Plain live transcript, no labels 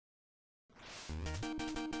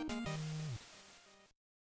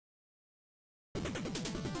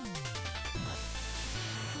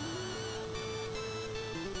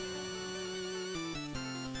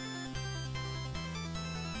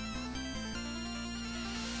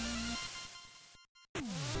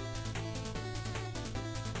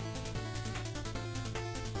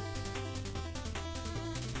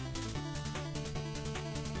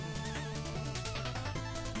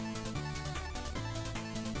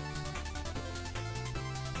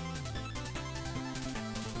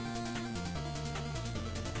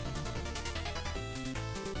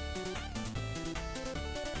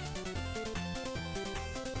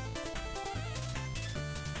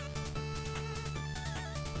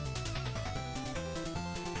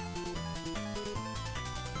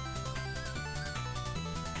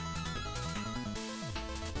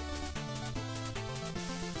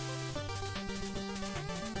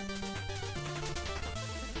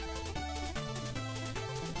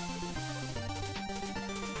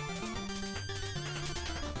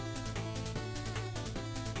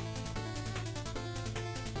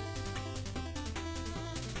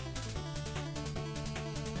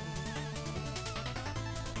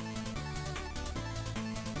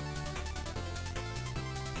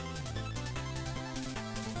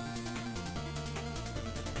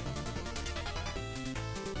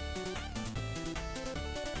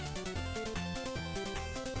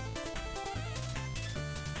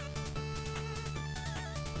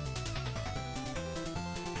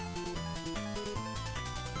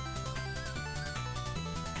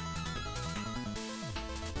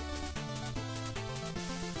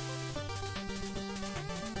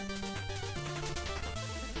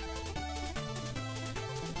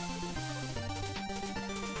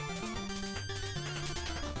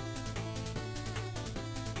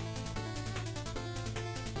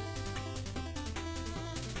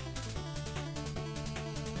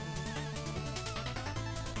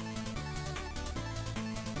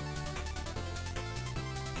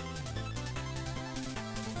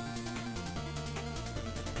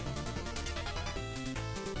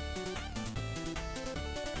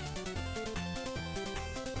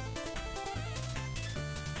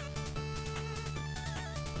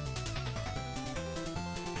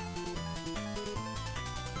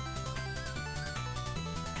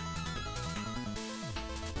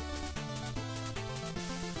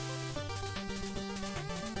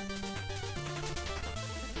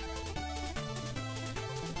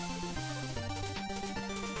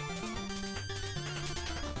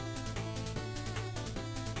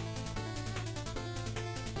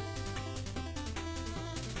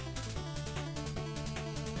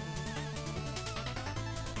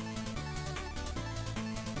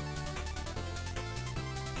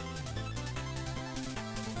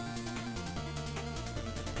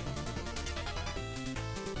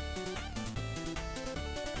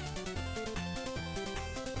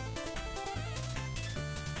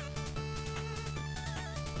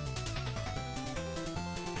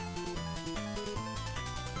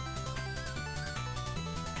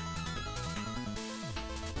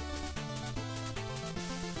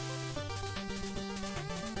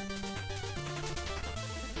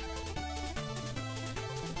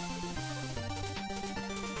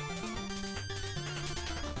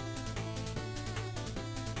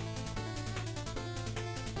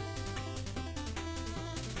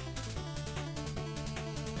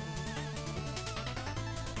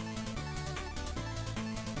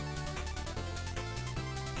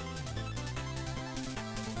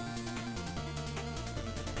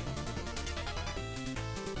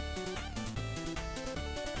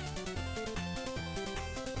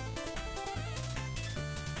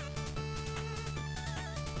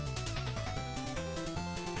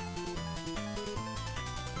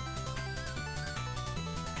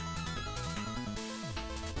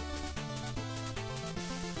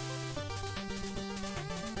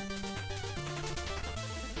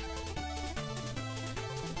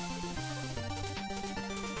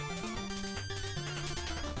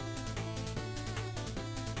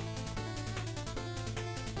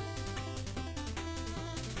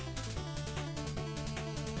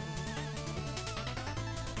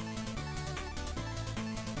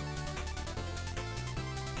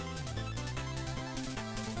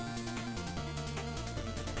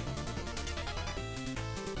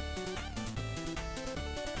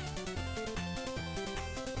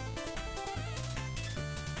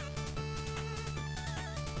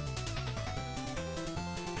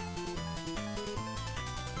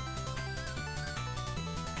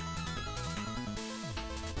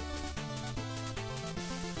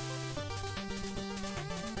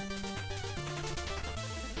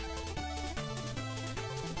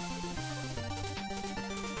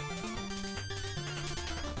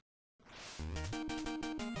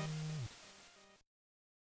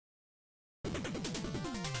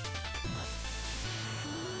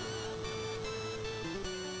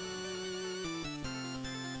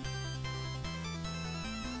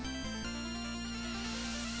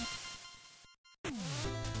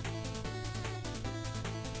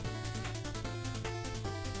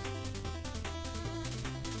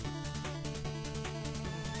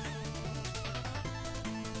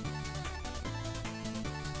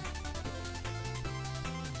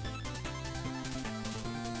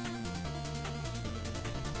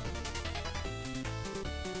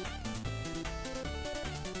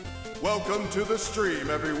Welcome to the stream,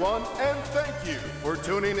 everyone, and thank you for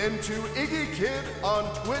tuning into Iggy Kid on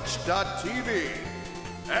Twitch.tv.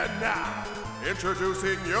 And now,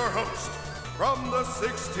 introducing your host from the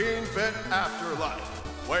 16-bit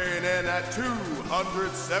afterlife, weighing in at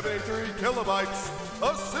 273 kilobytes,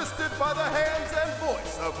 assisted by the hands and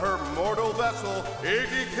voice of her mortal vessel,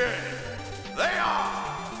 Iggy Kid. They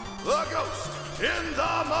are the Ghost in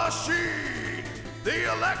the Machine,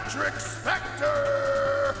 the Electric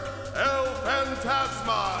Spectre, El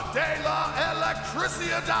Fantasma de la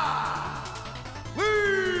Electricidad. We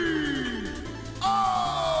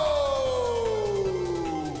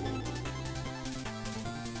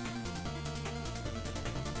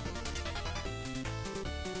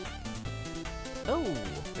Oh,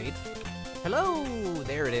 wait. Hello,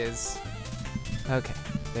 there it is. Okay,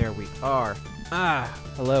 there we are.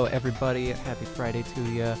 Hello everybody. Happy Friday to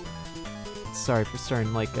ya. Sorry for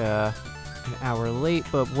starting like an hour late,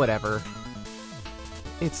 but whatever.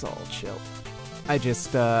 It's all chill. I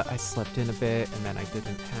just, I slept in a bit, and then I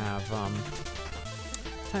didn't have,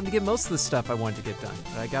 time to get most of the stuff I wanted to get done.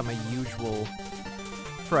 But I got my usual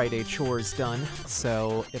Friday chores done,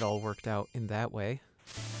 so it all worked out in that way.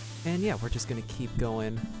 And yeah, we're just gonna keep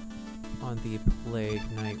going on the Plague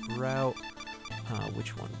Knight route.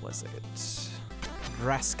 Which one was it?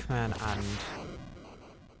 Raskman and...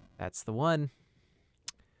 That's the one.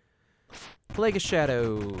 Plague of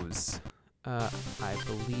Shadows. I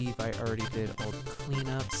believe I already did all the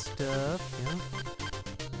cleanup stuff, yeah.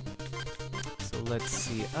 So let's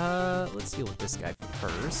see, let's deal with this guy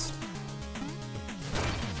first.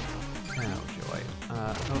 Oh joy.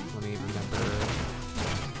 Oh, let me remember.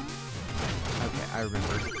 Okay, I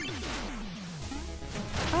remember.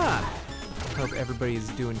 Hope everybody's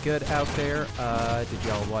doing good out there. Did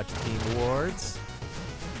y'all watch the Game Awards?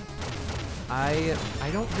 I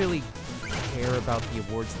don't really care about the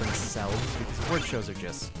awards themselves, because award shows are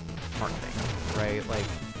just marketing, right? Like,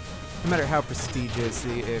 no matter how prestigious,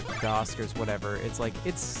 if the Oscars, whatever, it's like,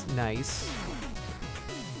 it's nice.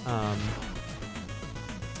 Oh,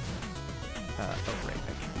 right,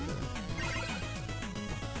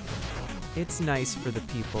 it's nice for the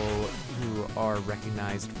people who are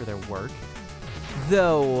recognized for their work,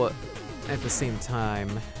 though, at the same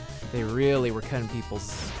time, they really were cutting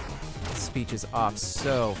people's speeches off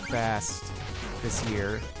so fast this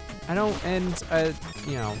year. I don't, and,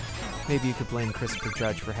 you know, maybe you could blame Christopher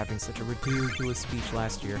Judge for having such a ridiculous speech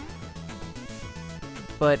last year.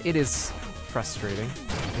 But it is frustrating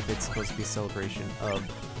if it's supposed to be a celebration of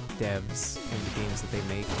devs and the games that they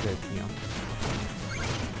make that, you know,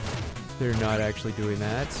 they're not actually doing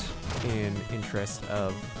that in interest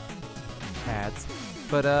of ads.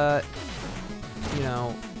 But, you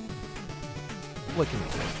know, what can you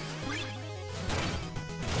say?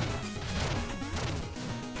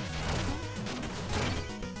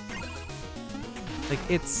 Like,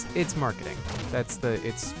 it's marketing.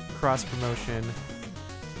 It's cross-promotion.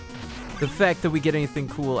 The fact that we get anything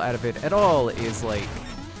cool out of it at all is, like,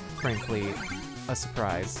 frankly, a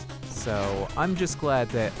surprise. So, I'm just glad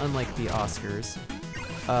that, unlike the Oscars,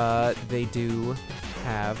 they do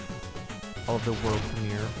have all of the world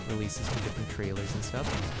premiere releases for different trailers and stuff.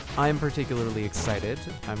 I'm particularly excited.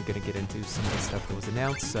 I'm gonna get into some of the stuff that was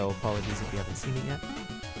announced, so apologies if you haven't seen it yet.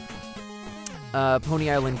 Pony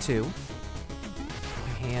Island 2.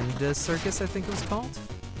 Panda Circus, I think it was called.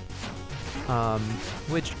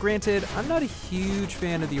 Which, granted, I'm not a huge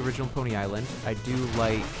fan of the original Pony Island. I do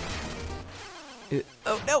like...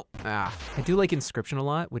 oh, no! I do like Inscription a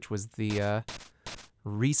lot, which was the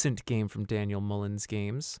recent game from Daniel Mullins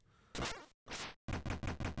Games.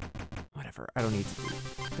 Whatever, I don't need to do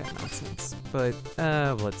that nonsense. But,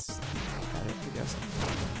 let's add it, I guess.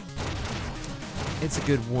 It's a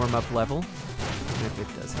good warm-up level. Even if it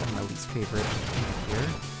does have my least favorite here.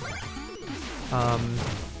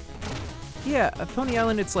 Yeah, Pony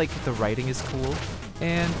Island, it's like, the writing is cool,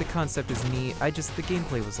 and the concept is neat. The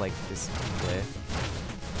gameplay was like, just bleh.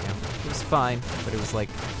 Yeah, it was fine, but it was like,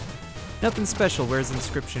 nothing special, whereas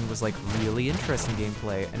Inscription was like, really interesting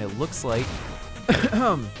gameplay, and it looks like,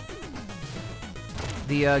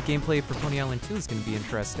 The gameplay for Pony Island 2 is going to be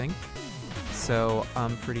interesting, so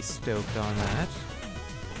I'm pretty stoked on that.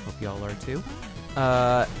 Hope y'all are too.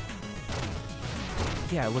 Yeah,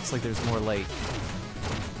 it looks like there's more like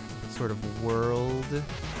sort of world,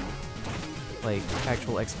 like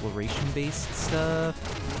actual exploration-based stuff.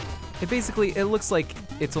 It looks like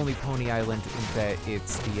it's only Pony Island in that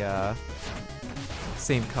it's the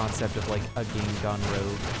same concept of like a game gone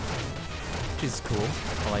rogue, which is cool.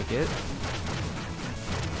 I like it.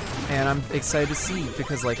 And I'm excited to see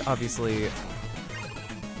because like obviously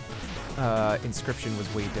Inscription was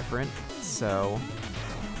way different, so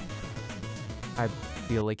I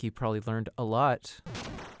feel like he probably learned a lot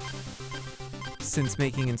since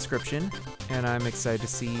making Inscription, and I'm excited to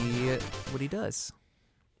see what he does.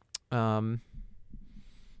 I'm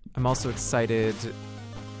also excited.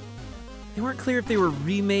 They weren't clear if they were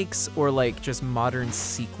remakes or like just modern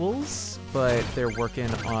sequels, but they're working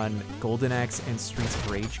on Golden Axe and Streets of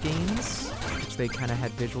Rage games, which they kind of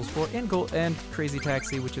had visuals for, and Crazy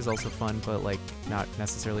Taxi, which is also fun, but like not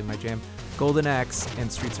necessarily my jam. Golden Axe and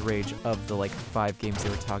Streets of Rage of the like 5 games they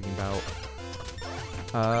were talking about.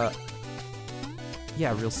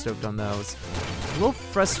 Yeah, real stoked on those. A little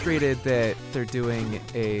frustrated that they're doing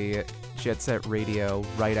a Jet Set Radio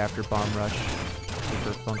right after Bomb Rush,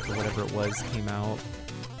 Paper Funk or whatever it was, came out.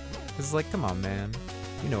 It's like, come on, man.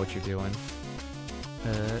 You know what you're doing.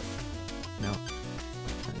 No.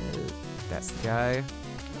 That's the guy.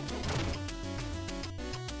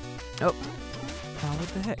 Oh, what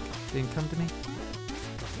the heck? Didn't come to me?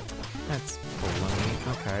 That's baloney.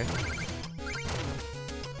 Okay.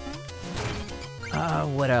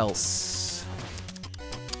 What else?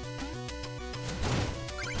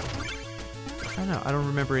 I don't know. I don't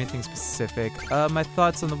remember anything specific. My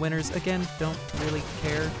thoughts on the winners, again, don't really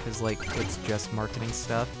care, because, like, it's just marketing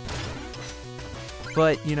stuff.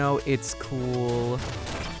 But, you know, it's cool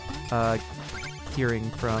hearing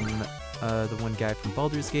from the one guy from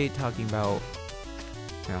Baldur's Gate talking about,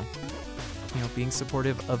 you know, being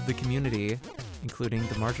supportive of the community, including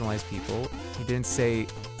the marginalized people. He didn't say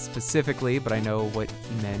specifically, but I know what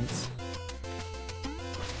he meant.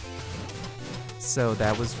 So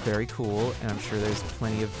that was very cool, and I'm sure there's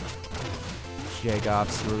plenty of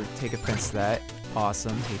jagoffs who take offense to that.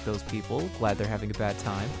 Awesome, hate those people. Glad they're having a bad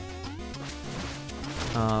time.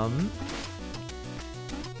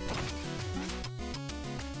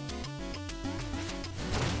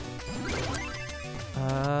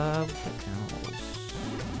 What else?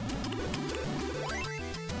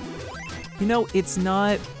 You know, it's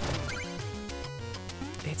not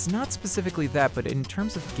specifically that, but in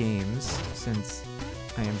terms of games, since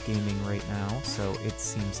I am gaming right now, so it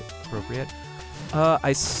seems appropriate.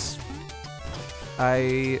 I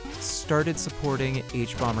started supporting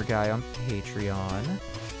H-Bomber Guy on Patreon,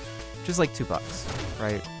 which is like $2,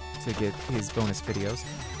 right, to get his bonus videos,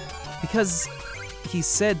 because he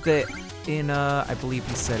said that in, I believe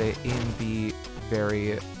he said it in the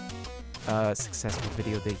very successful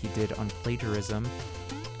video that he did on plagiarism.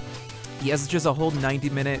 He has just a whole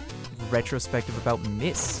 90-minute retrospective about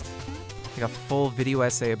Myst, like a full video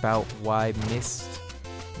essay about why Myst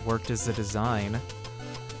worked as a design.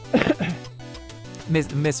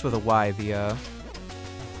 Myst with a Y, the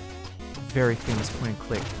very famous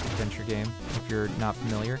point-and-click adventure game, if you're not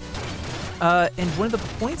familiar. And one of the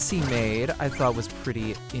points he made I thought was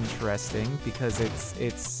pretty interesting, because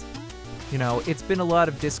it's you know, it's been a lot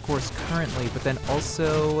of discourse currently, but then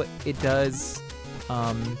also it does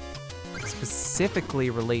specifically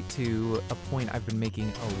relate to a point I've been making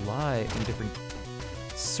a lot in different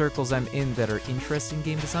circles I'm in that are interested in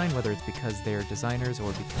game design, whether it's because they're designers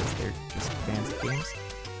or because they're just fans of games.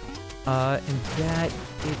 And that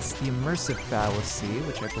it's the immersive fallacy,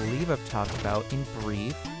 which I believe I've talked about in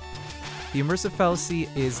brief. The immersive fallacy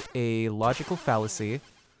is a logical fallacy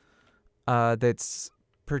that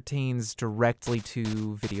pertains directly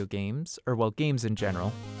to video games, or well, games in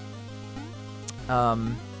general.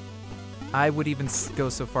 I would even go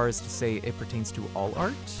so far as to say it pertains to all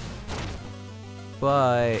art,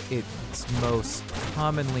 but it's most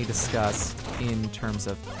commonly discussed in terms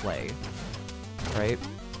of play, right?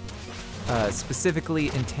 Specifically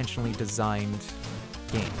intentionally designed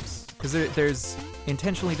games. Because there's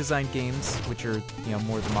intentionally designed games, which are, you know,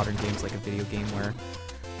 more the modern games, like a video game where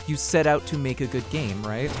you set out to make a good game,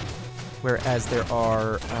 right? Whereas there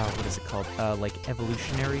are, what is it called? Like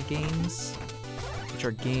evolutionary games, which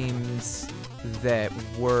are games that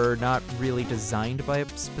were not really designed by a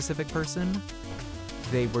specific person.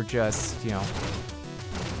 They were just, you know,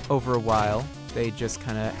 over a while, they just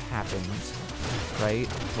kind of happened, right?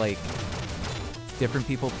 Like, different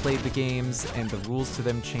people played the games, and the rules to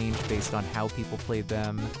them changed based on how people played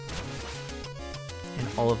them, and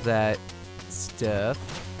all of that stuff.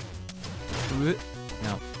 No.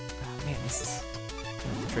 Oh, man, this is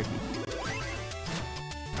kind of tricky.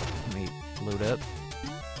 Let me load up.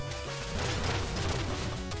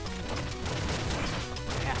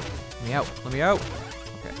 Yeah. Let me out. Let me out.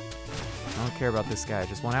 Okay. I don't care about this guy. I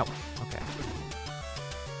just want out. Okay.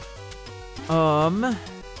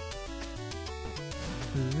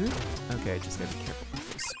 Okay, just gotta be careful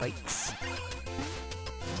with those spikes.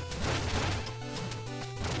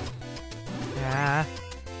 Ah.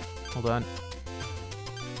 Hold on.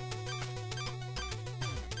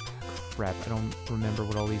 Crap, I don't remember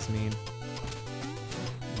what all these mean.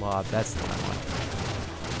 Lob, that's the one I want.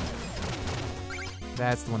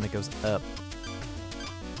 That's the one that goes up.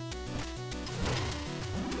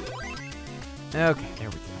 Okay, there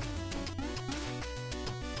we go.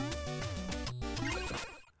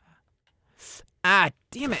 Ah,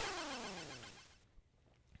 damn it!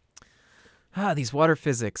 Ah, these water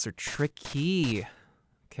physics are tricky.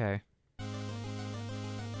 Okay.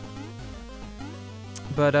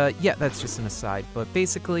 But, yeah, that's just an aside. But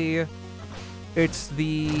basically, it's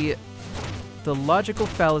the logical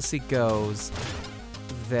fallacy goes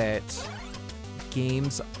that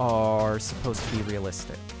games are supposed to be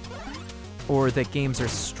realistic. Or that games are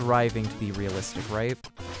striving to be realistic, right?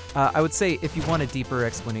 I would say if you want a deeper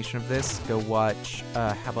explanation of this, go watch,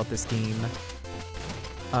 how about this game?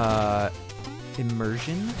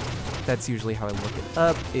 Immersion. That's usually how I look it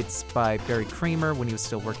up. It's by Barry Kramer when he was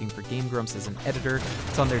still working for Game Grumps as an editor.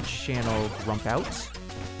 It's on their channel Grump Out.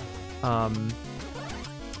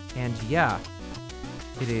 And yeah,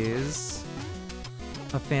 it is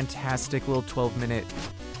a fantastic little 12-minute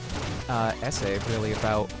essay, really,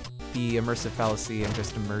 about the immersive fallacy and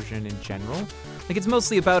just immersion in general. Like, it's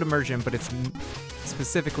mostly about immersion, but it's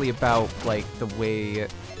specifically about, like, the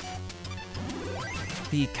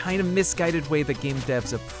kind of misguided way that game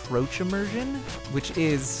devs approach immersion, which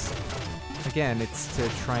is, again, it's to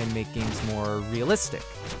try and make games more realistic.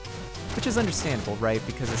 Which is understandable, right?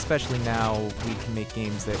 Because especially now, we can make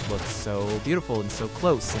games that look so beautiful and so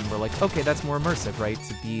close, and we're like, okay, that's more immersive, right?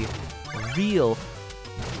 To be real.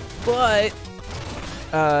 But,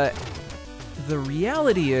 the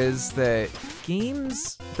reality is that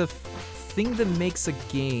games, the thing that makes a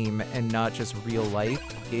game and not just real life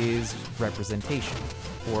is representation.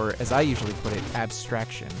 Or, as I usually put it,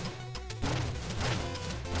 abstraction.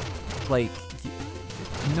 Like,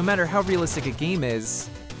 no matter how realistic a game is,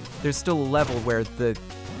 there's still a level where the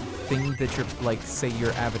thing that you're, like, say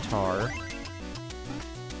your avatar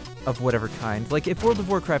of whatever kind. Like, if World of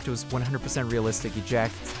Warcraft was 100% realistic, you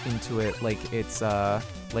jacked into it like it's,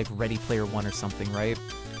 like Ready Player One or something, right?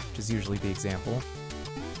 Which is usually the example.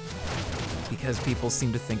 Because people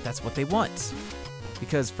seem to think that's what they want.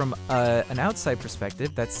 Because from an outside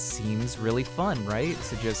perspective, that seems really fun, right?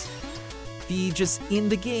 To just be just in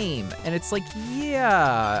the game. And it's like,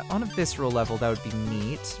 yeah, on a visceral level, that would be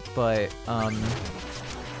neat. But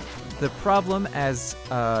the problem, as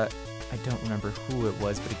I don't remember who it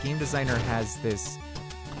was, but a game designer has this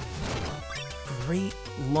great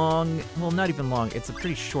long, well, not even long, it's a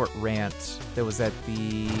pretty short rant that was at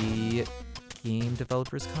the Game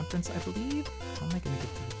Developers Conference, I believe? How am I going to get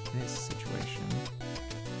through this situation?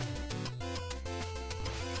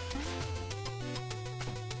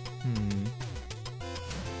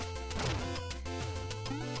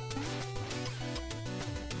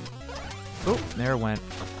 Oh, there it went.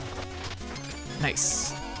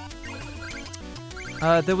 Nice.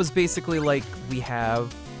 That was basically like, we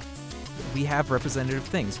have representative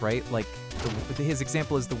things, right? Like, his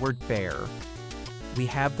example is the word bear. We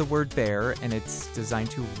have the word bear, and it's designed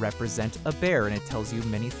to represent a bear, and it tells you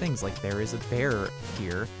many things, like there is a bear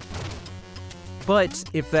here. But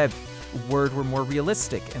if that word were more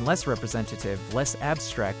realistic and less representative, less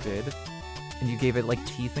abstracted, and you gave it like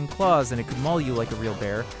teeth and claws and it could maul you like a real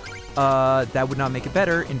bear, that would not make it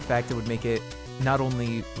better. In fact, it would make it not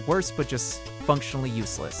only worse, but just functionally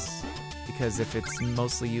useless. Because if it's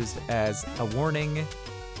mostly used as a warning,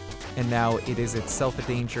 and now it is itself a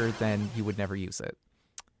danger, then you would never use it.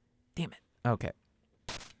 Damn it. Okay.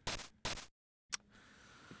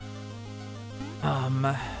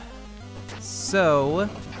 So,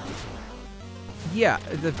 yeah,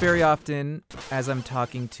 very often, as I'm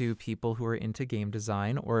talking to people who are into game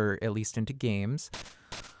design, or at least into games,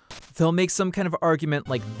 they'll make some kind of argument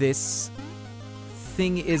like this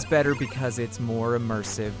thing is better because it's more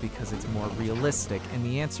immersive, because it's more realistic? And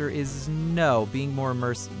the answer is no. Being more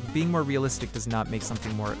realistic does not make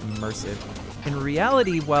something more immersive. In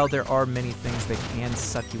reality, while there are many things that can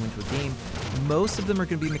suck you into a game, most of them are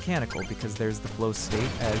going to be mechanical, because there's the flow state,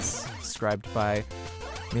 as described by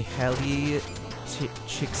Mihaly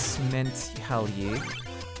Csikszentmihalyi.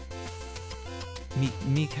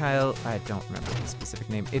 Mikhail, I don't remember his specific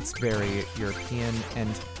name. It's very European, and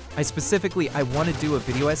I want to do a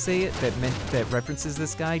video essay that references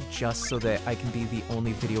this guy, just so that I can be the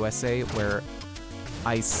only video essay where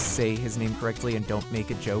I say his name correctly and don't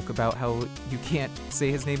make a joke about how you can't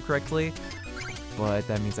say his name correctly. But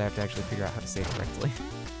that means I have to actually figure out how to say it correctly.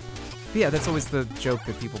 But yeah, that's always the joke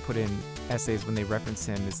that people put in essays when they reference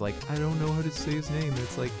him, is like, I don't know how to say his name. And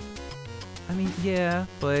it's like, I mean, yeah,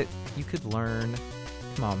 but you could learn.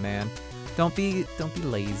 Come on, man. Don't be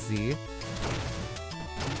lazy.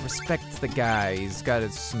 Respect the guy. He's got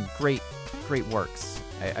some great works.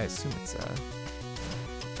 I assume it's a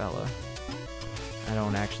fella. I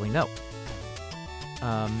don't actually know.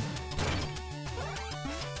 Because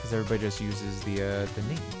everybody just uses the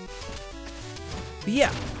name. But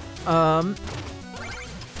yeah.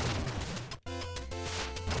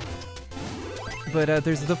 But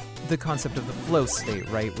there's the concept of the flow state,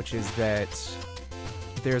 right? Which is that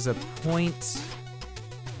there's a point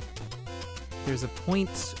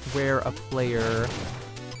where a player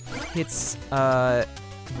hits what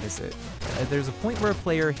is it? There's a point where a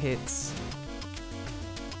player hits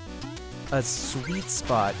a sweet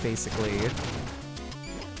spot, basically,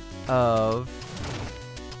 of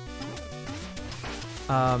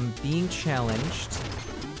being challenged.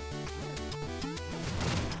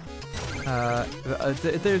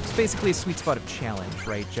 There's basically a sweet spot of challenge,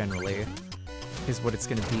 right, generally, is what it's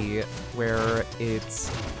going to be, where it's,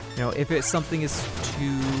 you know, if something is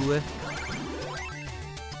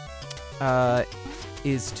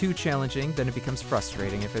too challenging, then it becomes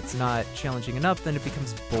frustrating. If it's not challenging enough, then it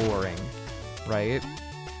becomes boring, right?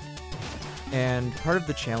 And part of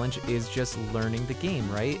the challenge is just learning the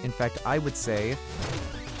game, right? In fact, I would say,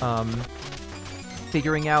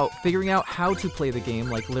 figuring out how to play the game,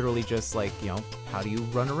 like literally just like, you know, how do you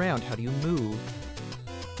run around? How do you move?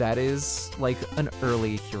 That is like an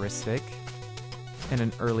early heuristic and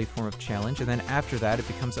an early form of challenge. And then after that, it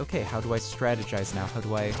becomes, okay, how do I strategize now? How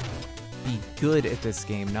do I be good at this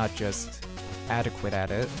game, not just adequate at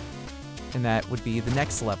it? And that would be the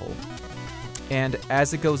next level. And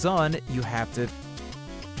as it goes on, you have to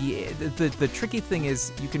be... The tricky thing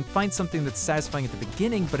is, you can find something that's satisfying at the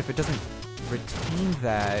beginning, but if it doesn't retain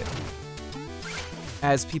that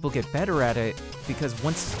as people get better at it, because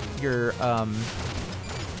once you're...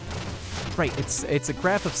 Right, it's a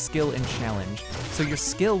graph of skill and challenge. So your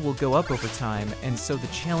skill will go up over time, and so the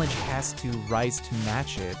challenge has to rise to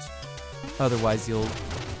match it. Otherwise, you'll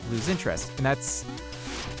lose interest. And that's,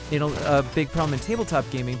 you know, a big problem in tabletop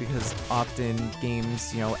gaming, because often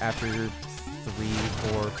games, you know, after 3,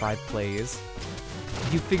 4, 5 plays,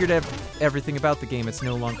 you figured out everything about the game. It's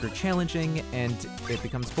no longer challenging, and it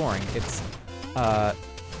becomes boring. It's,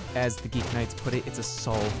 as the Geek Knights put it, it's a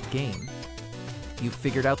solved game. You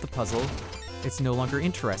figured out the puzzle, it's no longer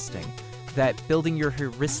interesting. That building your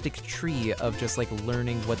heuristic tree of just like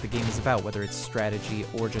learning what the game is about, whether it's strategy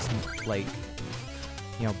or just like,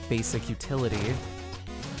 you know, basic utility,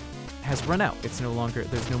 has run out. It's no longer,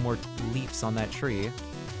 there's no more leaves on that tree.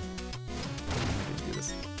 Do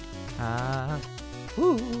this.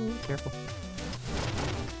 Ooh, careful.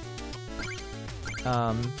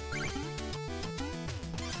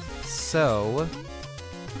 So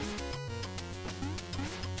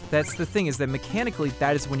that's the thing, is that mechanically,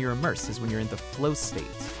 that is when you're immersed, is when you're in the flow state.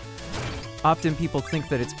 Often people think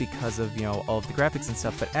that it's because of, you know, all of the graphics and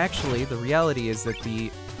stuff, but actually the reality is that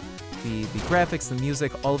the graphics, the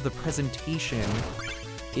music, all of the presentation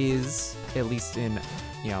is, at least in,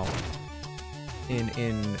 you know, in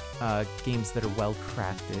games that are well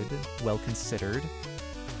crafted, well considered,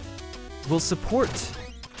 will support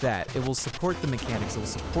that. It will support the mechanics, it will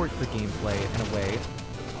support the gameplay in a way.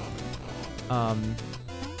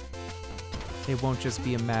 It won't just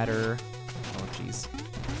be a matter... Oh, jeez.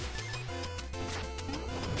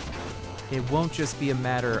 It won't just be a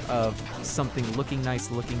matter of something looking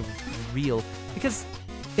nice, looking real. Because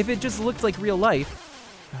if it just looked like real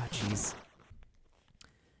life... Oh, jeez.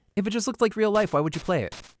 If it just looked like real life, why would you play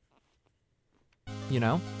it? You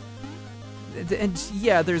know? And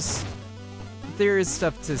yeah, there is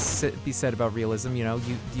stuff to be said about realism, you know?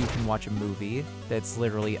 You can watch a movie that's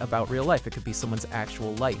literally about real life. It could be someone's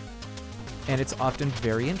actual life. And it's often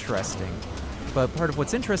very interesting. But part of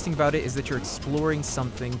what's interesting about it is that you're exploring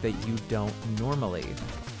something that you don't normally.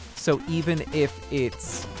 So even if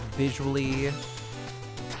it's visually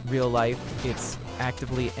real life, it's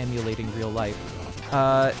actively emulating real life.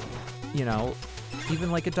 You know,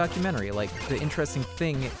 even like a documentary, like the interesting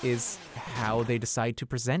thing is how they decide to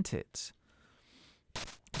present it.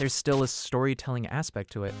 There's still a storytelling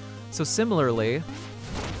aspect to it. So similarly,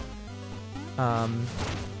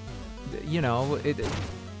 you know,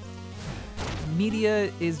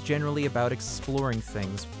 media is generally about exploring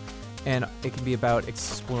things, and it can be about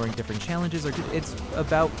exploring different challenges, or it's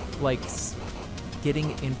about like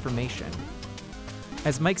getting information.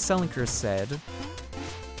 As Mike Selinker said,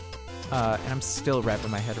 and I'm still wrapping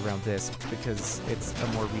my head around this because it's a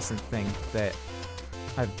more recent thing that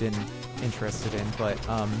I've been interested in, but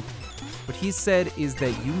what he said is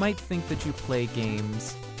that you might think that you play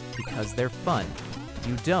games because they're fun.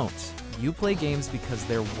 You don't. You play games because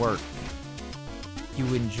they're work. You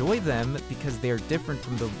enjoy them because they're different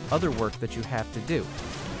from the other work that you have to do,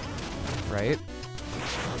 right?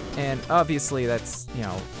 And obviously that's, you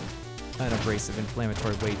know, an abrasive,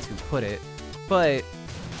 inflammatory way to put it, but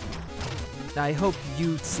I hope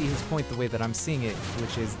you see his point the way that I'm seeing it,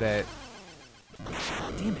 which is that,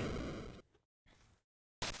 damn it.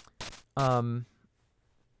 I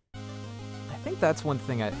think that's one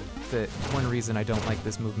thing one reason I don't like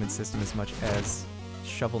this movement system as much as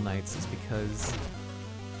Shovel Knights is because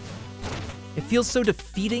it feels so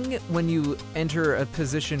defeating when you enter a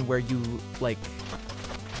position where you, like,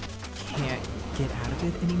 can't get out of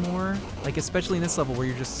it anymore. Like, especially in this level where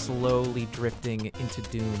you're just slowly drifting into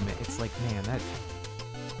doom. It's like, man, that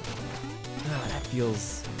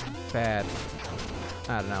feels bad.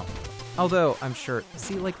 I don't know. Although, I'm sure...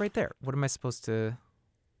 See, like, right there. What am I supposed to...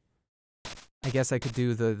 I guess I could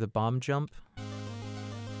do the bomb jump.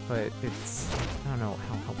 But it's... I don't know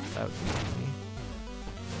how helpful that would be for me.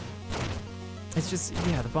 It's just...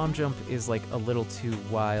 Yeah, the bomb jump is, like, a little too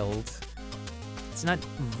wild. It's not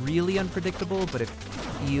really unpredictable, but it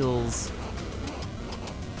feels...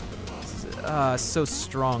 so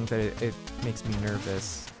strong that it makes me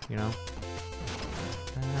nervous, you know?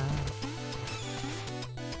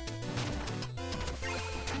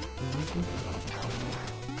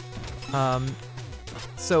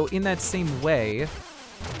 So in that same way,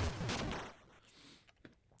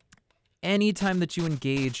 anytime that you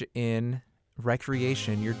engage in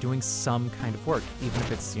recreation, you're doing some kind of work, even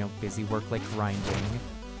if it's, you know, busy work like grinding,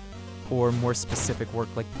 or more specific work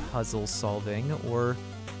like puzzle solving, or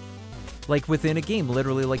like within a game,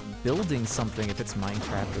 literally like building something if it's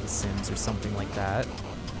Minecraft or The Sims or something like that.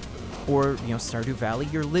 Or, you know, Stardew Valley,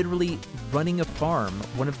 you're literally running a farm,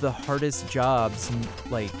 one of the hardest jobs,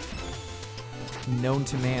 like, known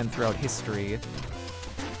to man throughout history,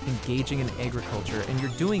 engaging in agriculture, and you're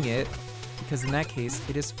doing it because in that case,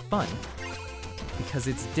 it is fun, because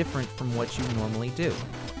it's different from what you normally do.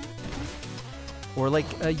 Or like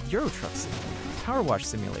a Euro Truck Simulator, Power Wash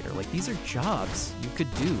Simulator, like these are jobs you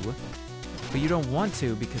could do, but you don't want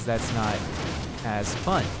to because that's not as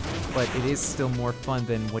fun. But it is still more fun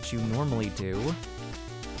than what you normally do,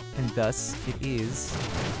 and thus it is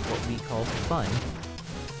what we call fun.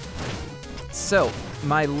 So,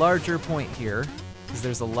 my larger point here, because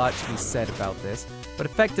there's a lot to be said about this, but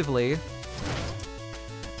effectively,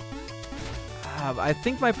 I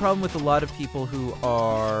think my problem with a lot of people who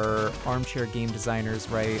are armchair game designers,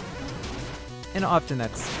 right, and often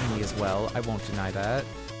that's me as well, I won't deny that,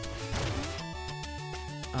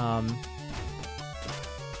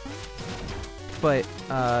 but,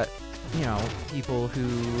 you know, people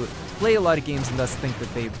who play a lot of games and thus think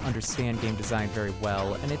that they understand game design very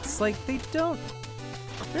well, and it's like, they're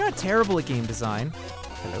not terrible at game design.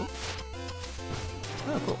 Hello?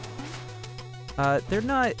 Oh, cool. They're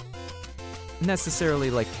not necessarily,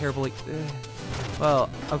 like, terrible at, well,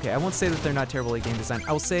 okay, I won't say that they're not terrible at game design.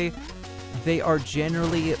 I'll say they are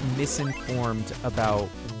generally misinformed about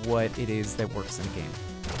what it is that works in a game,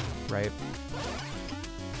 right?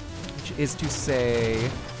 Which is to say,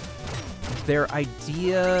 their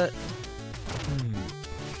idea...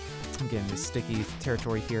 I'm getting into sticky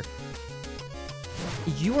territory here.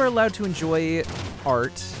 You are allowed to enjoy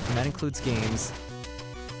art, and that includes games,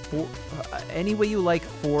 for any way you like,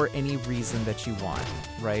 for any reason that you want,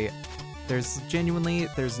 right? There's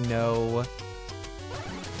no...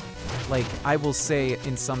 Like, I will say,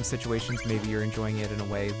 in some situations, maybe you're enjoying it in a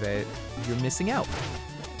way that you're missing out.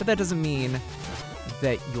 But that doesn't mean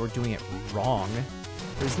that you're doing it wrong.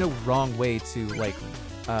 There's no wrong way to, like,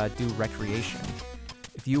 do recreation.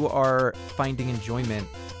 If you are finding enjoyment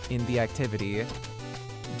in the activity,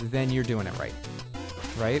 then you're doing it right.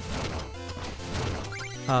 Right?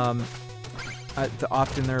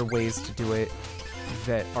 often there are ways to do it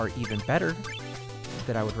that are even better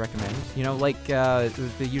that I would recommend. You know, like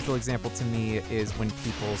the usual example to me is when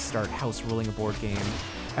people start house ruling a board game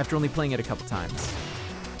after only playing it a couple times.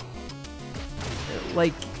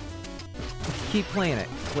 Like, keep playing it.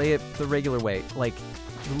 Play it the regular way. Like,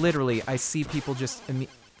 literally, I see people just God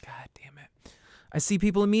damn it. I see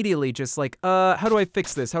people immediately just like, how do I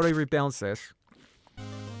fix this? How do I rebalance this?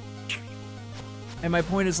 And my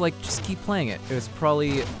point is, like, just keep playing it. It was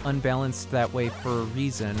probably unbalanced that way for a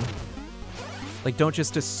reason. Like, don't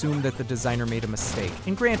just assume that the designer made a mistake.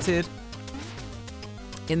 And granted,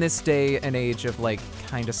 in this day and age of, like,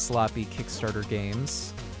 kind of sloppy Kickstarter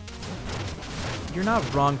games, you're not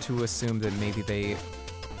wrong to assume that maybe they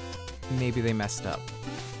messed up.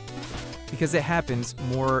 Because it happens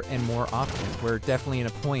more and more often. We're definitely in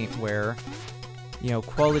a point where, you know,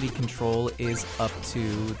 quality control is up to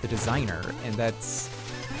the designer, and that's,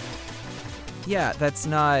 yeah, there's,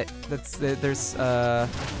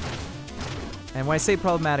 and when I say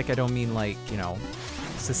problematic, I don't mean like, you know,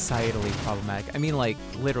 societally problematic. I mean like,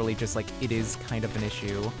 literally just like, it is kind of an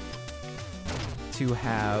issue to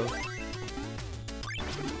have,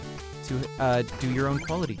 to do your own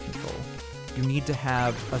quality control. You need to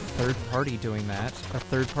have a third party doing that, a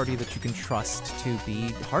third party that you can trust to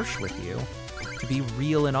be harsh with you, to be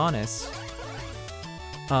real and honest,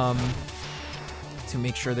 to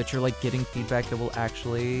make sure that you're like getting feedback that will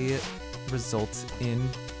actually result in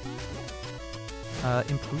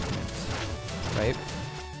improvement, right?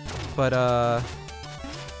 But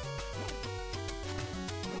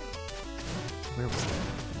where was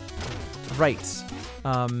that? Right.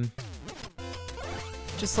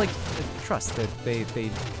 Just like trust that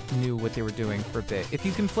they knew what they were doing for a bit. If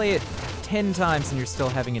you can play it 10 times and you're still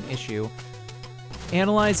having an issue,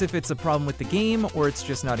 analyze if it's a problem with the game or it's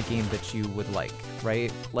just not a game that you would like,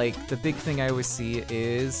 right? Like, the big thing I always see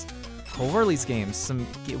is Cole Worley's games,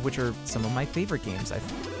 which are some of my favorite games.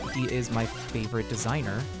 He is my favorite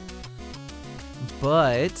designer.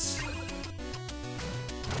 But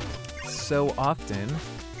so often,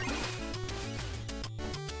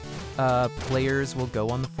 players will go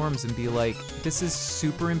on the forums and be like, this is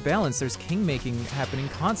super imbalanced. There's king-making happening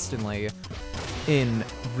constantly in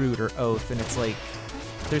Root or Oath, and it's like,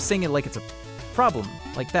 they're saying it like it's a problem,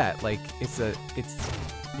 like that. Like, it's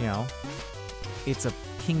you know, it's a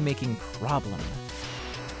king-making problem.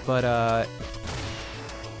 But,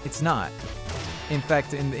 it's not. In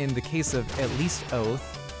fact, in the case of at least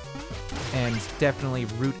Oath, and definitely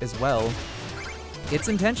Root as well, it's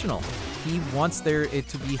intentional. He wants it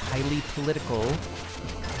to be highly political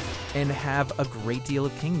and have a great deal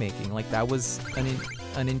of king-making. Like, that was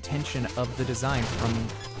an intention of the design from...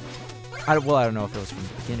 I don't know if it was from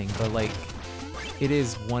the beginning, but, like, it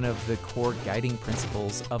is one of the core guiding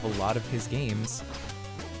principles of a lot of his games.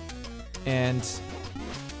 And,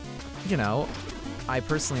 you know, I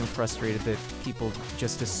personally am frustrated that people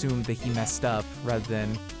just assume that he messed up rather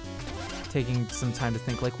than taking some time to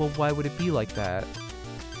think, like, well, why would it be like that?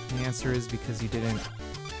 And the answer is because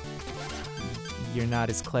you're not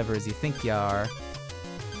as clever as you think you are,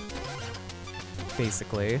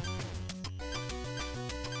 basically.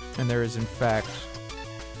 And there is, in fact,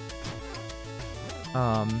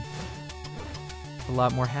 a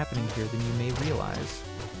lot more happening here than you may realize.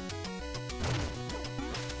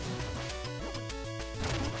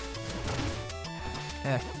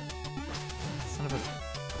 Son of a...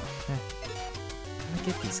 How do I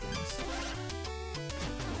get these guys?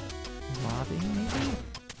 Mobbing, maybe?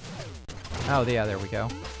 Oh, yeah, there we go.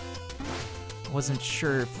 Wasn't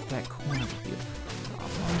sure if that corner would be a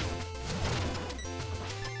problem.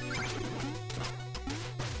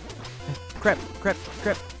 Crap, crap,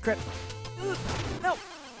 crap, crap. No,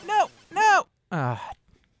 no, no!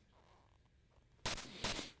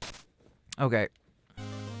 Okay.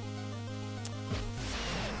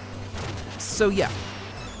 So yeah,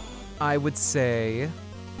 I would say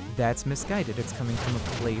that's misguided. It's coming from a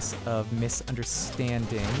place of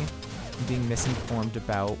misunderstanding, being misinformed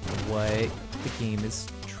about what the game is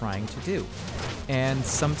trying to do. And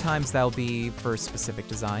sometimes that'll be for specific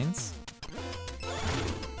designs,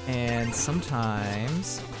 and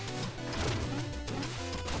sometimes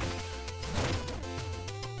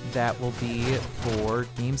that will be for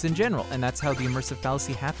games in general, and that's how the immersive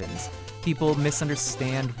fallacy happens. People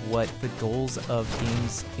misunderstand what the goals of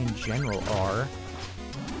games in general are,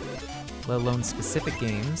 let alone specific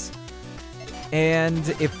games. And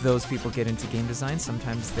if those people get into game design,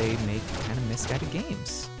 sometimes they make kind of misguided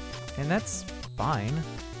games. And that's fine.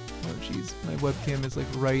 Oh jeez, my webcam is like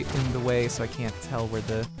right in the way, so I can't tell where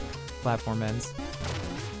the platform ends.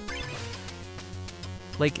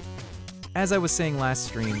 Like, as I was saying last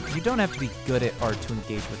stream, you don't have to be good at art to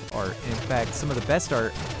engage with art. In fact, some of the best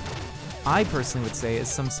art, I personally would say, is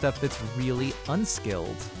some stuff that's really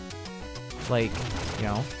unskilled. Like, you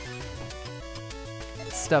know,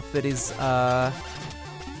 stuff that is,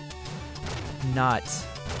 not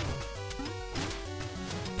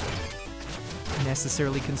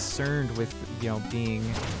necessarily concerned with, you know, being,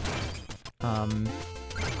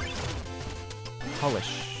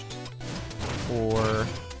 polished or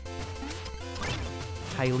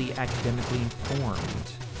highly academically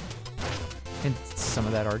informed. And some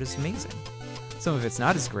of that art is amazing. Some of it's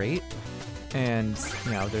not as great, and,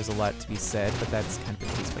 you know, there's a lot to be said, but that's kind of a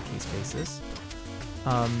case-by-case basis.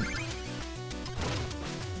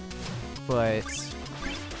 But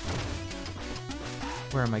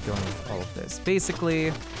where am I going with all of this?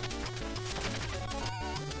 Basically,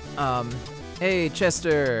 hey,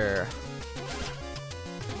 Chester!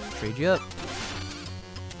 Trade you up.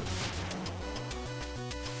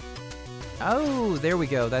 Oh, there we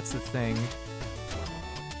go, that's the thing.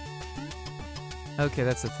 Okay,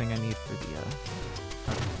 that's the thing I need for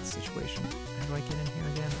the, situation. How do I get in here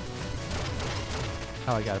again?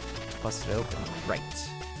 Oh, I gotta bust it open. Right.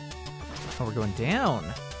 Oh, we're going down.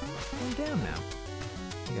 We're going down now.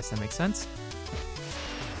 I guess that makes sense.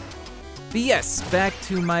 But yes, back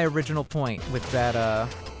to my original point with that,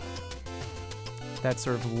 that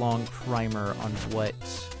sort of long primer on what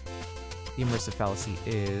the immersive fallacy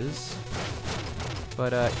is.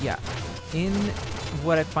 But, yeah. In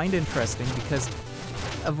what I find interesting, because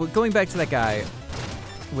of going back to that guy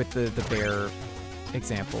with the bear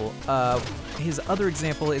example, his other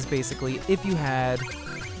example is basically if you had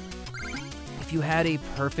a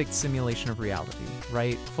perfect simulation of reality,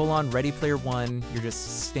 right? Full-on Ready Player One, you're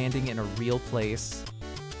just standing in a real place.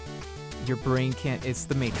 Your brain can't, it's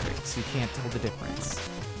the Matrix, you can't tell the difference.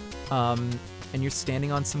 And you're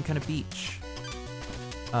standing on some kind of beach.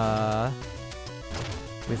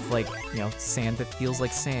 With, like, you know, sand that feels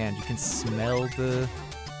like sand. You can smell the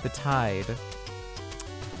tide.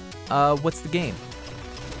 What's the game?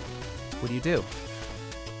 What do you do?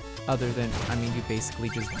 Other than, I mean, you basically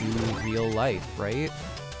just do real life, right?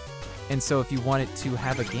 And so if you want it to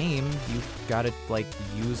have a game, you've got to, like,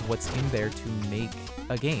 use what's in there to make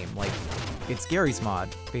a game. Like, it's Gary's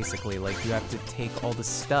mod, basically. Like, you have to take all the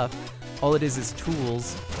stuff. All it is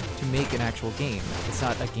tools to make an actual game. It's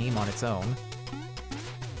not a game on its own.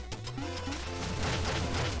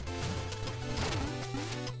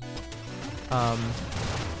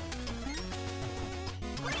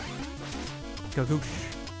 Gagoosh.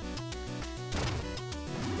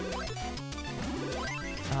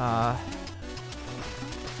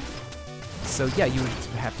 So yeah, you would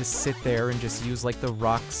have to sit there and just use like the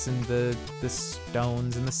rocks and the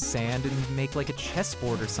stones and the sand and make like a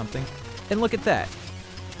chessboard or something. And look at that.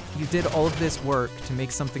 You did all of this work to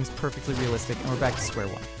make something perfectly realistic, and we're back to square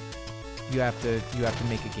one. You have to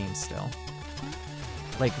make a game still.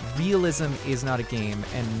 Like, realism is not a game,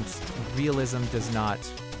 and realism does not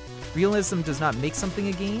make something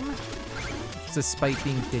a game, despite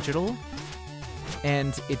being digital,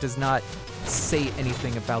 and it does not say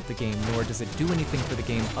anything about the game, nor does it do anything for the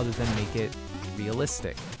game other than make it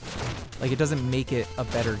realistic. Like, it doesn't make it a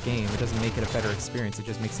better game, it doesn't make it a better experience, it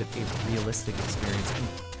just makes it a realistic experience. And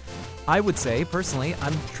I would say, personally,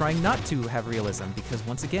 I'm trying not to have realism, because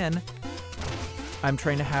once again, I'm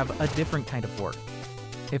trying to have a different kind of work.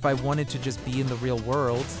 If I wanted to just be in the real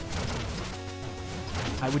world,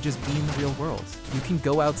 I would just be in the real world. You can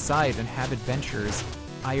go outside and have adventures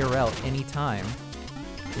IRL anytime,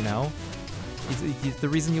 you know? The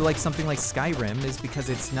reason you like something like Skyrim is because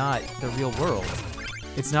it's not the real world.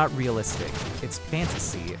 It's not realistic. It's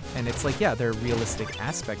fantasy. And it's like, yeah, there are realistic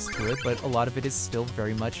aspects to it, but a lot of it is still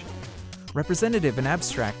very much representative and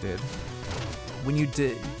abstracted. When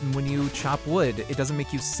you chop wood, it doesn't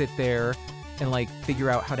make you sit there and like figure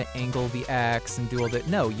out how to angle the axe and do all that.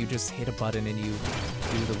 No, you just hit a button and you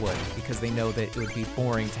do the wood, because they know that it would be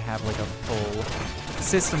boring to have like a full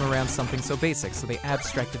system around something so basic, so they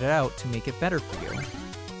abstracted it out to make it better for you.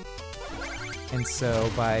 And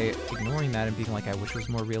so by ignoring that and being like, I wish it was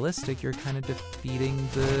more realistic, you're kind of defeating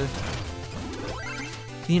the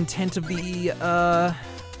intent of the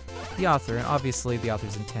author. And obviously the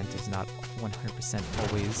author's intent is not 100%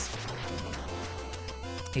 always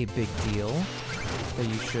a big deal that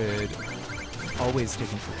you should always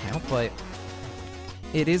take into account, but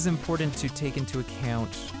it is important to take into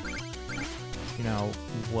account, you know,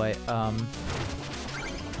 what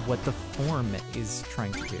the form is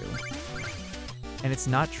trying to do. And it's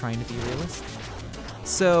not trying to be realistic.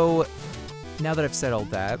 So, now that I've said all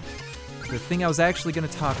that, the thing I was actually going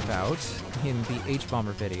to talk about in the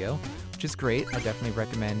H-Bomber video, which is great. I definitely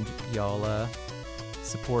recommend y'all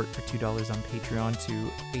support for $2 on Patreon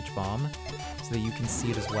to H-Bomb so that you can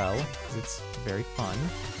see it as well, because it's very fun.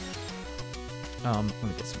 Let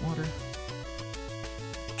me get some water.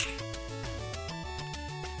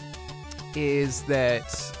 Is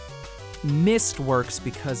that Mist works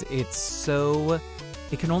because it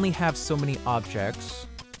can only have so many objects.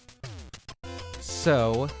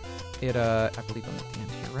 So, it, I believe I'm at the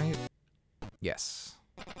end here, right? Yes.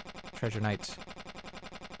 Treasure Knight.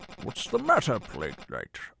 What's the matter, Plague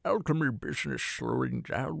Knight? Alchemy business slowing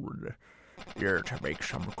down. Here to make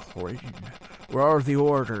some coin. Where are the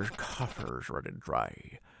order coffers running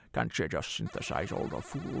dry? Can't you just synthesize all the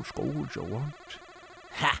fool's gold you want?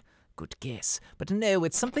 Ha! Good guess. But no,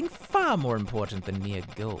 it's something far more important than mere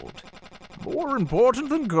gold. More important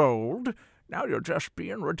than gold? Now you're just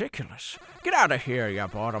being ridiculous. Get out of here, you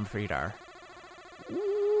bottom feeder.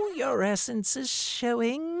 Ooh, your essence is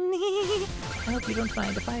showing. I hope you don't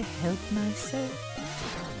mind if I help myself.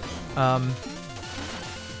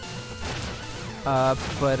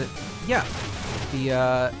 But yeah,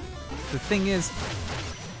 the thing is,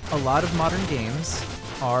 a lot of modern games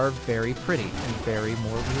are very pretty and very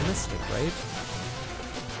more realistic, right?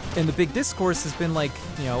 And the big discourse has been like,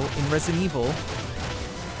 you know, in Resident Evil,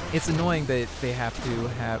 it's annoying that they have to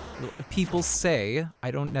have, people say,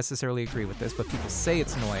 I don't necessarily agree with this, but people say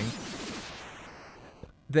it's annoying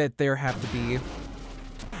that there have to be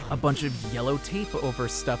a bunch of yellow tape over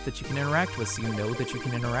stuff that you can interact with, so you know that you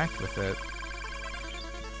can interact with it.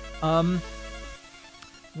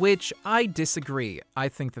 Which I disagree. I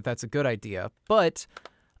think that that's a good idea, but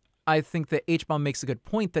I think that H-Bomb makes a good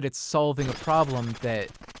point that it's solving a problem that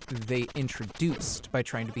they introduced by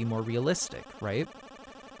trying to be more realistic, right?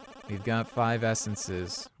 We've got 5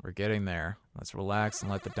 essences. We're getting there. Let's relax and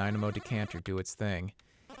let the dynamo decanter do its thing.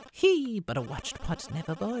 But a watched pot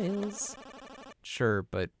never boils. Sure,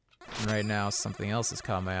 but right now something else has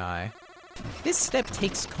caught my eye. This step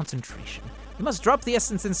takes concentration. You must drop the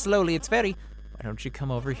essence in slowly. It's very... Why don't you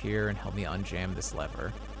come over here and help me unjam this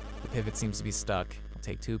lever? The pivot seems to be stuck. It'll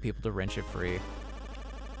take 2 people to wrench it free.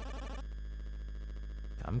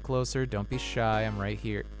 Come closer, don't be shy, I'm right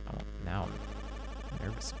here. Oh, now I'm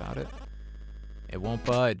nervous about it. It won't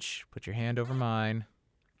budge. Put your hand over mine.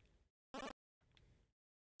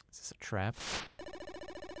 Is this a trap?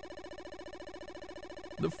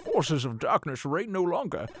 The forces of darkness reign no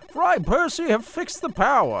longer, for I, Percy, have fixed the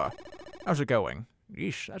power. How's it going?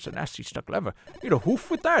 Yeesh, that's a nasty stuck lever. Need a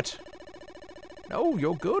hoof with that. No,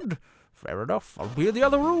 you're good. Fair enough. I'll be in the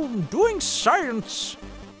other room, doing science.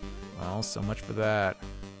 Well, so much for that.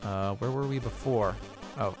 Where were we before?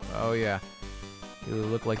 Oh yeah. You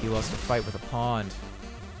look like you lost a fight with a pond.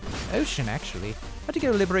 Ocean, actually. How'd you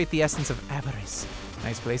go liberate the essence of avarice?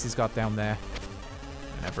 Nice place he's got down there.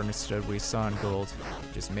 I never understood what he saw in gold.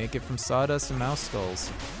 Just make it from sawdust and mouse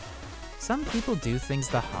skulls. Some people do things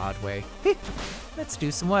the hard way. Let's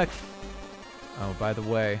do some work. Oh, by the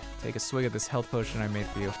way, take a swig of this health potion I made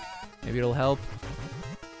for you. Maybe it'll help.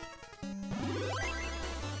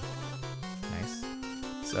 Nice.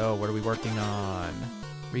 So, what are we working on?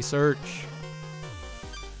 Research.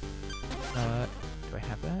 Do I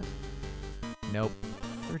have that? Nope.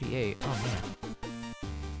 38. Oh, man.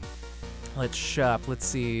 Let's shop. Let's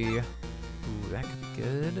see. Ooh, that could be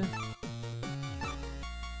good.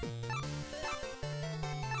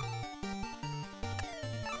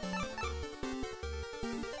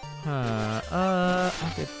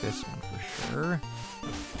 I'll get this one for sure.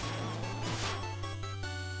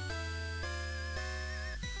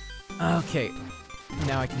 Okay,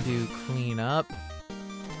 now I can do clean up.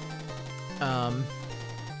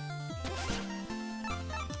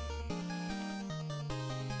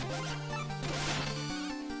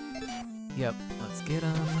 Yep, let's get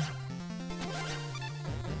him.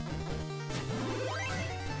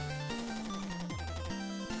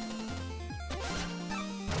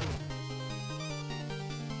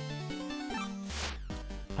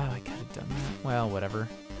 Oh, I could have done that. Well, whatever.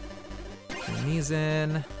 Turn these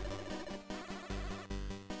in.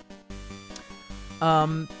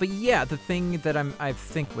 But yeah, the thing that I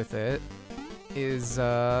think with it is,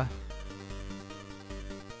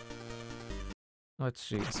 let's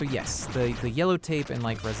see. So yes, the yellow tape in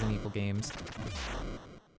like Resident Evil games.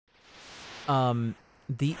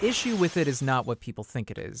 The issue with it is not what people think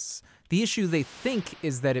it is. The issue they think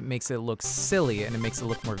is that it makes it look silly and it makes it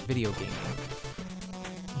look more video gamey.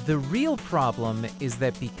 The real problem is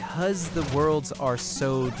that because the worlds are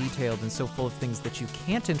so detailed and so full of things that you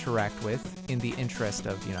can't interact with in the interest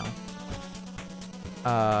of, you know,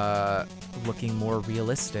 looking more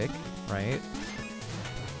realistic, right?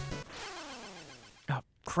 Oh,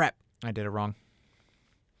 crap. I did it wrong.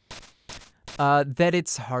 That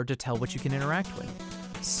it's hard to tell what you can interact with.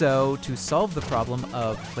 So to solve the problem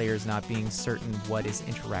of players not being certain what is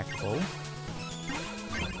interactable,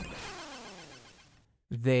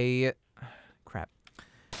 they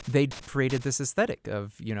created this aesthetic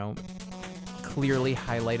of, you know, clearly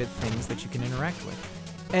highlighted things that you can interact with.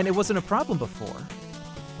 And it wasn't a problem before,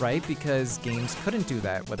 right? Because games couldn't do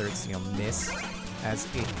that, whether it's, you know, Myst, as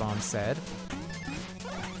H-Bomb said,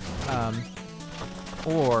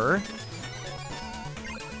 or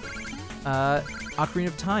Ocarina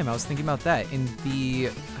of Time. I was thinking about that. In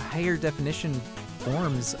the higher definition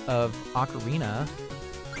forms of Ocarina,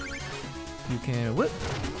 you can, whoop,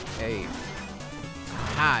 hey,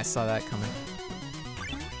 aha, I saw that coming.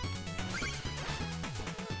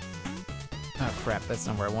 Oh crap, that's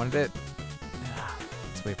not where I wanted it.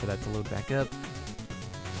 Let's wait for that to load back up.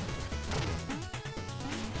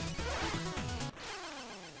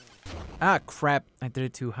 Ah, crap, I did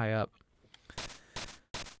it too high up.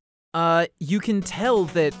 You can tell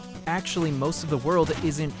that actually most of the world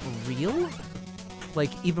isn't real.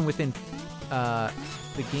 Like, even within the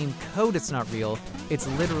game code, it's not real. It's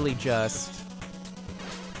literally just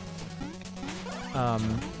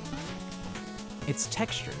it's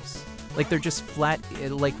textures. Like, they're just flat.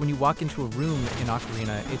 Like, when you walk into a room in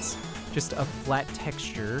Ocarina, it's just a flat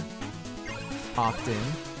texture often.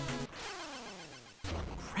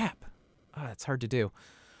 Crap. Oh, that's hard to do.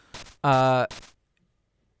 Okay.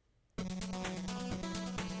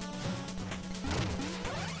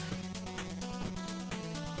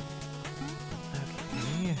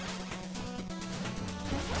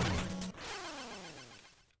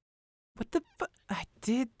 What the fu- I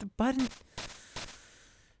did the button.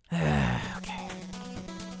 Okay.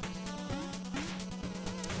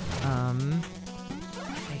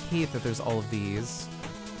 I hate that there's all of these.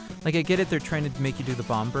 Like, I get it, they're trying to make you do the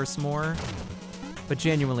bomb burst more, but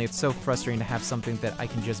genuinely, it's so frustrating to have something that I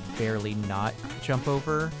can just barely not jump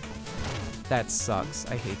over. That sucks.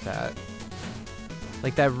 I hate that.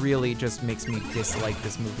 Like, that really just makes me dislike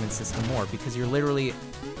this movement system more, because you're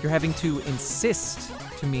having to insist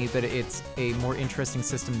to me that it's a more interesting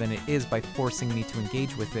system than it is by forcing me to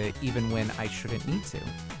engage with it, even when I shouldn't need to.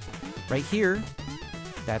 Right here,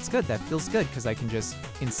 that's good. That feels good, because I can just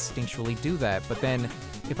instinctually do that. But then,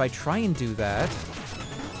 if I try and do that,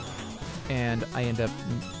 and I end up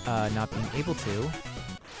not being able to...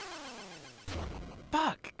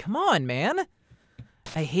 Fuck! Come on, man!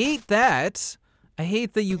 I hate that! I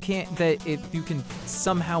hate that you can't... that you can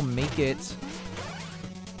somehow make it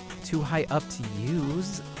too high up to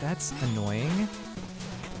use. That's annoying.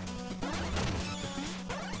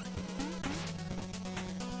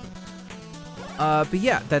 But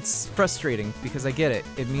yeah, that's frustrating, because I get it.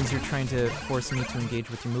 It means you're trying to force me to engage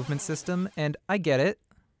with your movement system, and I get it.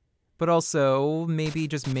 But also, maybe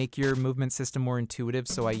just make your movement system more intuitive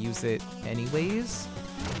so I use it anyways.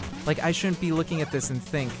 Like, I shouldn't be looking at this and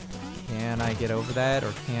think, can I get over that,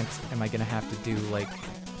 or am I gonna have to do, like,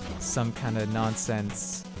 some kind of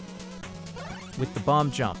nonsense with the bomb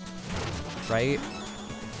jump, right?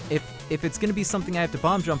 If it's gonna be something I have to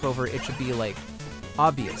bomb jump over, it should be, like,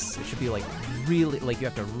 obvious. It should be, like, really, like, you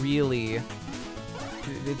have to really,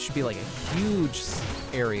 it should be, like, a huge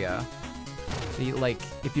area. Like,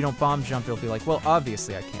 if you don't bomb jump, it'll be like, well,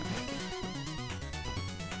 obviously I can't make it.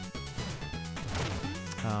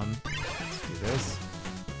 Let's do this.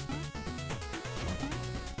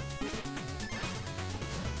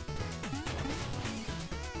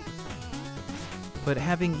 But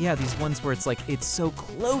having, yeah, these ones where it's like, it's so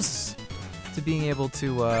close to being able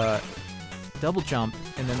to, double jump,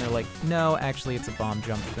 and then they're like, no, actually it's a bomb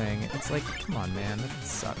jump thing. It's like, come on, man, that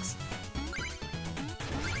sucks.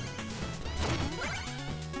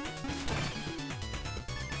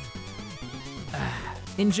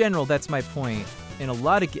 In general, that's my point. And a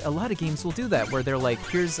lot of games will do that, where they're like,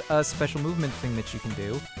 here's a special movement thing that you can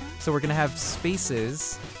do. So we're gonna have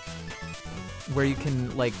spaces where you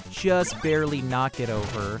can, like, just barely knock it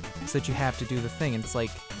over so that you have to do the thing. And it's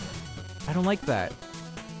like, I don't like that.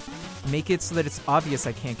 Make it so that it's obvious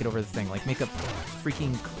I can't get over the thing. Like, make a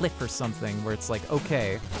freaking cliff or something where it's like,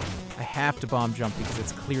 okay, I have to bomb jump because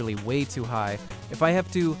it's clearly way too high. If I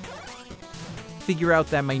have to figure out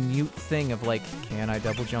that minute thing of, like, can I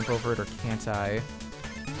double jump over it or can't I?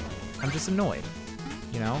 I'm just annoyed,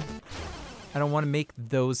 you know? I don't want to make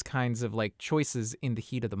those kinds of, like, choices in the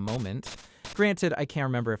heat of the moment. Granted, I can't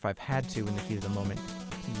remember if I've had to in the heat of the moment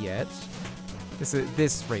yet.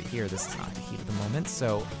 This right here, this is not the heat of the moment,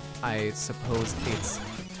 so I suppose it's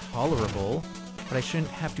tolerable, but I shouldn't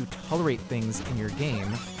have to tolerate things in your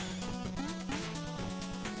game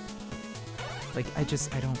Like, I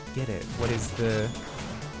don't get it. What is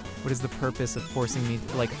the purpose of forcing me,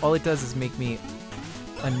 like, all it does is make me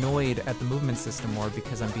annoyed at the movement system more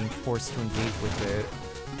because I'm being forced to engage with it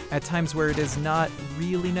at times where it is not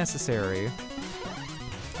really necessary.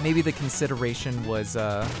 Maybe the consideration was,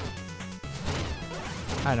 I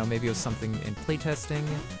don't know, maybe it was something in playtesting,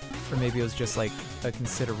 or maybe it was just like a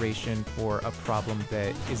consideration for a problem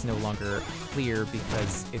that is no longer clear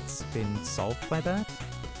because it's been solved by that.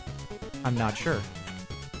 I'm not sure.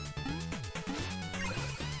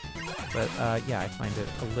 But yeah, I find it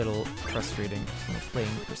a little frustrating from a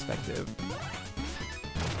playing perspective.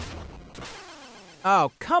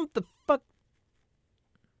 Oh, come the fuck.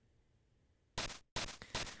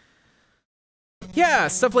 Yeah,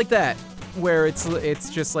 stuff like that, where it's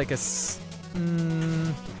just like it's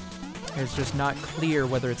just not clear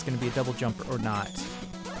whether it's going to be a double jump or not,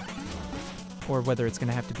 or whether it's going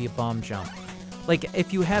to have to be a bomb jump. Like,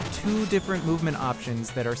 if you have two different movement options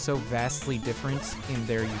that are so vastly different in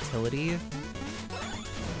their utility,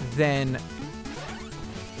 then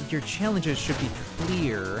your challenges should be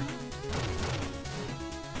clear,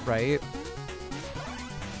 right?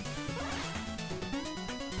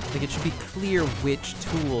 Like, it should be clear which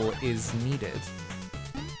tool is needed.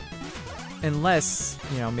 Unless,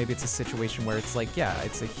 you know, maybe it's a situation where it's like, yeah,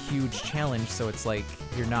 it's a huge challenge, so it's like,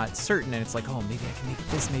 you're not certain, and it's like, oh, maybe I can make it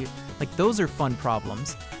this, maybe... Like, those are fun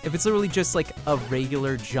problems. If it's literally just, like, a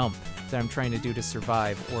regular jump that I'm trying to do to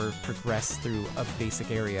survive or progress through a basic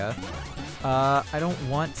area, I don't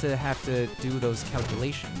want to have to do those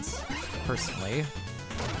calculations, personally.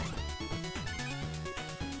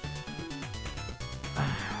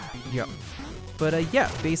 Yep. But, yeah,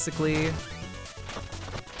 basically...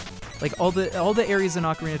 Like, all the areas in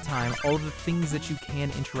Ocarina of Time, all the things that you can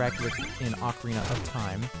interact with in Ocarina of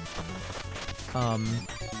Time,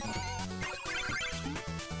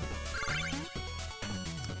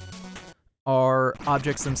 are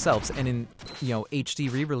objects themselves. And in, you know,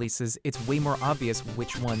 HD re-releases, it's way more obvious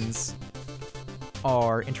which ones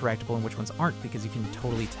are interactable and which ones aren't, because you can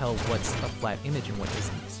totally tell what's a flat image and what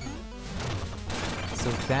isn't. So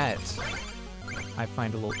that I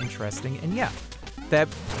find a little interesting, and yeah.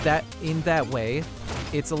 That in that way,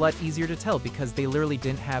 it's a lot easier to tell because they literally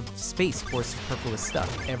didn't have space for superfluous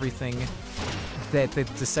stuff. Everything that they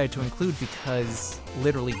decided to include, because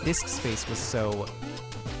literally disk space was so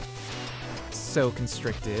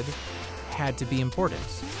constricted, had to be important.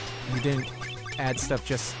 You didn't add stuff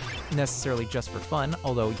just necessarily just for fun,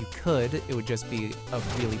 although you could. It would just be a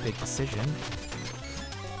really big decision.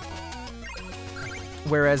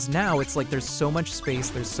 Whereas now, it's like there's so much space,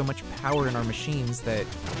 there's so much power in our machines that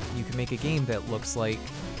you can make a game that looks like,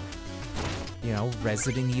 you know,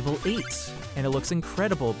 Resident Evil 8. And it looks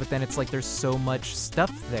incredible, but then it's like there's so much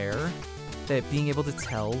stuff there that being able to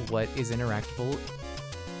tell what is interactable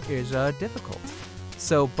is difficult.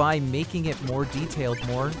 So by making it more detailed,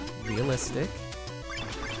 more realistic,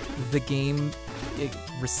 the game, it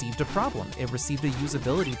received a problem. It received a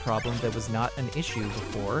usability problem that was not an issue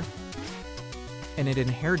before. And it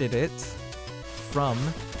inherited it from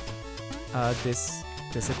this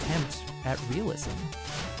attempt at realism.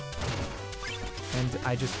 And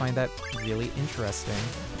I just find that really interesting,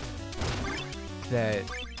 that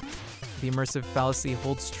the immersive fallacy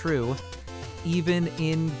holds true even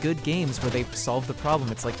in good games where they've solved the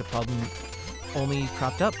problem. It's like the problem only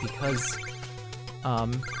cropped up because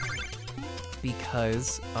of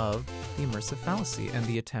the immersive fallacy and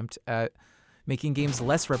the attempt at making games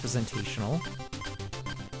less representational.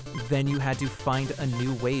 Then you had to find a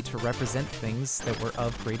new way to represent things that were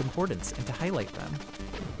of great importance and to highlight them.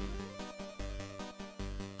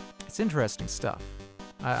 It's interesting stuff.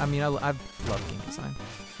 I mean, I love game design.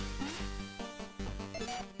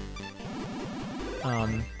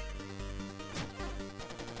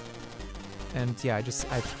 And yeah, I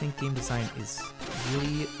think game design is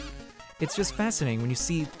really, it's just fascinating when you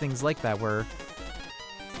see things like that where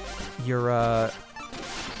you're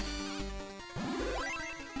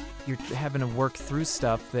having to work through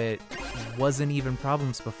stuff that wasn't even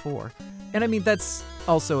problems before. And I mean, that's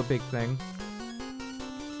also a big thing.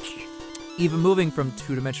 Even moving from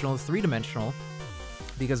two-dimensional to three-dimensional,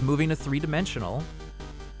 because moving to three-dimensional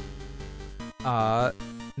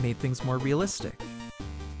made things more realistic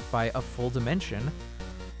by a full dimension,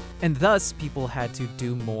 and thus people had to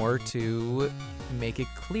do more to make it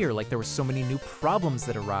clear. Like, there were so many new problems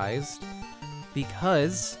that arose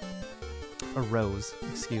because there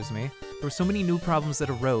were so many new problems that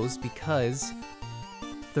arose because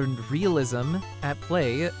the realism at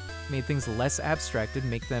play made things less abstracted,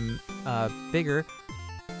 make them bigger,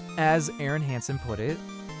 as Aaron Hansen put it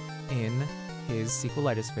in his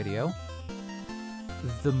sequelitis video.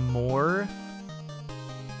 the more,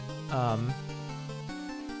 I'm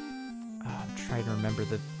trying to remember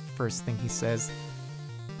the first thing he says.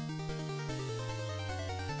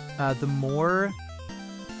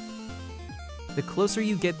 The closer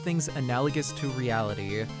you get things analogous to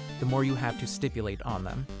reality, the more you have to stipulate on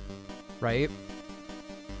them, right?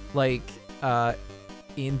 Like,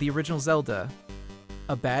 in the original Zelda,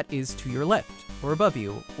 a bat is to your left, or above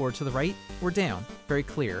you, or to the right, or down. Very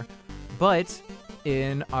clear. But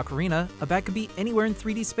in Ocarina, a bat could be anywhere in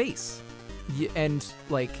 3D space. And,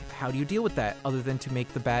 like, how do you deal with that other than to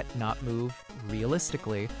make the bat not move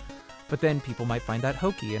realistically? But then people might find that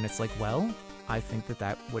hokey, and it's like, well, I think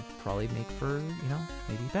that would probably make for, you know,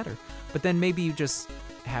 maybe better. But then maybe you just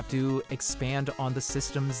have to expand on the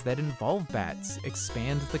systems that involve bats,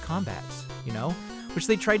 expand the combat, you know? Which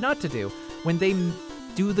they tried not to do. When they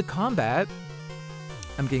do the combat,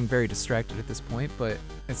 I'm getting very distracted at this point, but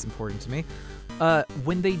it's important to me.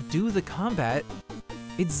 When they do the combat,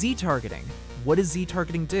 it's Z-targeting. What does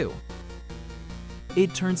Z-targeting do?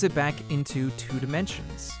 It turns it back into 2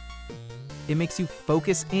 dimensions. It makes you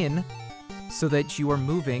focus in so that you are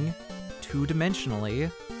moving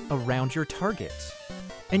 2-dimensionally around your target.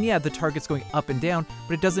 And yeah, the target's going up and down,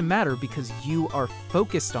 but it doesn't matter because you are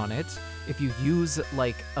focused on it. If you use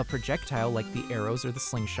like a projectile like the arrows or the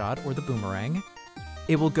slingshot or the boomerang,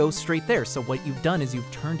 it will go straight there. So what you've done is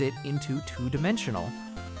you've turned it into 2-dimensional.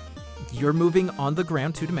 You're moving on the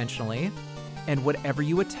ground 2-dimensionally, and whatever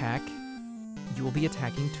you attack, you will be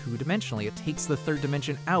attacking 2-dimensionally. It takes the 3rd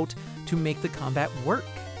dimension out to make the combat work,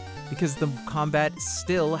 because the combat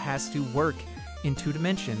still has to work in 2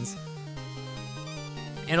 dimensions.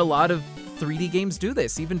 And a lot of 3D games do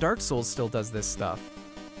this. Even Dark Souls still does this stuff.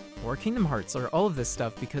 Or Kingdom Hearts, or all of this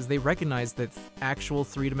stuff, because they recognize that actual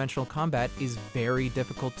 3-dimensional combat is very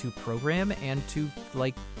difficult to program and to,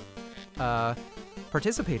 like,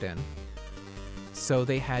 participate in. So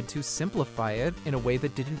they had to simplify it in a way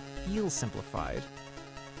that didn't feel simplified.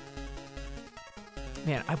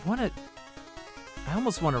 Man, I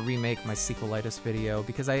almost want to remake my sequelitis video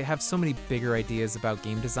because I have so many bigger ideas about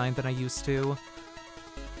game design than I used to.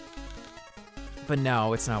 But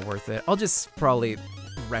no, it's not worth it. I'll just probably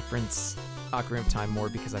reference Ocarina of Time more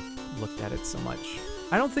because I've looked at it so much.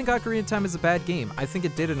 I don't think Ocarina of Time is a bad game. I think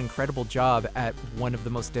it did an incredible job at one of the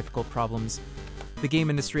most difficult problems the game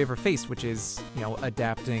industry ever faced, which is, you know,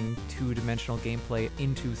 adapting 2-dimensional gameplay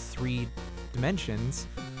into 3 dimensions.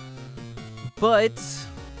 But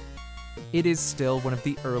it is still one of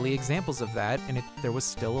the early examples of that, and there was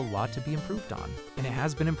still a lot to be improved on. And it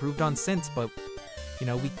has been improved on since, but, you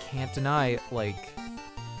know, we can't deny, like,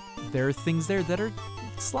 there are things there that are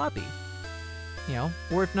sloppy, you know?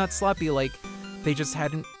 Or if not sloppy, like, they just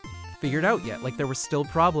hadn't figured out yet. Like, there were still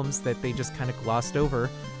problems that they just kind of glossed over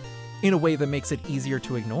in a way that makes it easier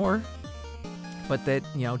to ignore, but that,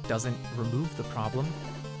 you know, doesn't remove the problem.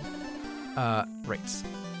 Right.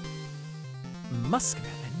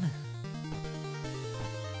 Muskmelon.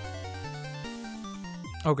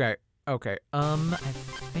 Okay. I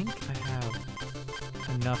think I have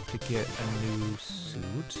enough to get a new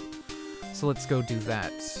suit. So let's go do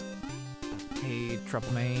that. Hey,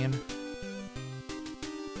 Trouble Man.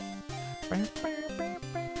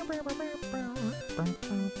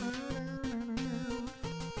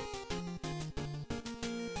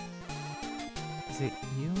 Is it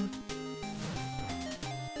you?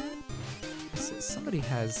 Somebody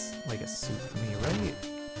has, like, a suit for me, right?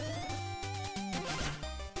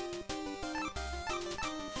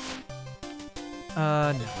 No,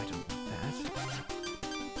 I don't want that.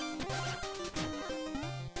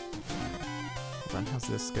 Hold on, how's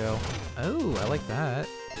this go? Oh, I like that.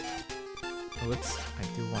 Oh, I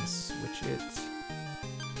do want to switch it.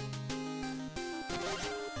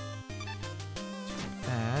 Do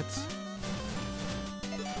that.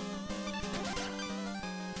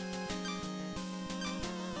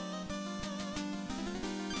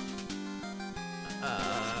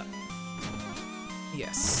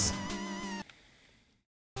 Yes.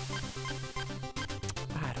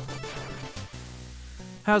 I don't know.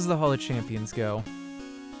 How's the Hall of Champions go?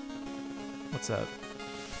 What's up?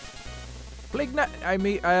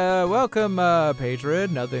 Welcome,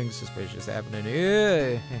 patron. Nothing suspicious happening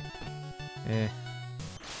here.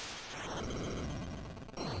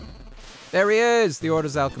 There he is! The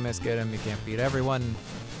Order's Alchemist. Get him. You can't beat everyone.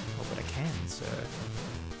 Oh, but I can, sir.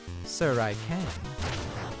 Sir, I can.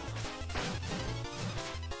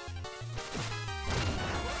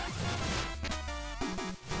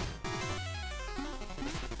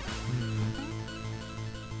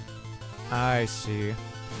 I see.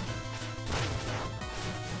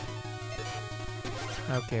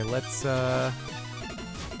 Okay, let's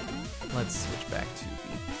let's switch back to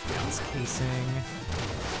the bounce casing.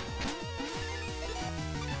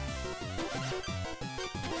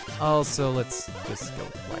 Also, let's just go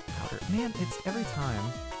with black powder. Man, it's every time.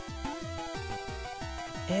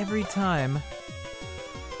 Every time,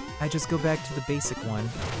 I just go back to the basic one.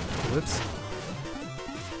 Whoops.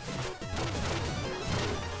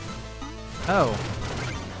 Oh.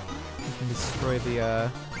 You can destroy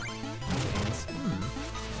the, things.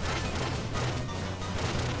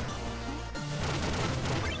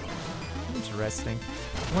 Interesting.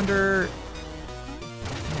 Wonder...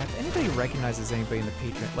 Yeah, if anybody recognizes anybody in the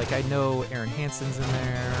Patreon. Like, I know Aaron Hansen's in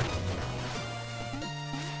there.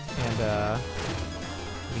 And, I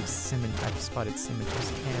believe I've spotted Cinnamon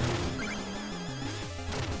Toast Ken.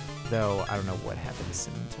 Though, I don't know what happened to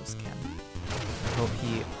Cinnamon Toast Ken. I hope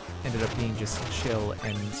he ended up being just chill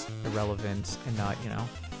and irrelevant and not, you know,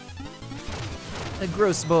 a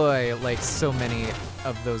gross boy like so many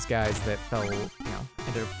of those guys that fell, you know,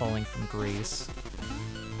 ended up falling from grace.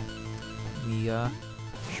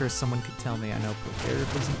 Sure someone could tell me. I know Proterib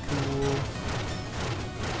wasn't cool.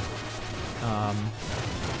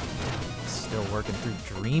 Still working through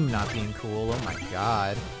Dream not being cool. Oh my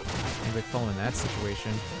god. Anybody fall in that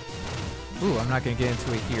situation? Ooh, I'm not gonna get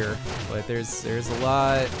into it here, but there's a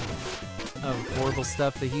lot of horrible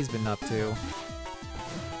stuff that he's been up to.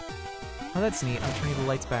 Oh, that's neat. I'm turning the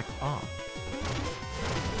lights back off.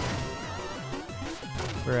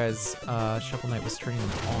 Whereas Shovel Knight was turning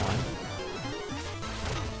them on.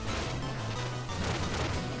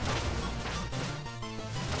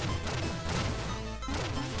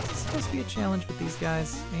 Is it supposed to be a challenge with these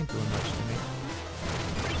guys? They ain't doing much to me.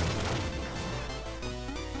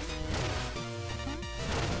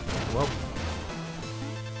 Whoa.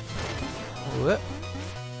 Whoop.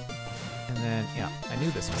 And then, yeah, I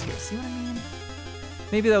knew this was here. See what I mean?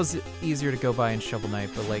 Maybe that was easier to go by in Shovel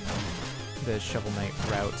Knight, but like the Shovel Knight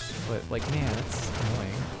route. But like, man, that's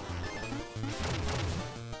annoying.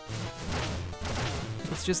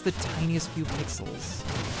 It's just the tiniest few pixels.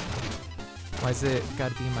 Why's it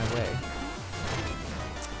gotta be in my way?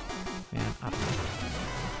 Man, I don't know.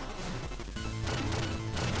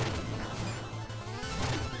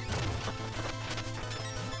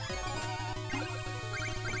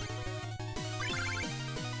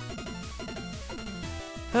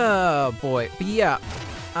 Oh boy, but yeah,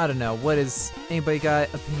 I don't know. What is anybody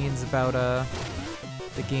got opinions about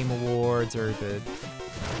the Game Awards or the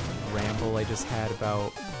ramble I just had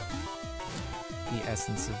about the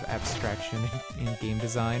essence of abstraction in game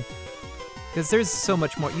design? Because there's so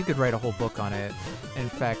much more. You could write a whole book on it. In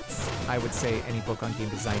fact, I would say any book on game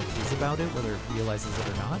design is about it, whether it realizes it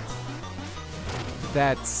or not.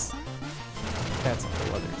 That's a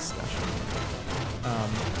whole other discussion.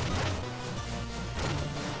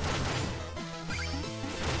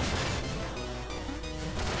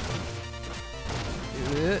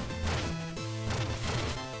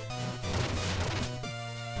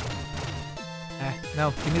 No,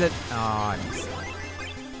 give me that. Aw, I missed it.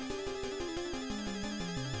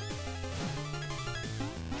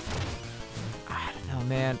 I don't know,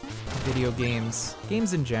 man. Video games.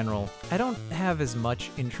 Games in general. I don't have as much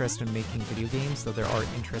interest in making video games, though there are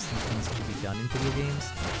interesting things to be done in video games.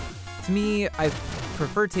 To me, I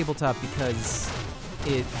prefer tabletop because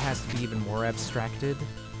it has to be even more abstracted,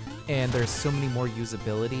 and there's so many more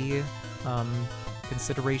usability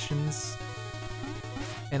considerations.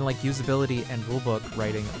 And like usability and rulebook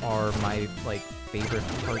writing are my like favorite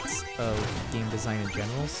parts of game design in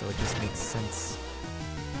general, so it just makes sense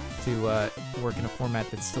to work in a format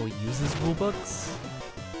that still uses rulebooks.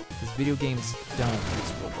 Because video games don't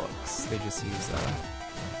use rulebooks; they just use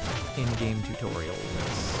in-game tutorials.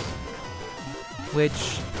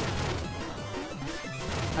 Which,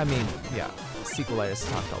 I mean, yeah, Sequelitis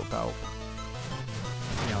talked all about,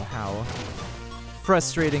 you know, how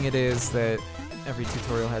frustrating it is that every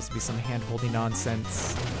tutorial has to be some hand-holdy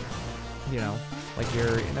nonsense, you know, like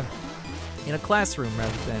you're in a classroom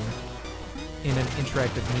rather than in an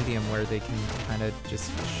interactive medium where they can kind of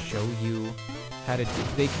just show you how to do.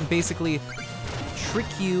 They can basically trick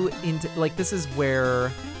you into, like, this is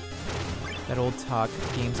where that old talk,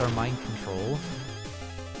 games are mind control.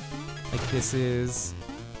 Like, this is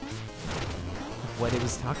what it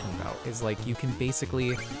was talking about, is like you can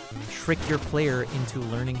basically trick your player into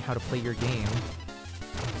learning how to play your game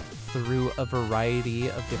through a variety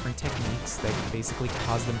of different techniques that can basically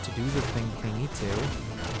cause them to do the thing that they need to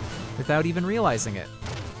without even realizing it.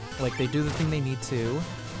 Like, they do the thing they need to,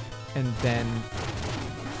 and then,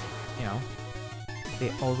 you know,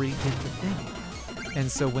 they already did the thing. And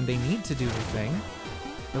so when they need to do the thing,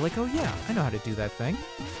 they're like, oh yeah, I know how to do that thing.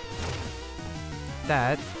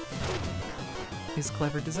 that is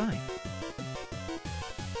clever design.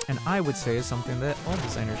 And I would say is something that all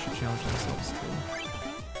designers should challenge themselves to.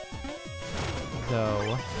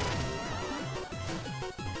 Though,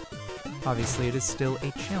 obviously it is still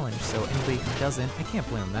a challenge, so anybody who doesn't, I can't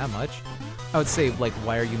blame them that much. I would say, like,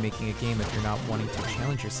 why are you making a game if you're not wanting to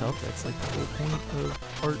challenge yourself? That's like the whole point of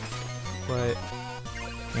art. But,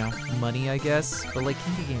 you know, money, I guess. But, like,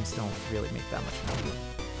 indie games don't really make that much money.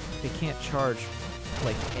 They can't charge,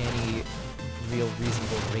 like, any real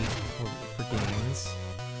reasonable rate for games.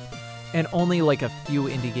 And only, like, a few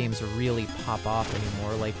indie games really pop off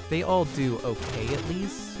anymore. Like, they all do okay, at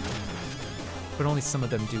least. But only some of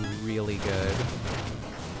them do really good.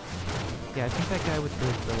 Yeah, I think that guy with the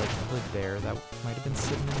like, hood there, that might have been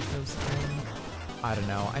Sidman's thing. I don't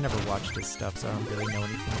know. I never watched his stuff, so I don't really know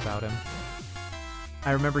anything about him.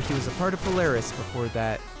 I remember he was a part of Polaris before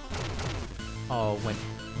that all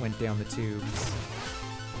went down the tubes.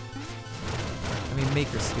 I mean,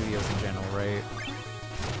 Maker Studios in general, right?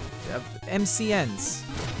 MCNs.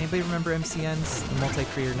 Anybody remember MCNs? The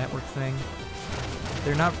multi-creator network thing?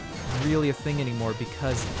 They're not really a thing anymore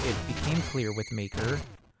because it became clear with Maker.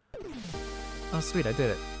 Oh, sweet, I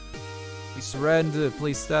did it. We surrender.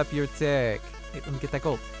 Please stop your attack. Hey, let me get that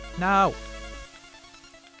gold. No!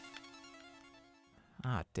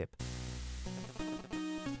 Ah, dip.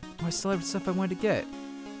 Oh, I still have stuff I wanted to get.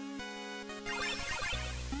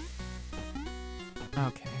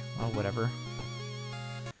 Okay, well, whatever.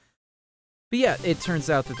 But yeah, it turns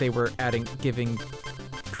out that they were giving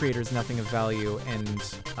creators nothing of value and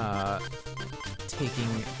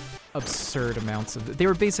taking absurd amounts of... They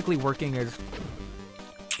were basically working as...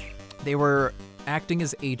 They were acting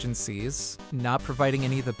as agencies, not providing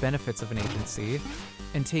any of the benefits of an agency,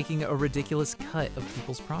 and taking a ridiculous cut of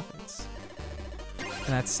people's profits. And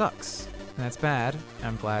that sucks. And that's bad. And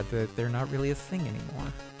I'm glad that they're not really a thing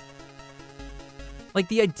anymore. Like,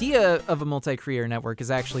 the idea of a multi-creator network is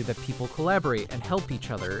actually that people collaborate and help each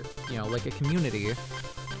other, you know, like a community.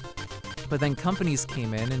 But then companies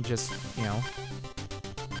came in and just, you know,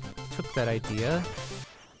 took that idea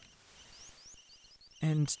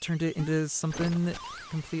and turned it into something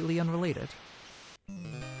completely unrelated.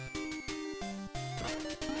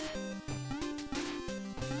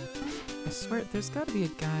 I swear, there's gotta be a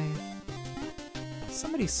guy...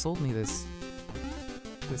 Somebody sold me this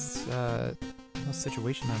whole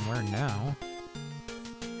situation that I'm wearing now.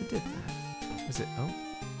 Who did that? Was it... Oh?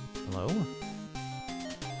 Hello?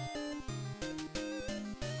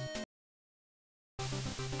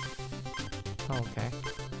 Oh, okay.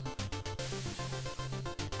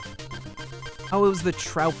 Oh, it was the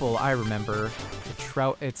Troupple, I remember.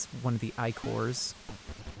 The it's one of the Icors.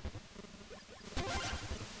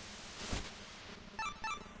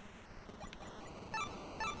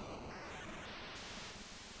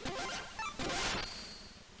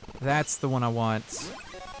 That's the one I want.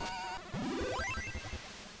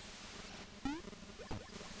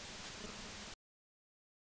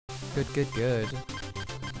 Good, good, good.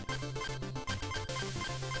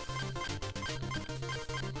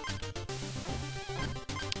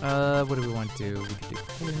 What do we want to do? We could do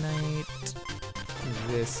Polar Night.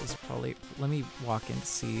 This is probably... Let me walk in to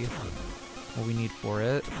see what we need for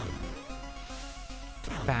it.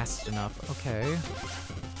 Fast enough. Okay.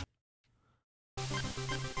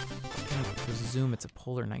 I presume it's a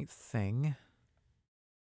Polar Night thing,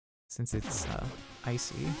 since it's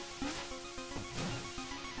icy.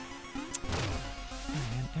 Oh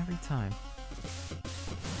man, every time.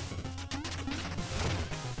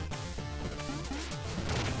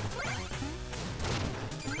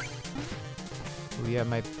 Oh yeah,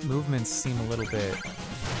 my movements seem a little bit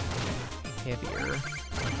heavier.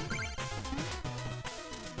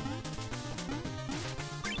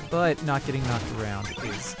 But not getting knocked around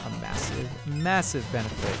is a massive, massive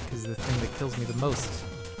benefit, because the thing that kills me the most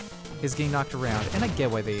is getting knocked around, and I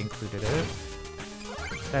get why they included it.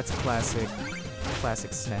 That's a classic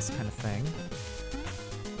SNES kind of thing.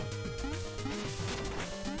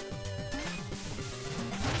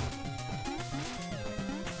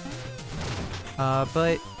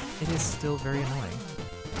 But it is still very annoying.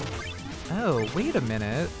 Oh, wait a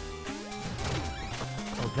minute.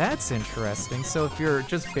 Oh, that's interesting. So if you're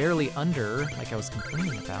just barely under, like I was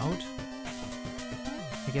complaining about,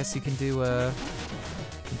 I guess you can do a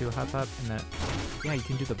hop up and that. Yeah, you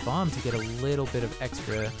can do the bomb to get a little bit of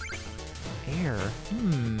extra air.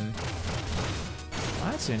 Well,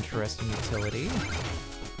 that's an interesting utility.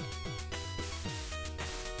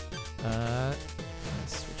 Let's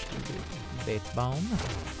switch to the bait bomb.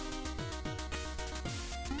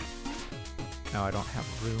 No, I don't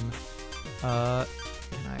have room.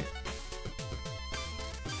 Can I?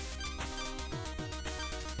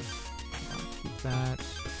 that.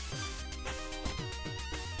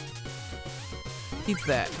 Keep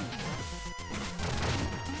that.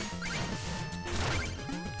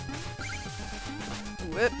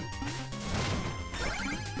 Whip.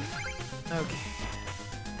 Okay.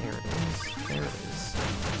 There it is. There it is.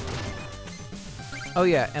 Oh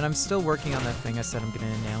yeah, and I'm still working on that thing I said I'm gonna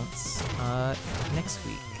announce next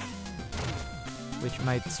week. Which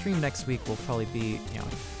my stream next week will probably be,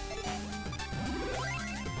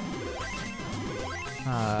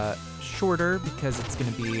 shorter because it's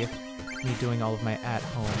gonna be me doing all of my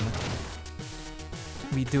at-home.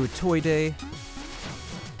 We do a toy day,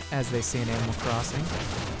 as they say in Animal Crossing.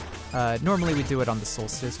 Normally we do it on the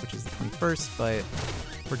solstice, which is the 21st, but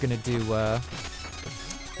we're gonna do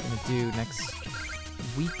next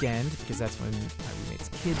weekend because that's when my roommate's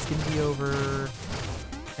kid's gonna be over,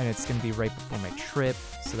 and it's gonna be right before my trip,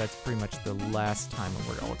 so that's pretty much the last time when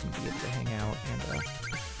we're all gonna be able to hang out and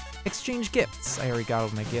exchange gifts. I already got all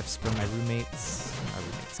my gifts from my roommate's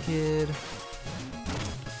kid.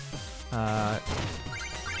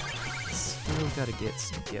 Still gotta get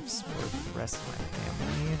some gifts for the rest of my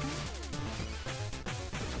family.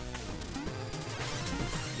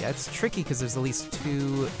 Yeah, it's tricky because there's at least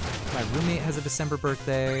two. My roommate has a December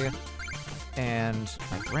birthday, and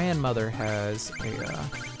my grandmother has a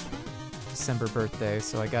December birthday,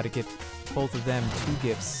 so I gotta get both of them 2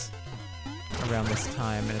 gifts around this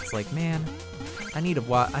time, and it's like, man, I need a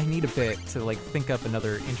bit to like think up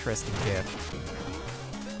another interesting gift.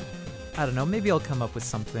 I don't know, maybe I'll come up with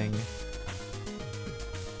something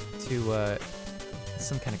to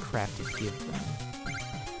some kind of crafty gift them.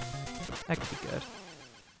 That could be good.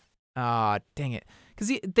 Ah, dang it.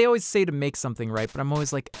 Because they always say to make something right, but I'm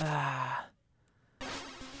always like, I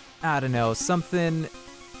don't know, something,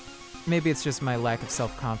 maybe it's just my lack of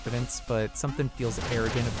self-confidence, but something feels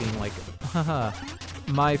arrogant of being like, haha,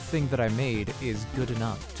 my thing that I made is good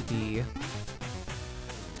enough to be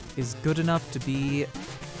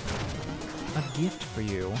a gift for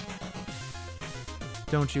you.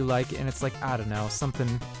 Don't you like it? And it's like, I don't know,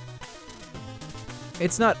 something,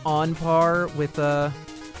 it's not on par with,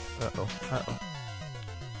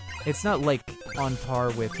 it's not like on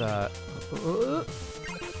par with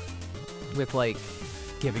like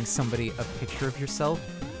giving somebody a picture of yourself,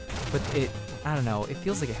 but I don't know, it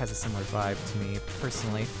feels like it has a similar vibe to me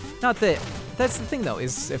personally. Not that, that's the thing though,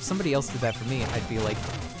 is if somebody else did that for me, I'd be like,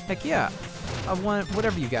 heck yeah, I want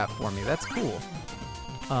whatever you got for me, that's cool.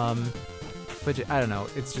 But I don't know,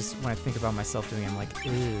 it's just when I think about myself doing it, I'm like,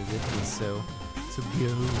 ew, this is so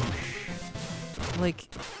gauche. Like,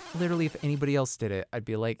 literally, if anybody else did it, I'd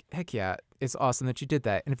be like, heck yeah, it's awesome that you did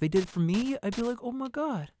that. And if they did it for me, I'd be like, oh my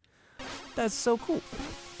god, that's so cool.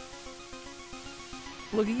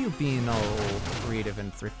 Look at you being all creative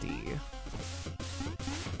and thrifty.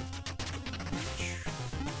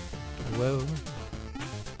 Whoa.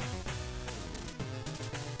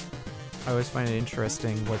 I always find it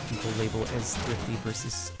interesting what people label as thrifty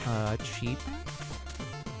versus cheap.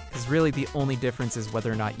 Because really the only difference is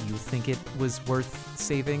whether or not you think it was worth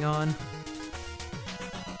saving on.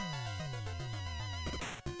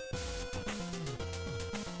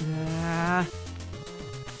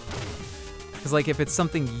 Because like if it's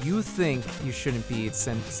something you think you shouldn't be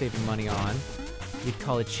saving money on, you'd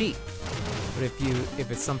call it cheap. But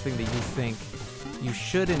if it's something that you think you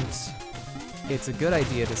shouldn't, it's a good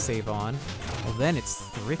idea to save on, well then it's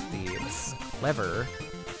thrifty, it's clever.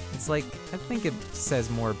 It's like, I think it says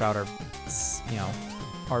more about our,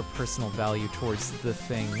 our personal value towards the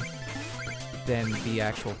thing than the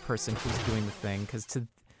actual person who's doing the thing, because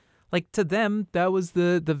to them, that was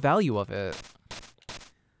the value of it.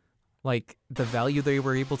 Like, the value they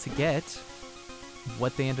were able to get,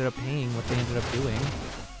 what they ended up paying, what they ended up doing,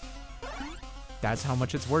 that's how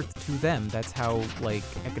much it's worth to them. That's how, like,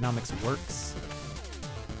 economics works.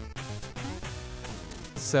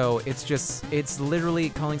 So it's literally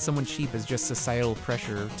calling someone cheap is just societal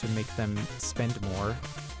pressure to make them spend more.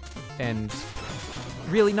 And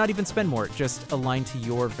really not even spend more, just align to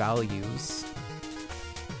your values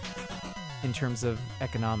in terms of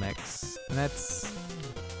economics. And that's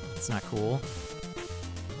not cool.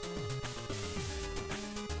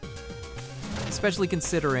 Especially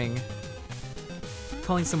considering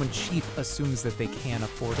calling someone cheap assumes that they can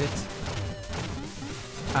afford it.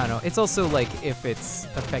 I don't know, it's also like if it's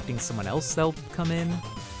affecting someone else, they'll come in.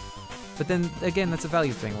 But then again, that's a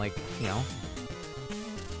value thing, like,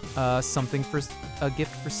 something for a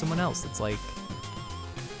gift for someone else. It's like,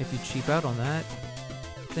 if you cheap out on that,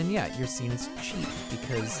 then yeah, you're seen as cheap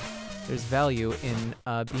because there's value in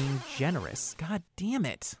being generous. God damn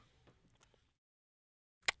it.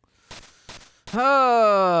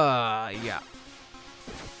 Yeah.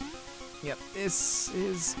 Yep, this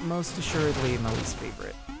is most assuredly my least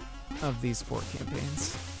favorite of these 4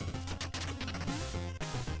 campaigns.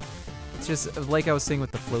 It's just, like I was saying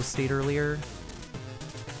with the flow state earlier,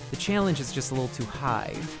 the challenge is just a little too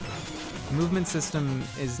high. The movement system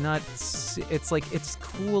is not, it's like, it's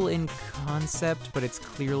cool in concept, but it's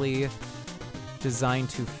clearly designed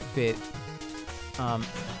to fit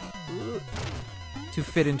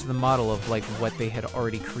into the model of like what they had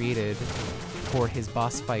already created for his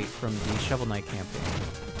boss fight from the Shovel Knight campaign.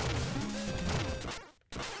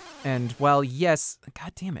 And while, yes,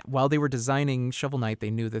 god damn it, while they were designing Shovel Knight,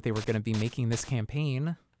 they knew that they were going to be making this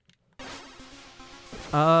campaign.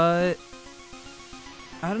 I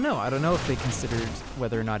don't know. I don't know if they considered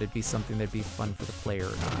whether or not it'd be something that'd be fun for the player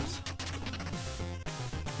or not.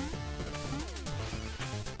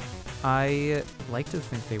 I like to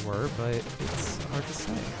think they were, but it's hard to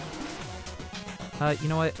say. You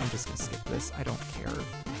know what? I'm just gonna skip this. I don't care.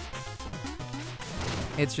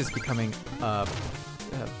 It's just becoming a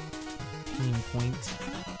pain point.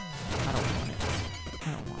 I don't want it.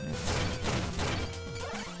 I don't want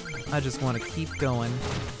it. I just want to keep going.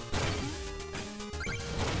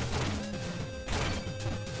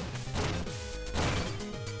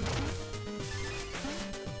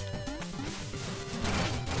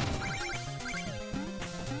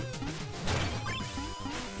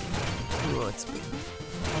 Ooh, it's been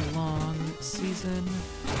a long season,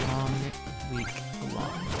 a long week, a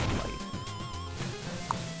long life.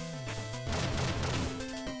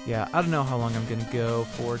 Yeah, I don't know how long I'm gonna go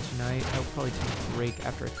for tonight. I'll probably take a break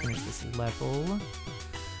after I finish this level.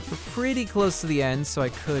 We're pretty close to the end, so I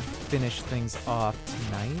could finish things off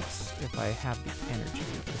tonight if I have the energy.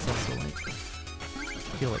 But it's also like, I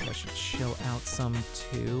feel like I should chill out some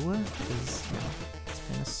too, because, you know, it's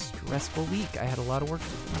been a stressful week. I had a lot of work to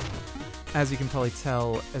do. As you can probably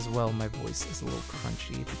tell as well, my voice is a little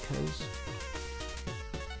crunchy because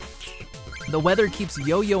the weather keeps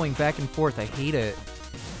yo-yoing back and forth. I hate it.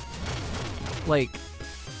 Like,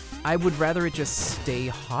 I would rather it just stay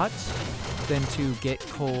hot than to get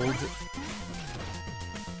cold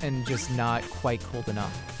and just not quite cold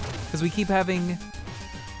enough. Because we keep having,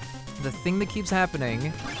 the thing that keeps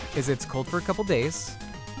happening is it's cold for a couple days,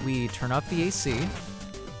 we turn off the AC,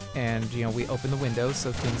 and, you know, we open the windows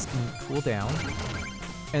so things can cool down,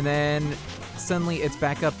 and then suddenly it's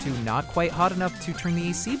back up to not quite hot enough to turn the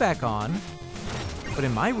AC back on, but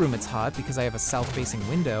in my room it's hot because I have a south-facing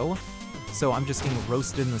window, so I'm just getting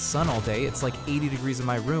roasted in the sun all day. It's like 80 degrees in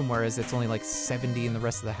my room, whereas it's only like 70 in the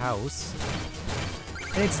rest of the house.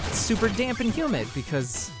 And it's super damp and humid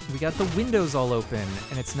because we got the windows all open,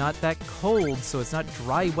 and it's not that cold, so it's not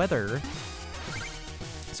dry weather.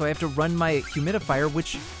 So I have to run my humidifier,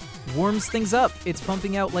 which warms things up. It's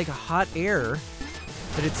pumping out like hot air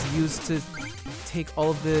that it's used to take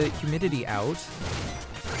all of the humidity out.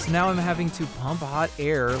 So now I'm having to pump hot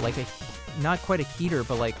air, like not quite a heater,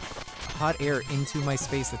 but like hot air into my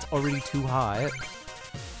space that's already too hot.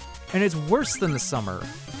 And it's worse than the summer.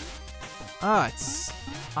 It's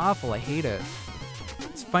awful. I hate it.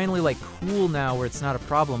 It's finally like cool now where it's not a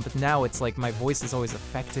problem, but now it's like my voice is always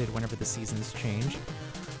affected whenever the seasons change.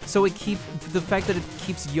 So the fact that it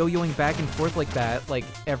keeps yo-yoing back and forth like that, like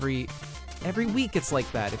every week it's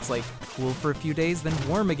like that. It's like cool for a few days, then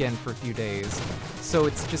warm again for a few days. So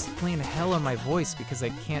it's just plain hell on my voice because I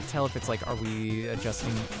can't tell if it's like, are we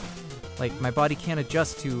adjusting? Like, my body can't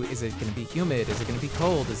adjust to, is it gonna be humid? Is it gonna be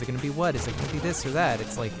cold? Is it gonna be what? Is it gonna be this or that?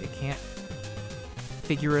 It's like, it can't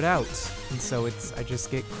figure it out. And so I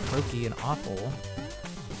just get croaky and awful.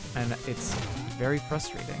 And it's very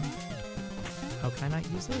frustrating. Oh, can I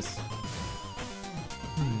not use this?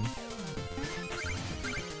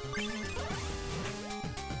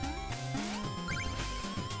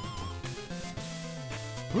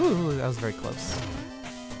 Ooh, that was very close.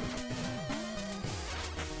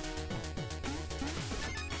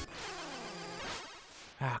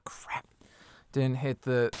 Ah, crap. Didn't hit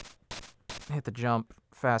the jump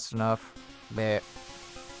fast enough. Bleh.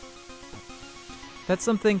 That's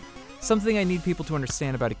something I need people to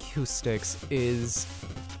understand about acoustics is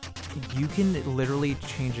you can literally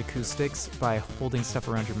change acoustics by holding stuff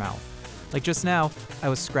around your mouth. Like just now, I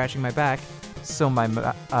was scratching my back, so my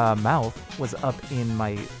mouth was up in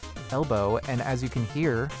my elbow, and as you can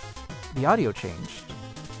hear, the audio changed.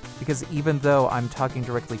 Because even though I'm talking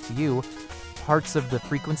directly to you, parts of the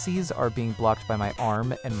frequencies are being blocked by my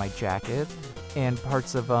arm and my jacket, and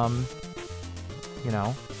parts of, you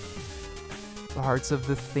know, parts of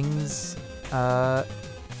the things,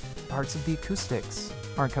 parts of the acoustics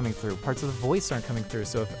aren't coming through, parts of the voice aren't coming through,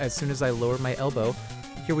 so as soon as I lower my elbow,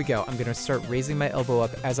 here we go. I'm gonna start raising my elbow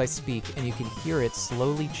up as I speak, and you can hear it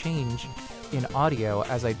slowly change in audio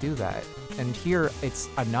as I do that. And here,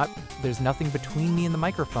 there's nothing between me and the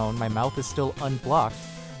microphone. My mouth is still unblocked,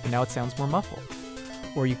 and now it sounds more muffled.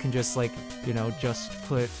 Or you can just like, just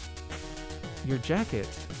put your jacket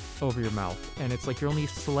over your mouth, and it's like you're only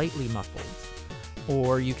slightly muffled.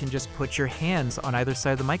 Or you can just put your hands on either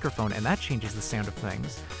side of the microphone, and that changes the sound of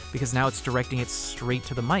things, because now it's directing it straight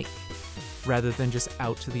to the mic, rather than just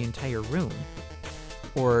out to the entire room.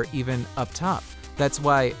 Or even up top. That's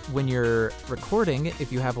why when you're recording,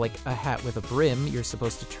 if you have like a hat with a brim, you're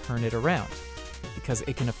supposed to turn it around, because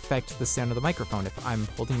it can affect the sound of the microphone. If I'm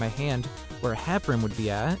holding my hand where a hat brim would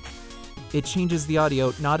be at, it changes the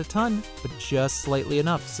audio, not a ton, but just slightly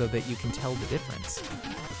enough so that you can tell the difference.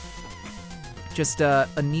 Just a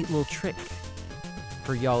neat little trick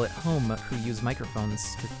for y'all at home who use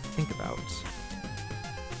microphones to think about.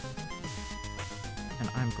 And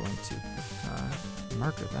I'm going to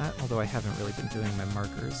marker that, although I haven't really been doing my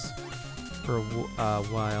markers for a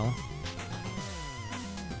while.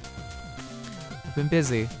 I've been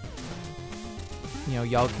busy.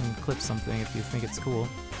 Y'all can clip something if you think it's cool.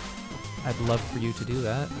 I'd love for you to do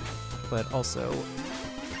that, but also,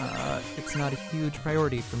 it's not a huge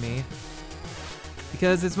priority for me,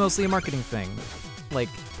 because it's mostly a marketing thing. Like,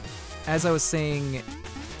 as I was saying,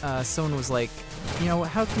 someone was like,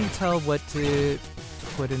 how can you tell what to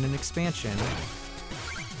put in an expansion?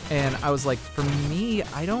 And I was like, for me,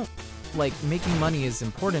 I don't, like, making money is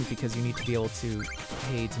important because you need to be able to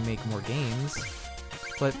pay to make more games.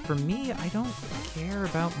 But for me, I don't care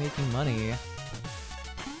about making money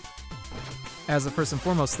as a first and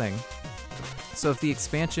foremost thing. So if the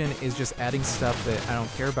expansion is just adding stuff that I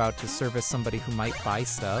don't care about to service somebody who might buy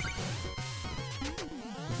stuff,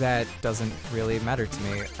 that doesn't really matter to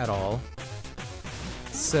me at all.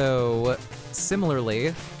 So,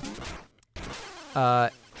 similarly,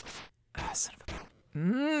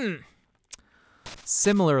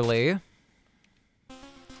 similarly,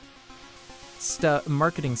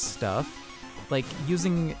 marketing stuff, like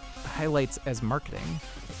using highlights as marketing,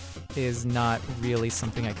 is not really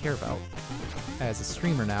something I care about as a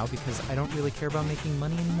streamer now, because I don't really care about making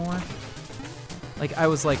money anymore. Like, I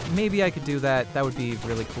was like, maybe I could do that, that would be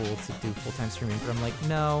really cool to do full-time streaming, but I'm like,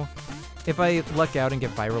 no. If I luck out and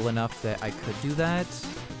get viral enough that I could do that,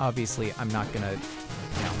 obviously I'm not gonna,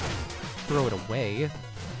 throw it away.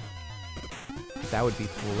 That would be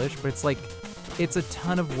foolish, but it's like, it's a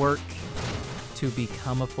ton of work to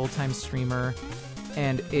become a full-time streamer,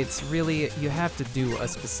 and it's really, you have to do a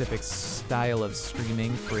specific style of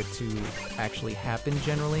streaming for it to actually happen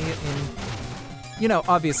generally. And,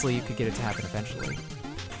 obviously you could get it to happen eventually,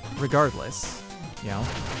 regardless,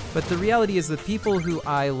 But the reality is the people who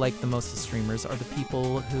I like the most as streamers are the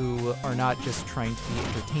people who are not just trying to be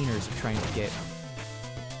entertainers or trying to get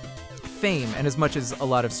fame. And as much as a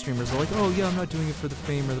lot of streamers are like, oh yeah, I'm not doing it for the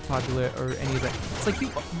fame or the popular or any of that, it's like,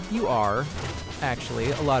 you are,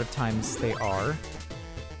 actually. A lot of times they are.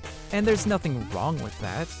 And there's nothing wrong with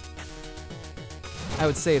that. I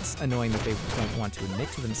would say it's annoying that they don't want to admit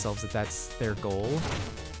to themselves that that's their goal.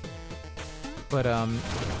 But,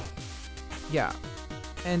 yeah.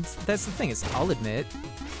 And that's the thing, is I'll admit,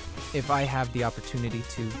 if I have the opportunity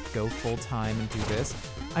to go full-time and do this,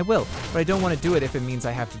 I will. But I don't want to do it if it means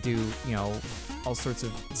I have to do, all sorts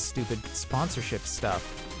of stupid sponsorship stuff.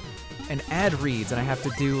 And ad reads, and I have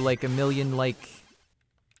to do, like, a million, like,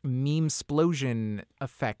 meme-splosion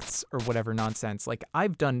effects or whatever nonsense. Like,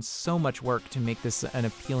 I've done so much work to make this an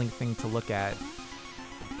appealing thing to look at,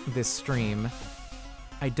 this stream.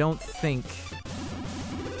 I don't think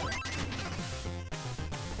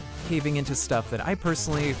caving into stuff that I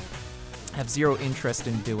personally have zero interest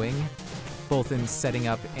in doing, both in setting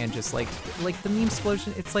up and just like the meme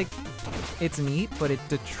explosion, it's like, it's neat, but it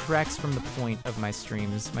detracts from the point of my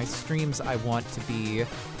streams. My streams, I want to be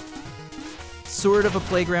sort of a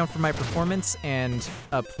playground for my performance and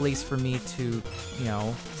a place for me to,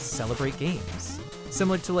 celebrate games.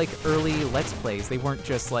 Similar to like early Let's Plays, they weren't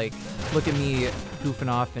just like, look at me goofing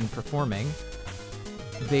off and performing.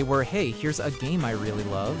 They were, hey, here's a game I really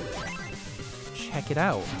love. Check it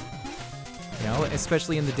out.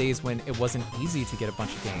 Especially in the days when it wasn't easy to get a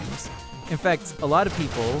bunch of games. In fact, a lot of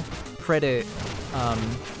people credit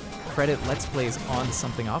Let's Plays on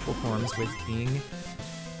Something Awful forums with being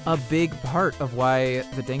a big part of why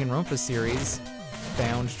the Danganronpa series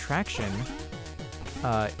found traction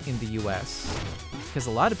in the US. Because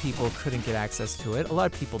a lot of people couldn't get access to it. A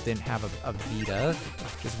lot of people didn't have a Vita,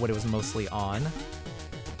 which is what it was mostly on.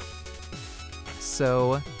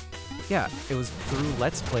 So, yeah, it was through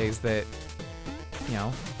Let's Plays that,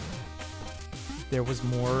 there was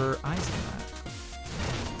more eyes in that.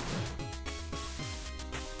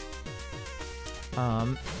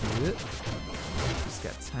 Just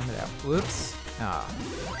gotta time it out. Whoops. Ah.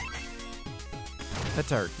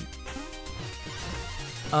 Petard.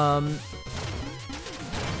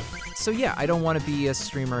 So yeah, I don't want to be a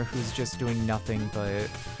streamer who's just doing nothing but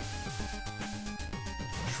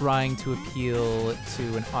trying to appeal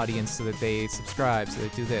to an audience so that they subscribe, so they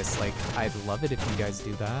do this. Like, I'd love it if you guys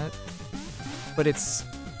do that. But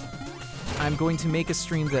I'm going to make a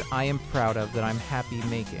stream that I am proud of, that I'm happy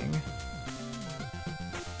making.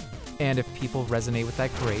 And if people resonate with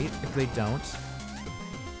that, great. If they don't,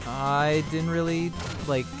 I didn't really,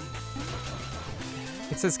 like...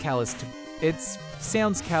 It says callous to... It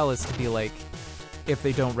sounds callous to be like, if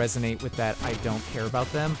they don't resonate with that, I don't care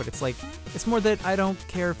about them. But it's like, it's more that I don't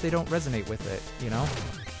care if they don't resonate with it, you know?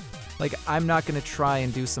 Like, I'm not gonna try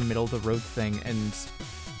and do some middle-of-the-road thing and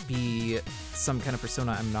be some kind of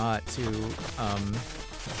persona I'm not to,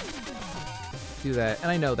 do that. And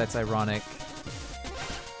I know that's ironic.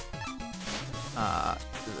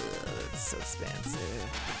 It's so expensive.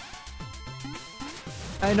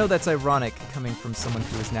 I know that's ironic coming from someone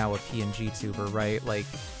who is now a PNG tuber, right? Like,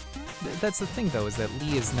 that's the thing, though, is that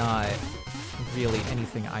Lee is not really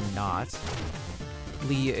anything I'm not.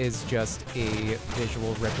 Lee is just a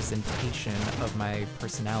visual representation of my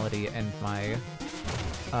personality and my,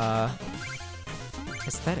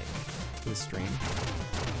 aesthetic for the stream.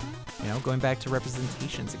 You know, going back to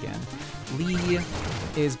representations again. Lee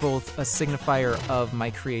is both a signifier of my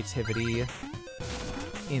creativity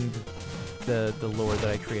in the lore that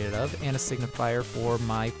I created of, and a signifier for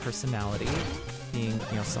my personality, being,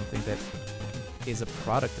 you know, something that is a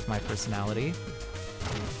product of my personality.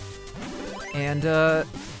 And, this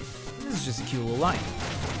is just a cute little line.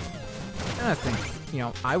 And I think, you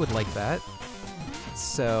know, I would like that.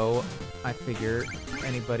 So, I figure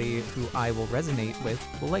anybody who I will resonate with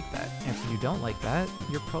will like that. And if you don't like that,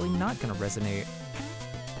 you're probably not gonna resonate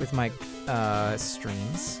with my,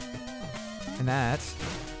 streams. And that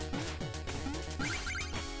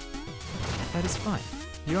is fine.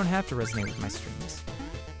 You don't have to resonate with my streams.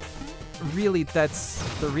 Really, that's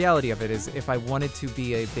the reality of it, is if I wanted to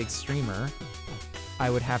be a big streamer,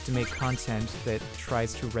 I would have to make content that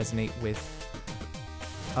tries to resonate with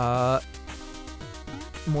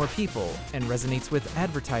more people and resonates with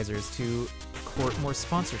advertisers to court more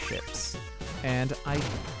sponsorships. And I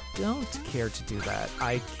don't care to do that.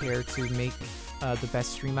 I care to make the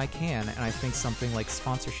best stream I can, and I think something like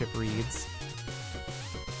sponsorship reads,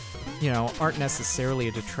 you know, aren't necessarily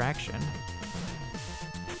a detraction.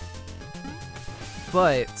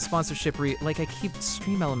 But sponsorship like,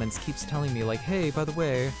 Stream Elements keeps telling me, like, hey, by the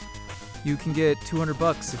way, you can get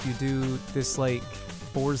 $200 if you do this, like,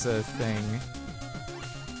 Forza thing.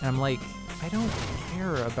 And I'm like, I don't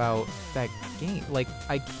care about that game. Like,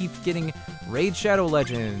 I keep getting Raid Shadow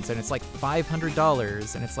Legends, and it's like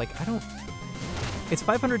 $500, and it's like, it's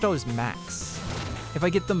 $500 max. If I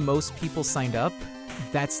get the most people signed up,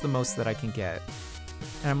 that's the most that I can get.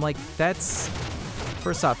 And I'm like,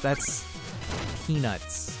 first off, that's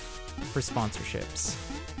peanuts for sponsorships.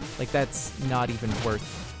 Like, that's not even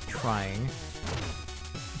worth trying.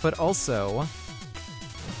 But also,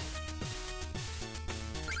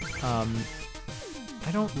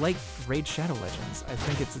 I don't like Raid Shadow Legends. I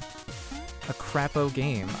think it's a crapo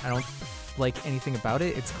game. I don't like anything about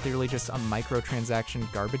it. It's clearly just a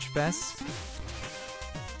microtransaction garbage fest.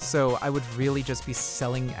 So I would really just be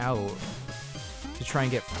selling out to try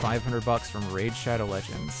and get $500 from Raid Shadow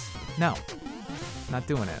Legends. No, not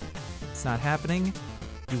doing it. It's not happening.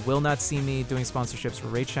 You will not see me doing sponsorships for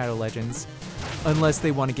Raid Shadow Legends unless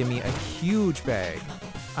they want to give me a huge bag.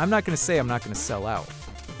 I'm not going to say I'm not going to sell out,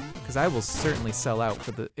 because I will certainly sell out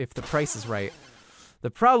if the price is right.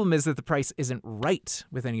 The problem is that the price isn't right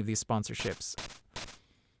with any of these sponsorships.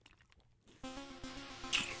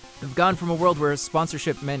 We've gone from a world where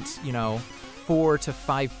sponsorship meant, you know, 4 to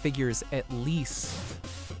 5 figures at least,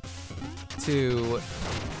 to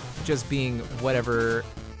just being whatever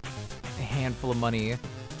handful of money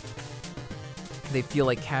they feel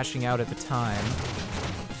like cashing out at the time.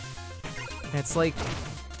 And it's like,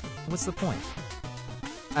 what's the point?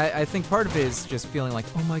 I think part of it is just feeling like,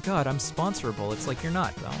 oh my god, I'm sponsorable. It's like, you're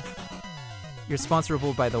not, though. You're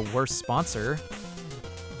sponsorable by the worst sponsor.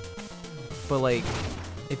 But, like,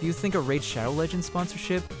 if you think a Raid Shadow Legends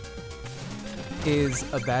sponsorship is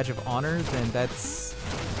a badge of honor, then that's...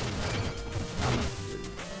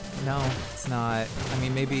 no, it's not. I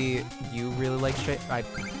mean, maybe you really like I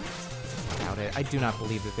doubt it. I do not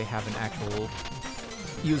believe that they have an actual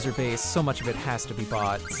user base. So much of it has to be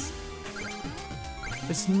bots.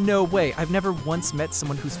 There's no way. I've never once met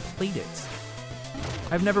someone who's played it.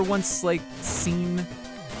 I've never once, like, seen...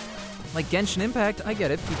 Like, Genshin Impact, I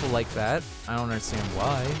get it. People like that. I don't understand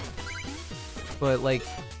why. But, like,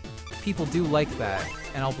 people do like that,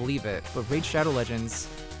 and I'll believe it. But Raid Shadow Legends,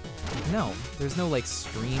 no. There's no, like,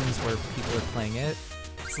 streams where people are playing it.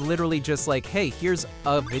 It's literally just like, hey, here's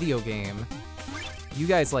a video game. You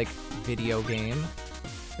guys like video game.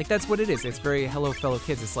 Like, that's what it is. It's very Hello Fellow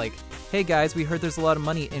Kids. It's like, hey guys, we heard there's a lot of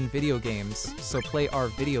money in video games, so play our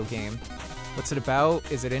video game. What's it about?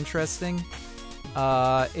 Is it interesting?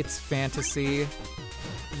 It's fantasy.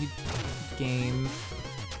 Game.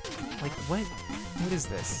 Like, what? What is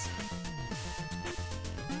this?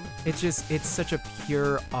 It's such a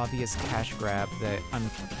pure, obvious cash grab that I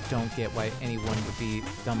don't get why anyone would be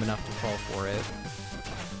dumb enough to fall for it.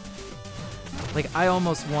 Like, I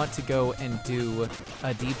almost want to go and do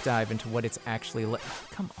a deep dive into what it's actually like.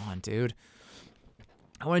 Come on, dude.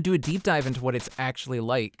 I want to do a deep dive into what it's actually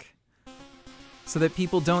like, so that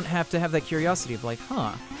people don't have to have that curiosity of like,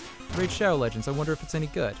 huh, Raid Shadow Legends, I wonder if it's any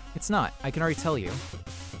good. It's not. I can already tell you.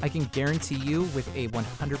 I can guarantee you with a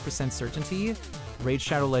 100% certainty, Raid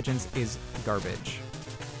Shadow Legends is garbage.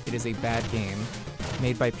 It is a bad game,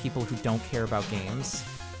 made by people who don't care about games,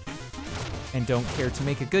 and don't care to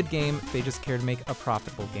make a good game, they just care to make a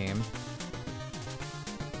profitable game.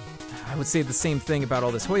 I would say the same thing about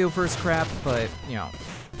all this Hoyoverse crap, but, you know,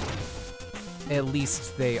 at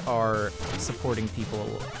least they are supporting people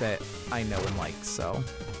that I know and like, so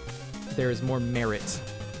there is more merit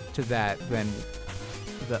to that than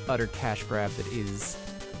the utter cash grab that is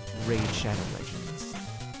Raid Shadow Legends.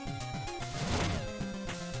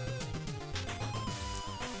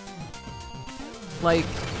 Like,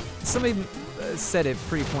 somebody said it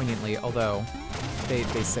pretty poignantly, although they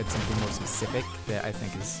said something more specific that I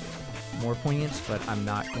think is more poignant, but I'm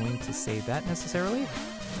not going to say that necessarily.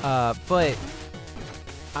 But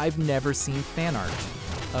I've never seen fan art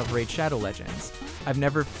of Raid Shadow Legends. I've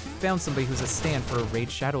never found somebody who's a stan for a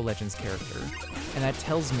Raid Shadow Legends character, and that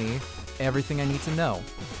tells me everything I need to know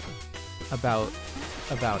about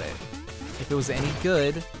it. If it was any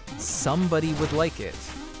good, somebody would like it.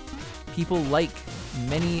 People like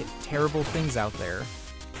many terrible things out there.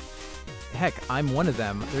 Heck, I'm one of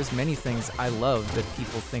them. There's many things I love that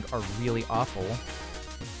people think are really awful.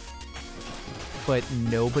 But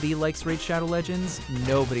nobody likes Raid Shadow Legends.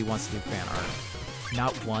 Nobody wants to do fan art.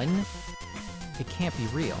 Not one? It can't be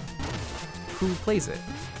real. Who plays it?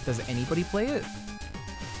 Does anybody play it?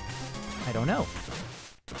 I don't know.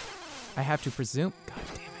 I have to presume... God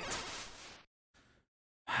damn it.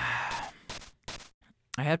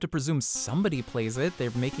 I have to presume somebody plays it.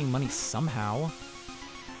 They're making money somehow.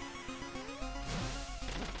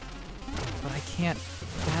 But I can't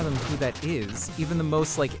fathom who that is. Even the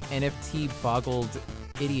most, like, NFT-boggled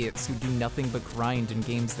idiots who do nothing but grind in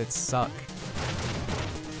games that suck.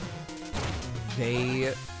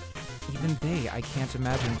 Even they, I can't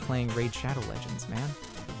imagine playing Raid Shadow Legends, man.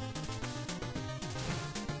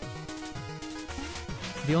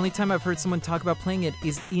 The only time I've heard someone talk about playing it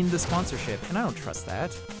is in the sponsorship, and I don't trust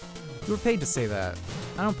that. You were paid to say that.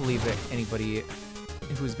 I don't believe that anybody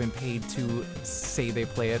who's been paid to say they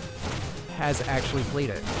play it has actually played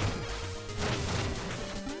it.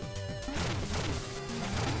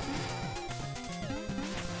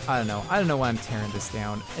 I don't know. I don't know why I'm tearing this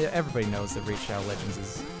down. Everybody knows that Raid Shadow Legends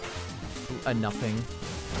is a nothing.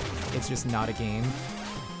 It's just not a game.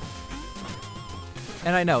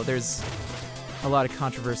 And I know there's a lot of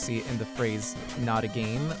controversy in the phrase not a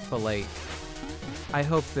game, but like, I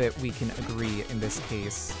hope that we can agree in this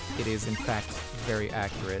case it is in fact very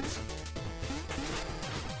accurate.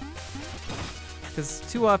 Because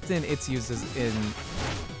too often it's used as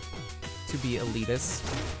to be elitist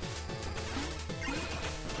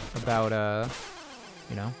about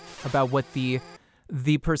you know, about what the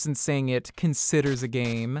person saying it considers a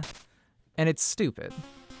game, and it's stupid.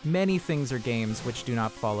 Many things are games which do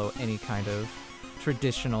not follow any kind of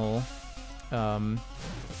traditional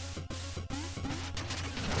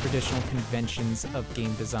conventions of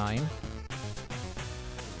game design.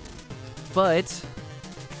 But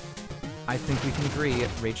I think we can agree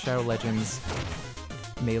Raid Shadow Legends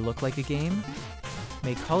may look like a game,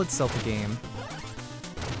 may call itself a game,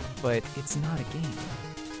 but it's not a game.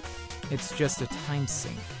 It's just a time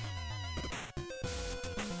sink.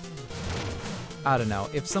 I don't know.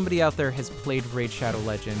 If somebody out there has played Raid Shadow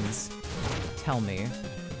Legends, tell me.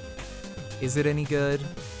 Is it any good?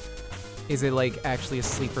 Is it, like, actually a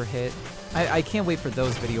sleeper hit? I can't wait for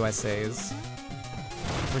those video essays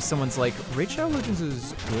where someone's like, Raid Shadow Legends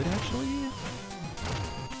is good, actually?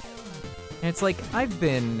 And it's like, I've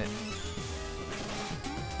been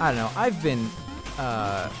I don't know. I've been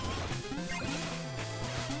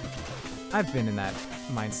in that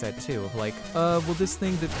mindset too of like, well, this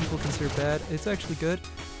thing that people consider bad, it's actually good.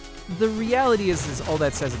 The reality is all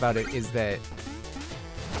that says about it is that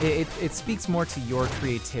it speaks more to your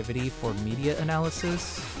creativity for media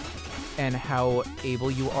analysis and how able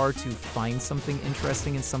you are to find something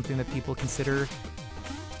interesting in something that people consider,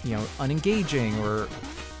 you know, unengaging or,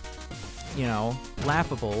 you know,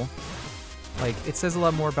 laughable. Like, it says a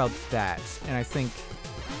lot more about that, and I think,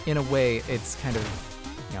 in a way, it's kind of,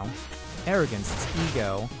 you know, arrogance, it's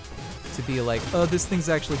ego, to be like, oh, this thing's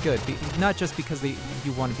actually good. Not just because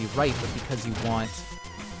you want to be right, but because you want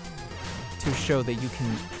to show that you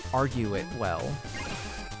can argue it well.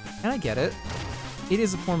 And I get it. It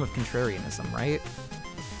is a form of contrarianism, right?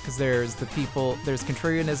 Because there's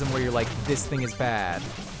contrarianism where you're like, this thing is bad.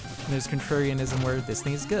 And there's contrarianism where this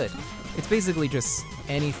thing is good. It's basically just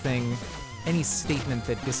any statement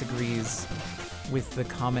that disagrees with the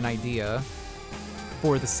common idea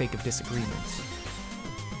for the sake of disagreement.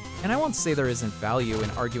 And I won't say there isn't value in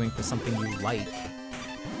arguing for something you like,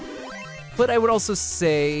 but I would also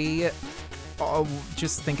say,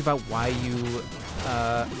 just think about why you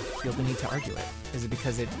feel the need to argue it. Is it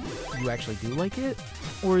because you actually do like it?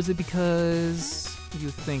 Or is it because you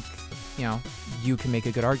think, you know, you can make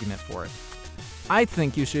a good argument for it? I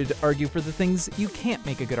think you should argue for the things you can't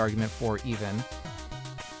make a good argument for, even,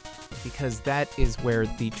 because that is where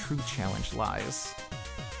the true challenge lies.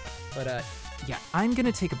 But, yeah, I'm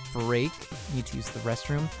gonna take a break. I need to use the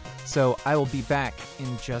restroom. So I will be back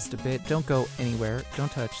in just a bit. Don't go anywhere.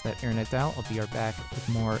 Don't touch that internet dial. I'll be right back with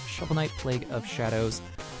more Shovel Knight Plague of Shadows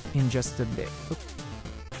in just a bit. Oop.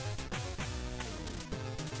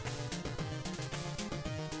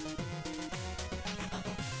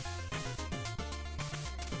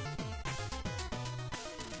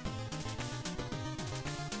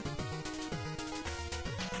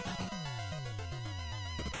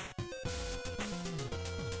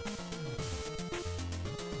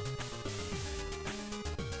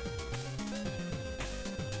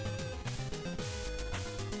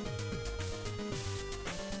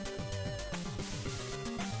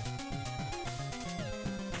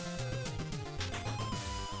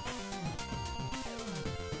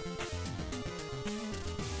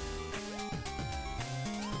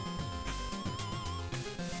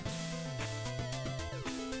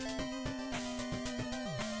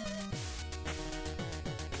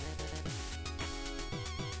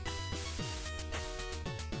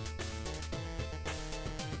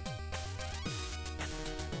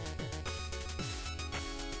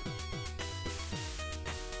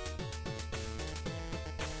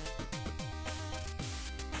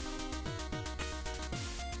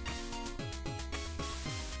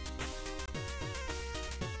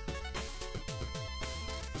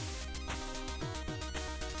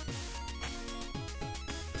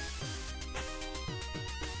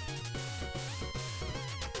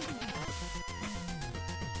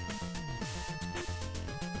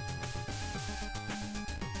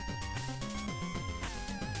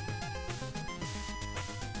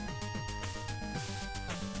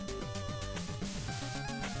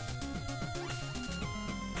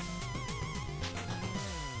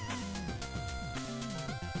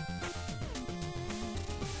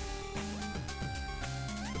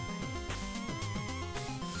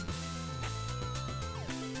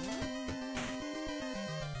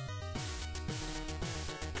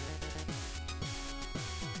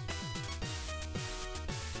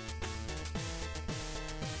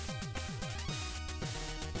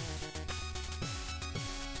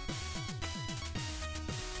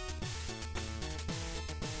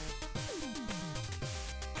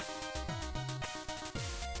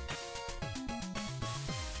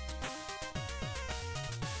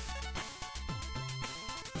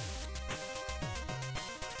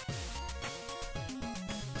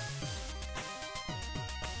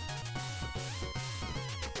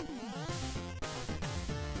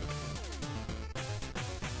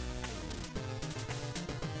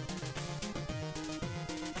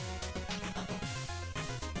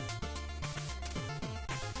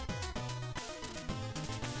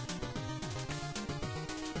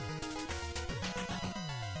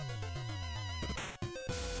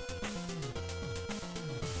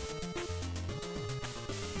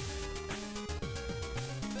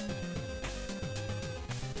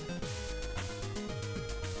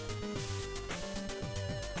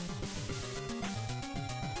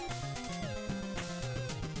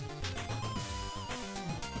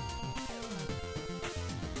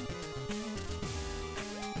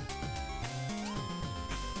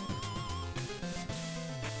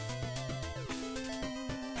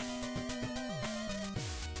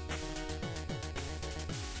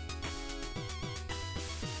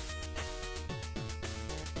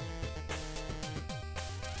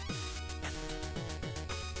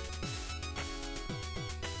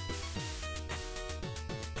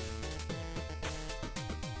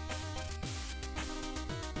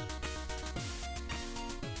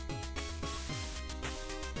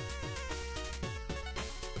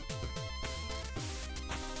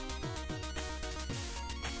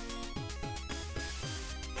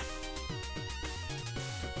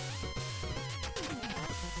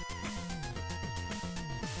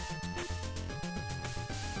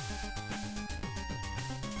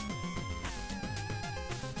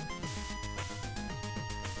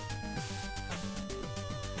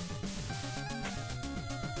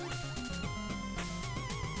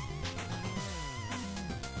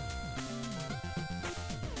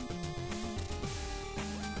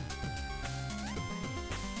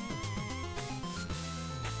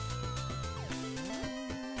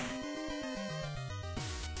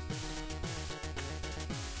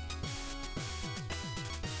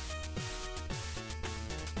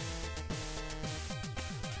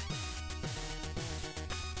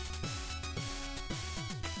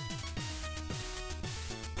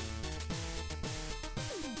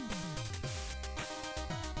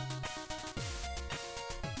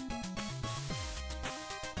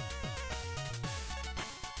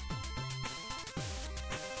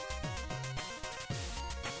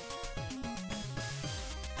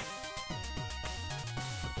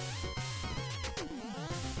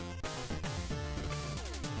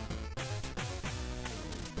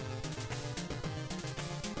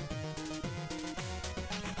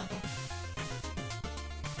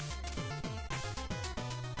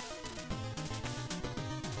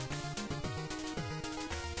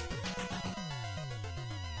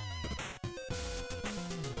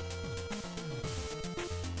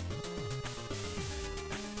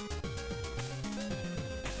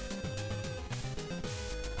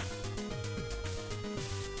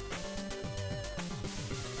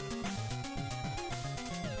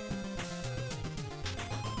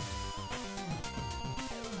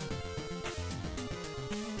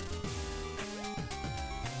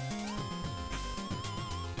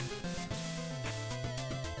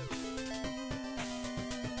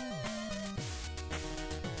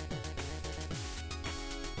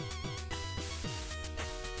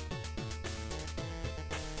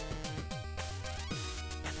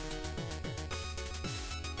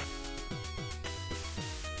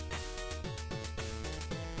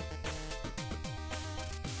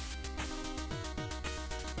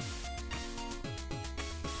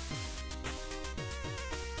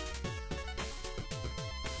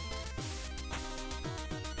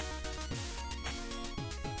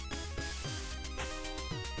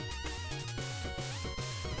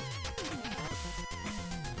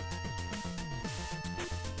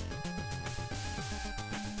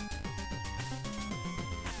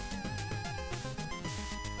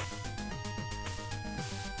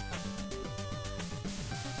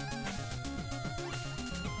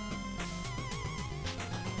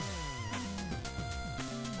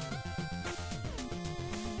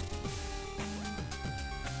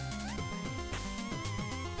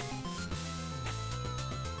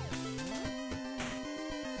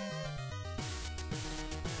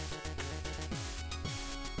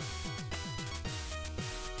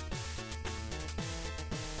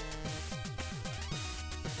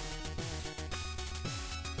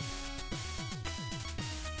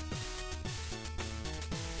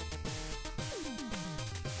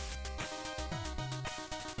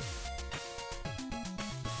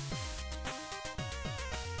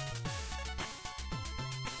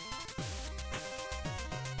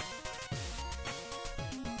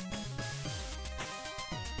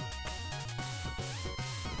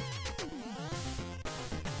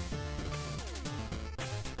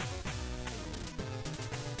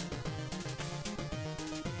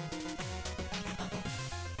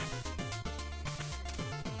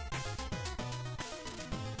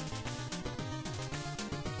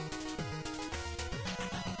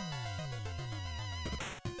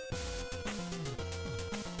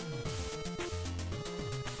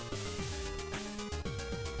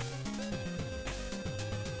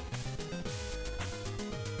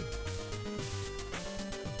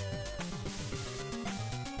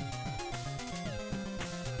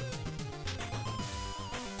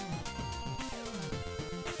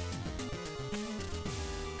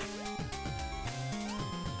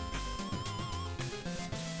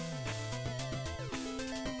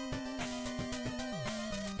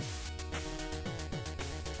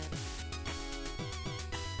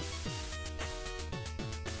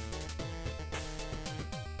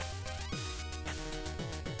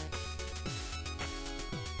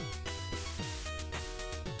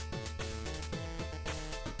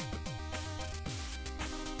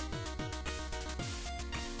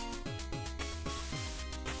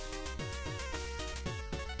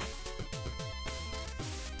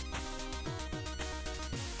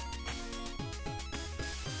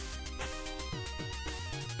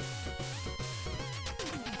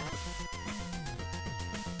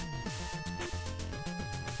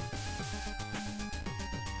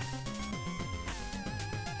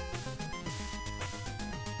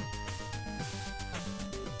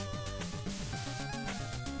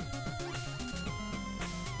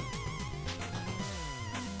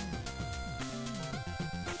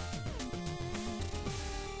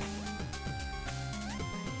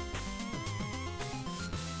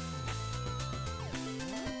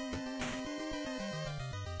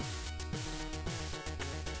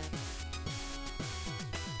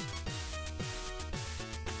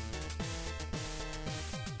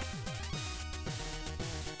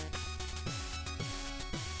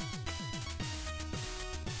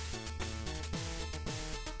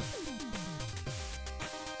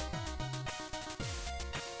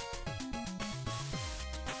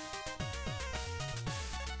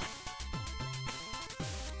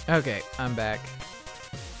 Okay, I'm back.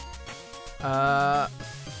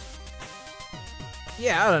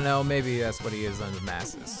 Yeah, I don't know. Maybe that's what he is on the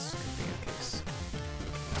masses.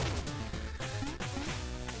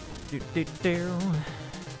 Could be the case.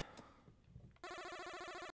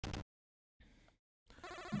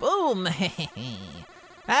 Boom!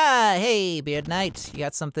 Ah, hey, Beard Knight. You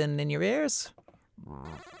got something in your ears?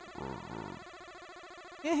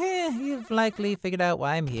 You've likely figured out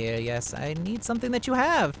why I'm here. Yes, I need something that you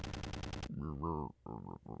have.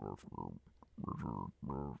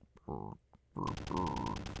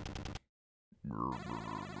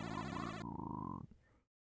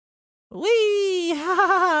 Whee! Ha ha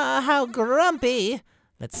ha! How grumpy!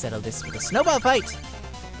 Let's settle this with a snowball fight.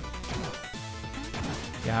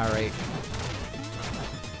 Yeah, alright.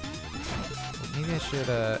 Maybe I should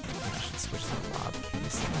switch the lob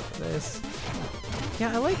piece for this.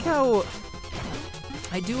 Yeah,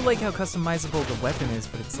 I do like how customizable the weapon is,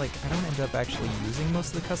 but it's like, I don't end up actually using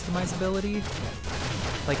most of the customizability.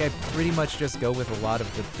 Like, I pretty much just go with a lot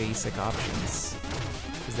of the basic options,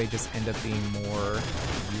 because they just end up being more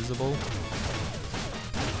usable.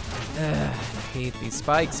 I hate these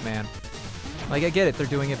spikes, man. Like, I get it, they're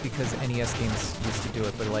doing it because NES games used to do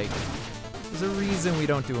it, but like, there's a reason we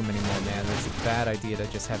don't do them anymore, man. It's a bad idea to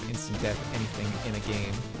just have instant death anything in a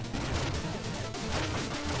game.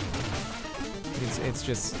 It's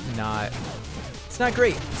just not, it's not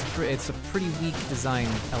great. It's a pretty weak design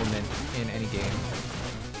element in any game.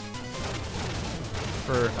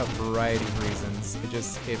 For a variety of reasons.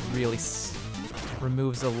 It really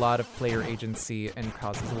removes a lot of player agency and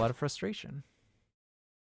causes a lot of frustration.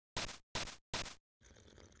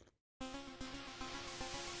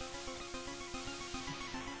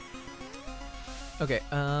 Okay,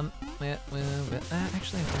 actually I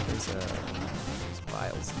think there's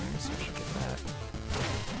vials in there, so I should get that.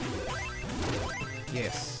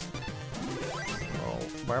 Yes. Oh,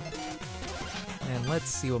 barp. And let's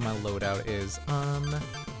see what my loadout is.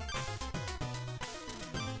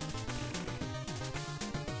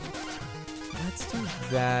 Let's do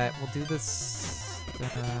that. We'll do this, do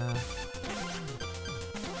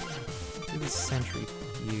the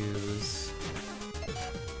centrifuge.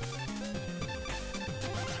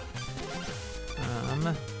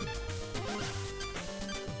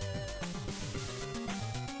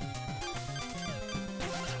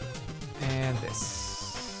 And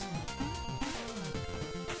this.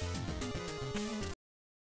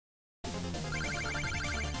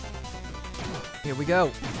 Here we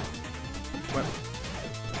go. What?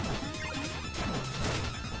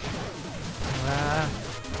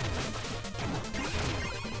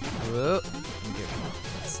 Whoa. Get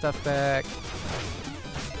stuff back.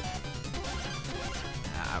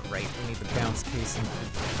 Right, we need the bounce casing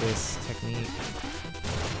for this technique.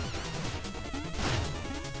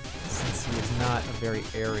 Since he is not a very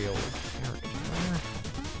aerial character.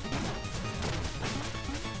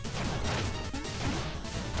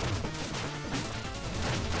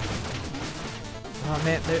 Oh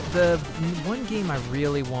man, the one game I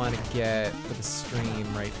really want to get for the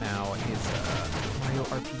stream right now is Mario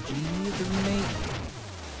RPG, the remake.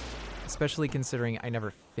 Especially considering I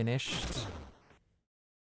never finished.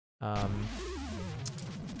 I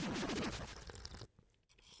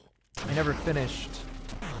never finished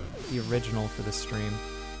the original for the stream,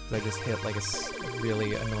 because I just hit like a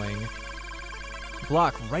really annoying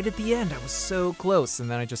block right at the end. I was so close,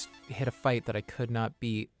 and then I just hit a fight that I could not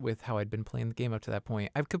beat with how I'd been playing the game up to that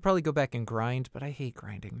point. I could probably go back and grind, but I hate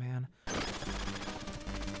grinding, man.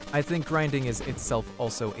 I think grinding is itself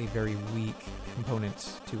also a very weak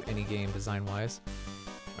component to any game design-wise.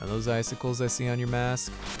 Are those icicles I see on your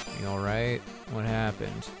mask? You alright? What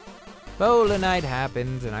happened? Bowler night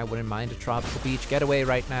happened, and I wouldn't mind a tropical beach getaway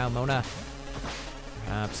right now, Mona.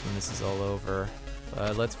 Perhaps when this is all over.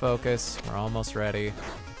 But let's focus. We're almost ready.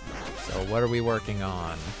 So what are we working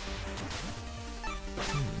on? I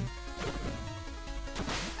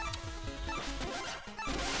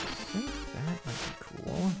think that might be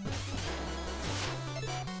cool.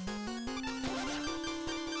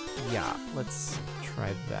 Yeah, let's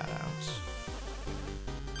try that out.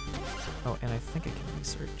 Oh, and I think I can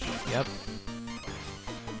research. Yep.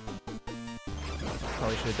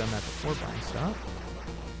 Probably should have done that before buying stuff.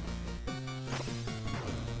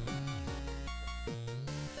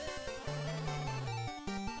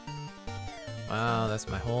 Wow, that's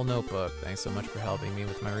my whole notebook. Thanks so much for helping me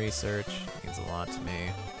with my research. It means a lot to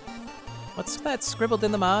me. What's that scribbled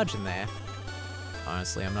in the margin there?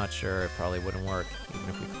 Honestly, I'm not sure. It probably wouldn't work, even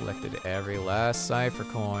if we collected every last cipher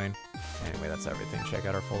coin. Anyway, that's everything. Check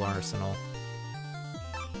out our full arsenal.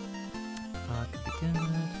 Could be good.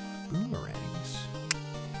 Boomerangs.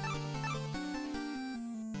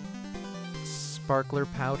 sparkler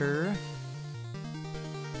powder.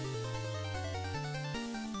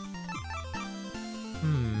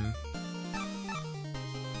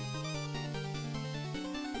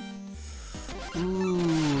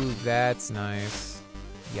 Ooh, that's nice.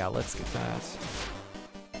 Yeah, let's get that.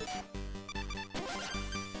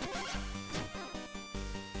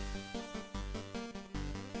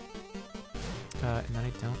 And then I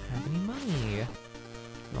don't have any money.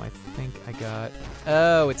 No, I think I got...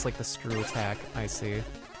 Oh, it's like the screw attack. I see.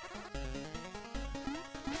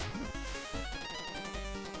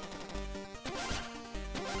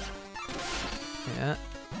 Yeah.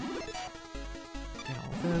 Get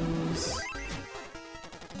all those.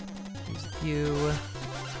 Use a few.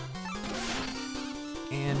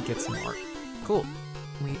 And get some more. Cool.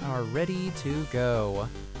 We are ready to go.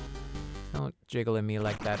 Don't jiggle at me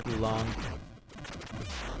like that, Oolong.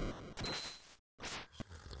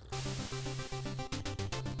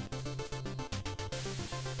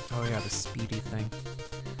 Oh yeah, the speedy thing.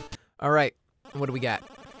 Alright, what do we got?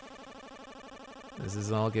 This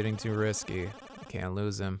is all getting too risky. I can't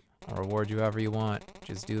lose him. I'll reward you however you want.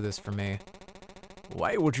 Just do this for me.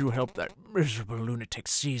 Why would you help that miserable lunatic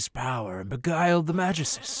seize power and beguile the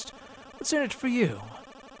Magicist? What's in it for you?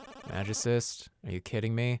 Magicist? Are you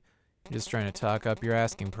kidding me? You're just trying to talk up your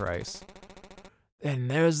asking price. Then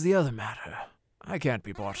there's the other matter. I can't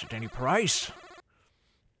be bought at any price.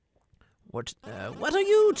 What are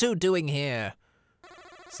you two doing here?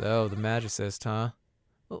 So, the Magicist, huh?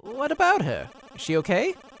 What about her? Is she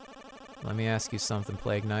okay? Let me ask you something,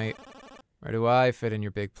 Plague Knight. Where do I fit in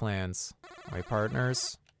your big plans? Are we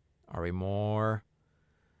partners? Are we more?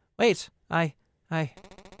 Wait, I...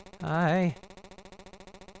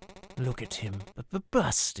 Look at him,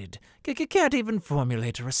 busted. Can't even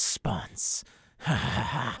formulate a response. Ha ha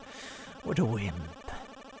ha. What a wimp.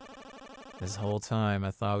 This whole time, I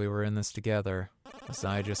thought we were in this together. Was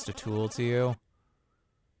I just a tool to you?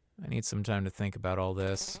 I need some time to think about all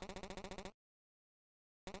this.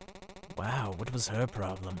 Wow, what was her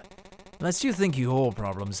problem? Unless you think your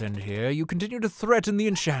problems end here, you continue to threaten the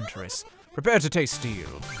Enchantress. Prepare to taste steel.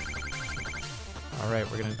 Alright,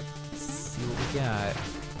 we're gonna see what we got.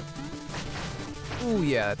 Ooh,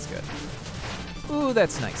 yeah, that's good. Ooh,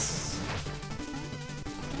 that's nice.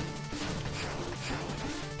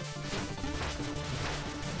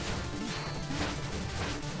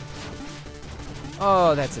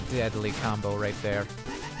 Oh, that's a deadly combo right there.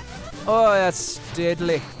 Oh, that's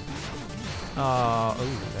deadly. Oh,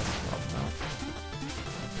 ooh, that's a problem.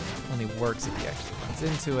 No. Only works if he actually runs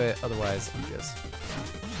into it. Otherwise, I'm just...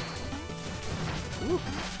 Ooh.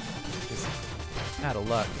 Just out of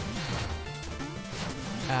luck.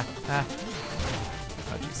 Ah.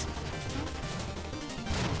 Oh, jeez.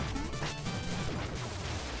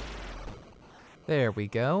 There we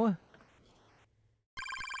go.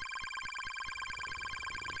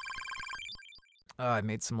 I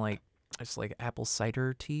made some, just apple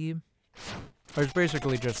cider tea. Or it's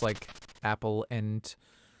basically just, apple and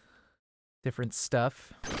different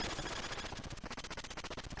stuff.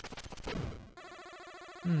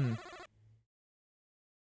 Did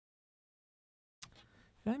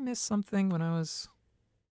I miss something when I was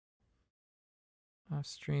off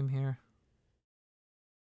stream here?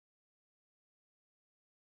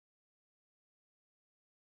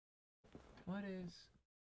 What is...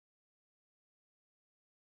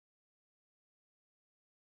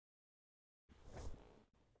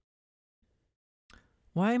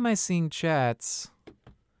 Why am I seeing chats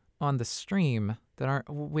on the stream that aren't...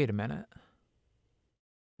 Wait a minute.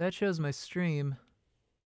 That shows my stream.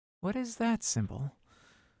 What is that symbol?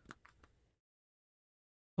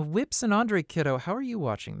 Whips and Andre Kiddo, how are you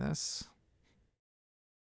watching this?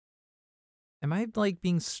 Am I,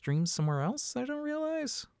 being streamed somewhere else I don't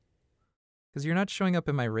realize? Because you're not showing up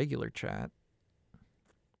in my regular chat.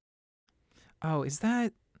 Oh, is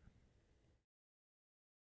that...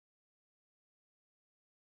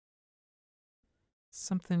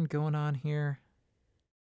 something going on here?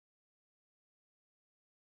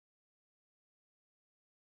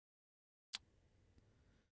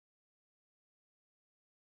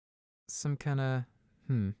 Some kind of...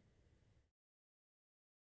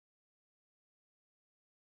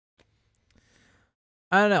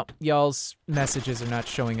 I don't know. Y'all's messages are not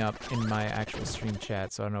showing up in my actual stream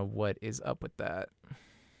chat, so I don't know what is up with that.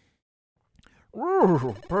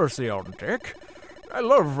 Ooh, Percy on deck. I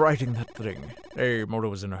love writing that thing. Hey, Mona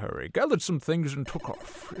was in a hurry, gathered some things and took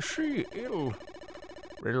off. Is she ill?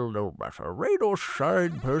 Well, no matter. Rain or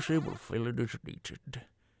shine, Percy will feel it as needed.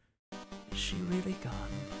 Is she really gone?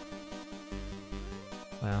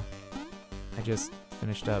 Well, I just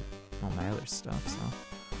finished up all my other stuff, so...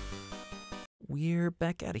 we're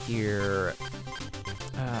back out of here.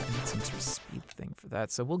 I need some sort of speed thing for that,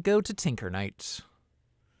 so we'll go to Tinker Knight.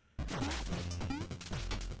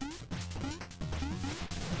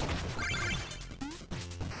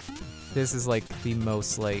 This is like the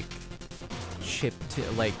most like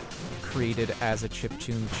like created as a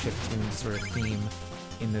chiptune sort of theme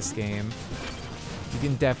in this game. You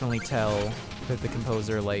can definitely tell that the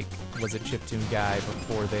composer like was a chiptune guy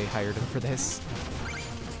before they hired him for this.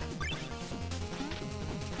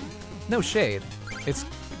 No shade. It's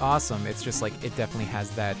awesome. It's just like it definitely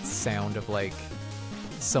has that sound of like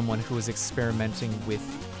someone who was experimenting with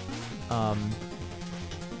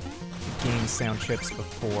game sound chips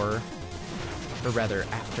before, or rather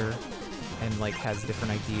after, and like has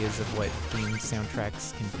different ideas of what game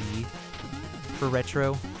soundtracks can be for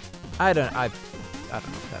retro. I don't know if that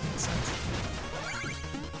makes sense.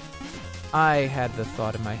 I had the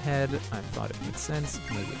thought in my head. I thought it made sense.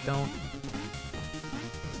 Maybe it don't.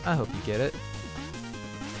 I hope you get it.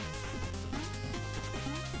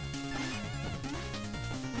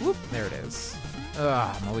 Whoop, there it is.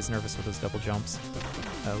 Ugh, I'm always nervous with those double jumps.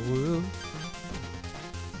 Woo.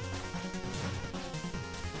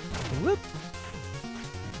 Whoop.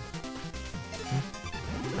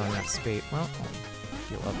 Not enough space. Well, I'll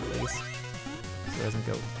heal up at least, so it doesn't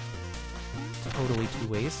go totally to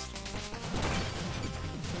waste.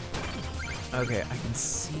 Okay, I can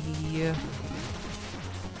see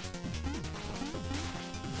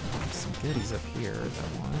some goodies up here that I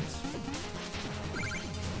want.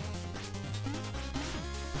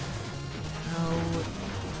 Oh,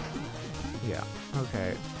 yeah.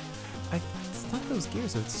 Okay. I thought those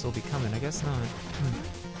gears would still be coming. I guess not.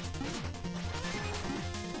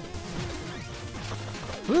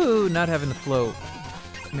 Ooh, not having the float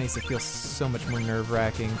makes it feel so much more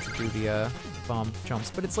nerve-wracking to do the bomb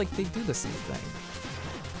jumps, but it's like they do the same thing.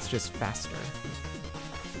 It's just faster.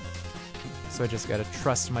 So I just gotta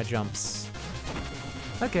trust my jumps.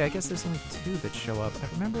 Okay, I guess there's only 2 that show up. I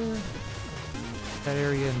remember that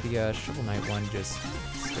area in the Shovel Knight one just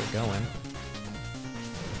still going.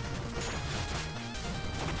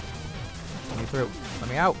 Let me through. Let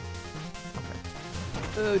me out. Okay.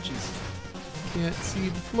 Oh, jeez. Can't see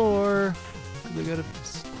the floor. I got a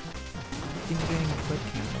ding-dang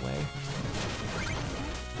webcam away.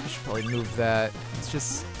 I should probably move that. It's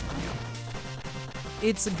just, you know,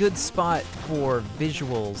 it's a good spot for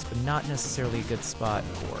visuals, but not necessarily a good spot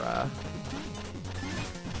for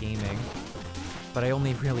gaming. But I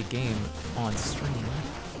only really game on stream,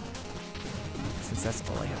 since that's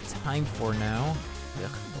all I have time for now.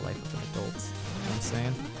 Ugh, the life of an adult, you know what I'm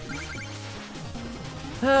saying?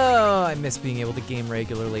 Oh, I miss being able to game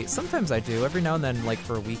regularly. Sometimes I do. Every now and then, like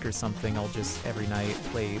for a week or something, I'll just every night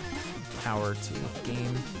play an hour or 2 of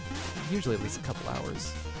game. Usually at least a couple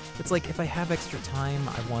hours. It's like if I have extra time,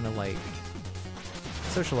 I want to like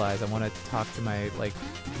socialize. I want to talk to my like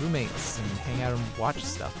roommates and hang out and watch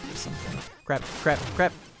stuff or something. Crap, crap,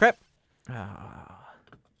 crap, crap. Ah.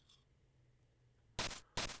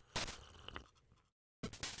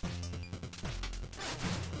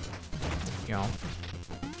 You know,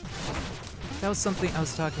 that was something I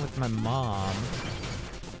was talking with my mom.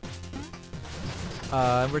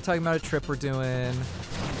 We're talking about a trip we're doing,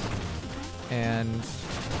 and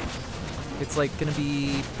it's like gonna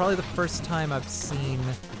be probably the first time I've seen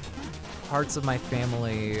parts of my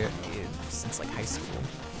family since like high school.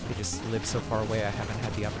 They just live so far away, I haven't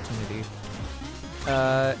had the opportunity.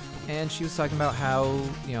 And she was talking about how,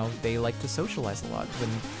 you know, they like to socialize a lot.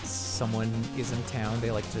 When someone is in town,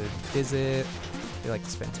 they like to visit, they like to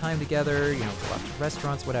spend time together, you know, go out to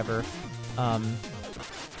restaurants, whatever.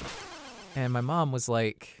 And my mom was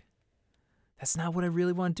like, that's not what I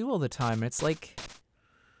really want to do all the time. And it's like,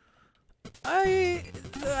 I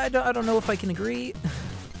don't know if I can agree.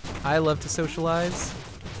 I love to socialize.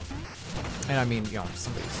 And I mean, you know,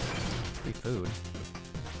 somebody's free food.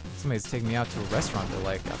 Somebody's taking me out to a restaurant, they're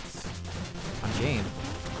like, I'm game.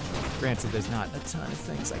 Granted, there's not a ton of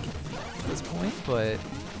things I can eat at this point, but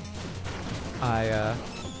yeah,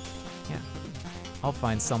 I'll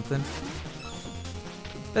find something.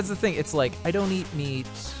 That's the thing, it's like, I don't eat meat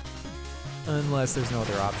unless there's no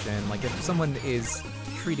other option. Like, if someone is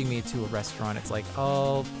treating me to a restaurant, it's like,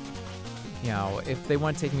 oh, you know, if they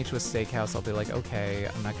want to take me to a steakhouse, I'll be like, okay,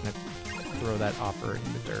 I'm not gonna throw that offer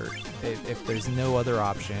in the dirt if there's no other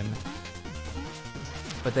option.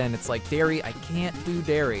 But then it's like, dairy, I can't do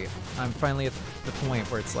dairy. I'm finally at the point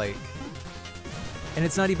where it's like, and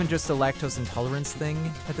it's not even just a lactose intolerance thing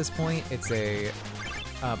at this point, it's a,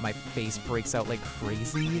 my face breaks out like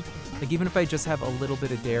crazy. Like, even if I just have a little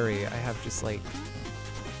bit of dairy, I have just like,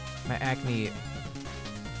 my acne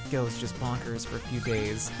goes just bonkers for a few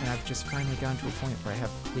days, and I've just finally gotten to a point where I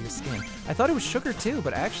have clear skin. I thought it was sugar too,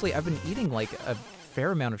 but actually I've been eating like a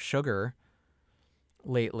fair amount of sugar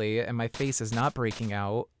lately, and my face is not breaking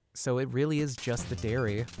out, so it really is just the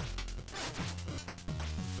dairy.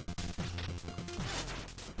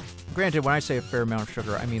 Granted, when I say a fair amount of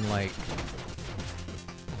sugar, I mean like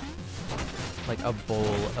a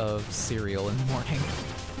bowl of cereal in the morning.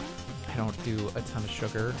 I don't do a ton of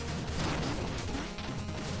sugar.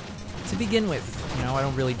 To begin with, you know, I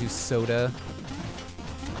don't really do soda.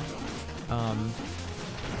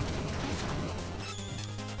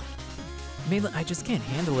 Mainly, I just can't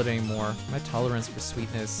handle it anymore. My tolerance for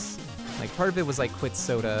sweetness, like part of it was I quit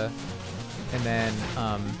soda, and then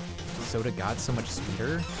soda got so much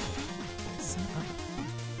sweeter.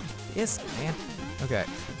 Yes, man. Okay.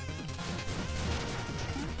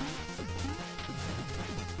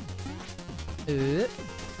 Ooh.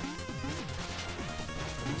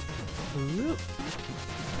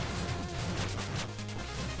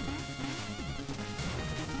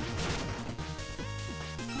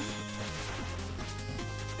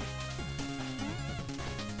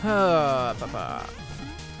 Papa.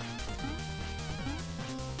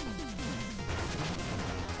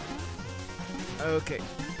 Okay.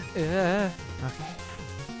 Okay.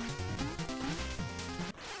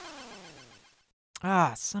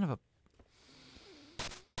 Ah, son of a...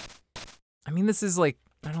 I mean, this is like...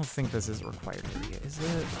 I don't think this is a required area, is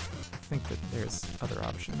it? I think that there's other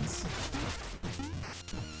options.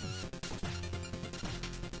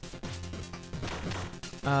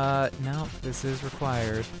 No, this is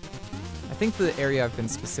required. I think the area I've been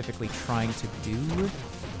specifically trying to do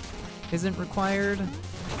isn't required.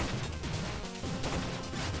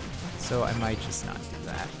 So I might just not do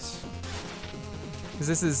that. Because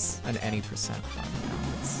this is an any percent run now.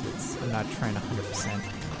 I'm not trying to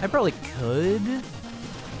 100%. I probably could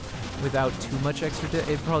without too much extra.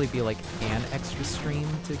 It'd probably be like an extra stream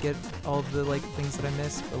to get all the like things that I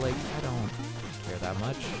missed, but like I don't care that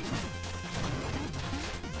much.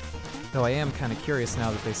 Though I am kind of curious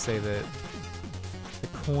now that they say that the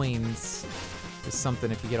coins is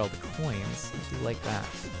something if you get all the coins. I do like that.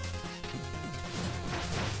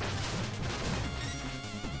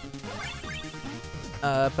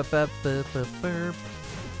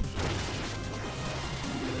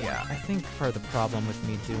 Yeah, I think part of the problem with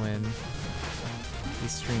me doing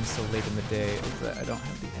these streams so late in the day is that I don't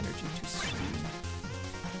have the energy to stream.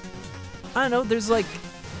 I don't know, there's like...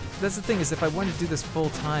 That's the thing, is if I wanted to do this full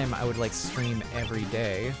time, I would like stream every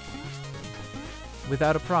day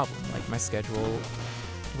without a problem. Like my schedule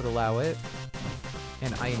would allow it,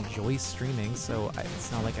 and I enjoy streaming, so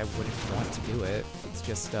it's not like I wouldn't want to do it. It's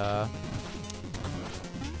just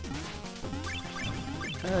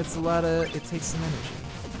it's a lot of, it takes some energy.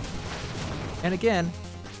 And again,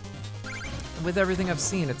 with everything I've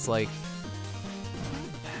seen, it's like,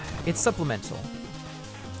 it's supplemental.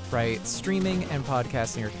 Right? Streaming and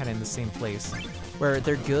podcasting are kind of in the same place, where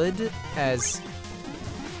they're good as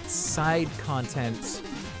side content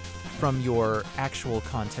from your actual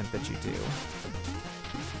content that you do.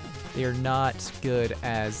 They are not good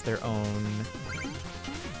as their own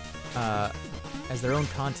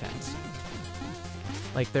content.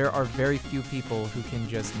 Like, there are very few people who can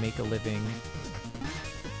just make a living,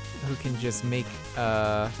 who can just make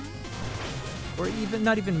or even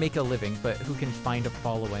not even make a living, but who can find a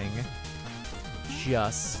following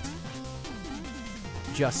just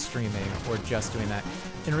streaming or just doing that.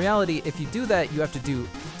 In reality, if you do that, you have to do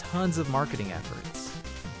tons of marketing efforts.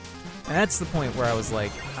 And that's the point where I was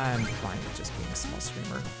like, I'm fine with just being a small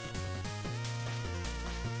streamer.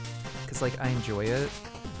 Because, like, I enjoy it,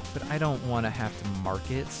 but I don't want to have to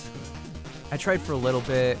market. I tried for a little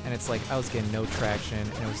bit, and it's like I was getting no traction,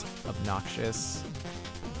 and it was obnoxious.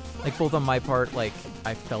 Like, both on my part, like,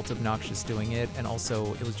 I felt obnoxious doing it, and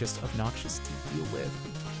also it was just obnoxious to deal with.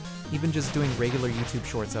 Even just doing regular YouTube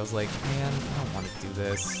shorts, I was like, man, I don't want to do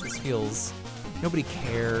this. This feels... Nobody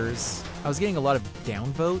cares. I was getting a lot of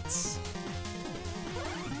downvotes.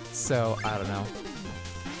 So, I don't know.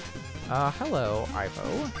 Hello,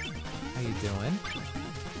 Ivo. How you doing?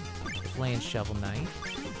 Playing Shovel Knight.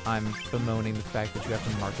 I'm bemoaning the fact that you have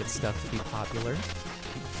to market stuff to be popular.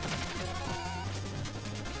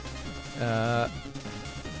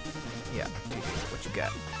 Yeah, what you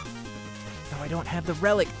got? Oh, I don't have the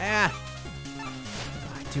relic. Ah!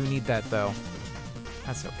 I do need that, though.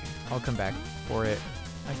 That's okay. I'll come back for it.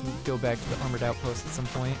 I can go back to the armored outpost at some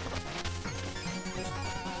point.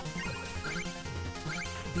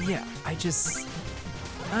 But yeah, I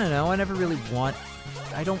don't know, I never really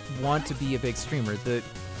I don't want to be a big streamer. The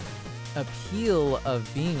appeal of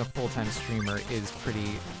being a full-time streamer is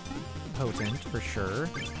pretty potent for sure.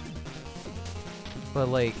 But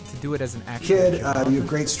like to do it as an actual Kid, job. you have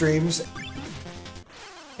great streams.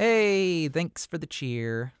 Hey, thanks for the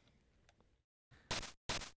cheer.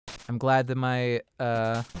 I'm glad that my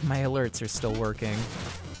alerts are still working.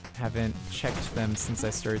 Haven't checked them since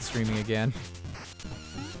I started streaming again.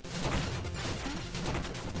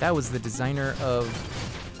 That was the designer of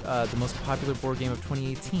the most popular board game of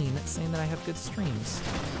 2018 saying that I have good streams.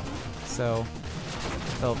 So,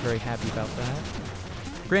 I felt very happy about that.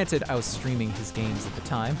 Granted, I was streaming his games at the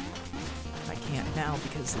time. I can't now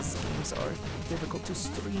because his games are difficult to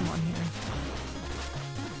stream on here.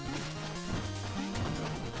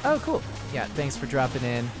 Oh, cool. Yeah, thanks for dropping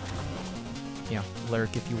in. You know,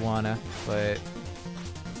 lurk if you wanna, but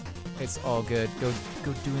it's all good. Go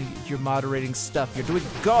doing your moderating stuff. You're doing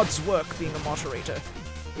God's work being a moderator.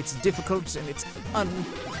 It's difficult and it's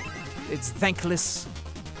thankless.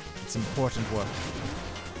 It's important work.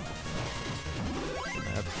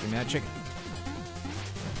 Give me that chicken.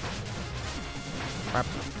 Barp,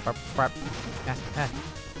 barp, barp. Ah, ah.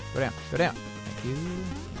 Go down, go down. Thank you.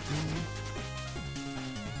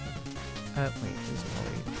 Wait, there's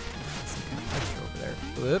probably some kind of extra over there.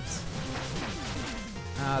 Whoops.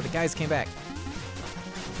 The guys came back.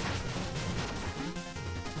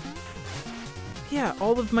 Yeah,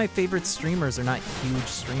 all of my favorite streamers are not huge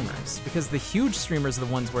streamers, because the huge streamers are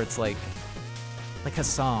the ones where it's like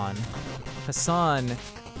Hassan. Hassan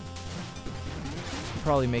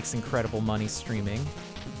probably makes incredible money streaming,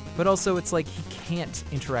 but also it's like he can't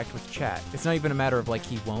interact with chat. It's not even a matter of like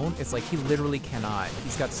he won't, it's like he literally cannot.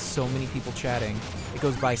 He's got so many people chatting. It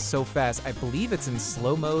goes by so fast. I believe it's in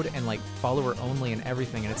slow mode and like follower only and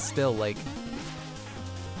everything, and it's still like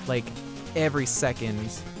every second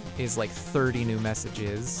is like 30 new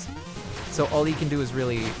messages. So all he can do is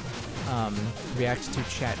really react to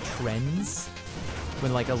chat trends.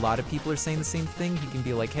 When like a lot of people are saying the same thing, he can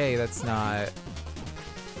be like, hey, that's not,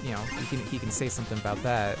 you know, he can say something about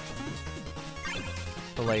that.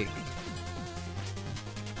 But like,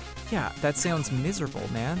 yeah, that sounds miserable,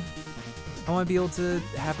 man. I want to be able to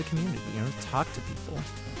have a community, you know, talk to people.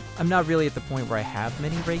 I'm not really at the point where I have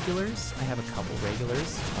many regulars. I have a couple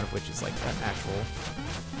regulars, one of which is like an actual.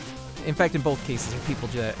 In fact, in both cases, are people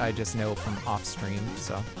I just know from off stream,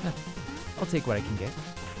 so I'll take what I can get.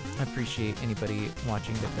 I appreciate anybody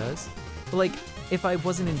watching that does. But like, if I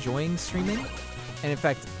wasn't enjoying streaming, and in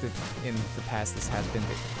fact, in the past this has been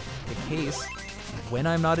the case, when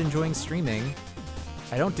I'm not enjoying streaming,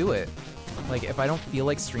 I don't do it. Like, if I don't feel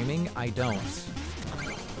like streaming, I don't.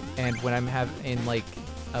 And when I'm in like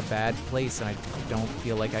a bad place and I don't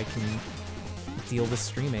feel like I can deal with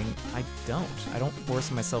streaming, I don't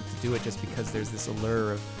force myself to do it just because there's this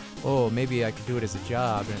allure of, oh, maybe I could do it as a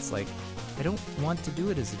job, and it's like, I don't want to do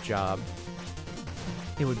it as a job.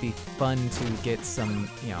 It would be fun to get some,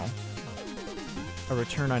 you know, a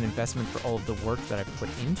return on investment for all of the work that I've put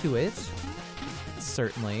into it,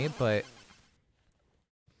 certainly, but,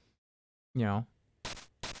 you know,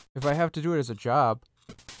 if I have to do it as a job,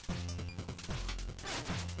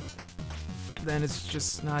 then it's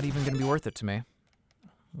just not even going to be worth it to me.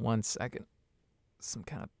 1 second. Some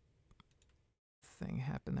kind of thing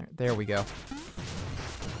happened there. There we go.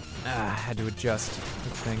 I had to adjust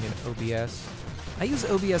the thing in OBS. I use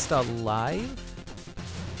OBS.live.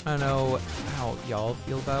 I don't know how y'all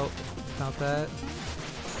feel about that.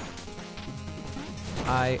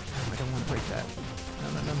 I don't want to break that.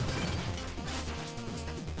 No.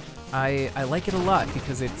 I like it a lot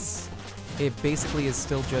because it basically is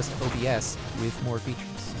still just OBS with more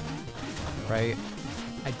features, right?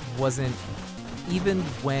 I wasn't, even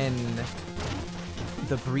when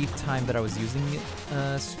the brief time that I was using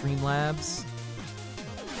Streamlabs,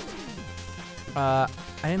 I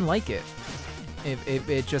didn't like it.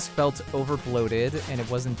 It just felt over bloated, and it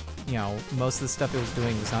wasn't, you know, most of the stuff it was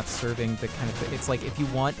doing was not serving the kind of, it's like if you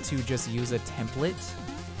want to just use a template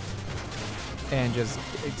and just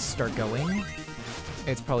start going,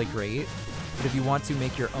 it's probably great. But if you want to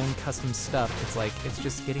make your own custom stuff, it's like, it's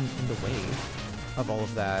just getting in the way of all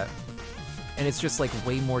of that. And it's just like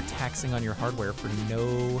way more taxing on your hardware for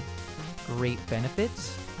no great benefit.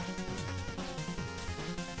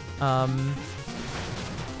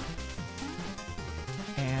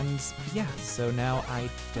 And yeah, so now I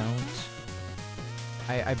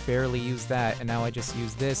barely use that, and now I just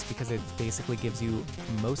use this because it basically gives you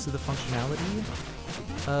most of the functionality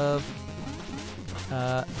of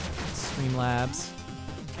Streamlabs,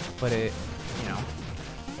 but it, you know,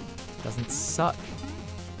 doesn't suck.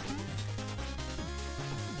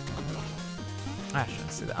 I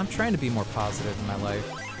shouldn't say that. I'm trying to be more positive in my life.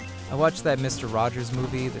 I watched that Mr. Rogers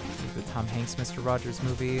movie, the Tom Hanks Mr. Rogers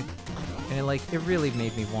movie, And it really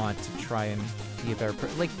made me want to try and be a better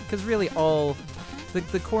person. Like, because really all,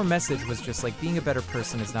 the core message was just like, being a better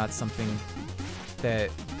person is not something that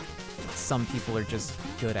some people are just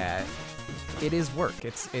good at. It is work.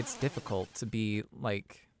 It's difficult to be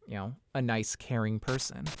like, you know, a nice, caring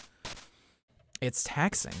person. It's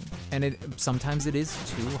taxing, and sometimes it is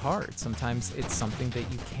too hard. Sometimes it's something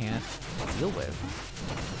that you can't deal with.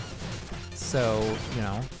 So, you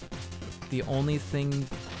know, the only thing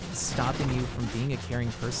stopping you from being a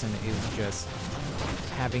caring person is just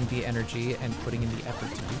having the energy and putting in the effort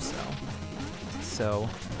to do so. So,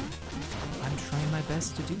 I'm trying my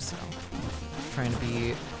best to do so. Trying to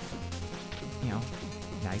be, you know,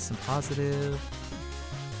 nice and positive.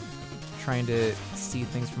 Trying to see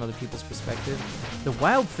things from other people's perspective. The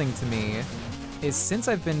wild thing to me is since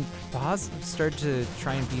I've been started to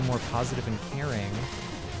try and be more positive and caring,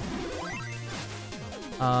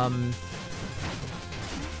 I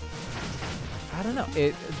don't know.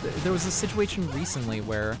 There was a situation recently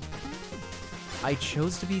where I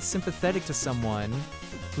chose to be sympathetic to someone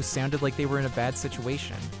who sounded like they were in a bad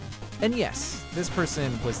situation. And yes, this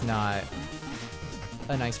person was not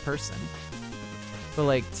a nice person. But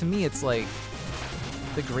like, to me, it's like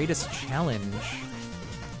the greatest challenge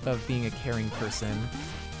of being a caring person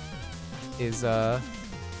is to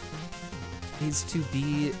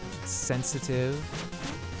be sensitive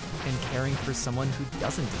and caring for someone who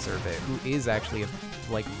doesn't deserve it, who is actually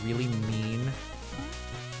like really mean,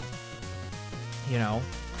 you know,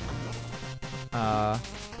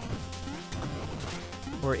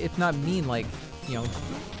 or if not mean, like, you know,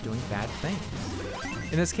 doing bad things.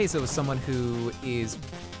 In this case, it was someone who is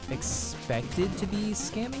expected to be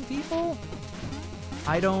scamming people.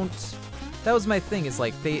 That was my thing, is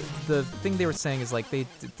like, the thing they were saying is like, they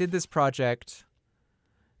did this project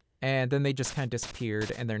and then they just kind of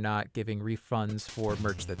disappeared and they're not giving refunds for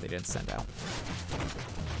merch that they didn't send out.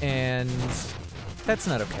 And that's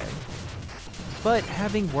not okay. But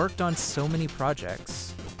having worked on so many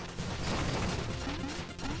projects,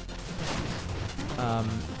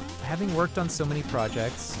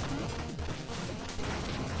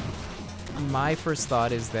 my first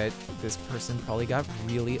thought is that this person probably got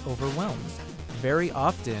really overwhelmed. Very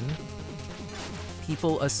often,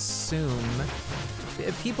 people assume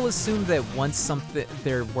that once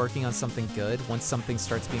they're working on something good, once something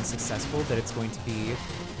starts being successful, that it's going to be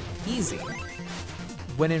easy.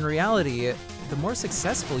 When in reality, the more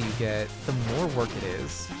successful you get, the more work it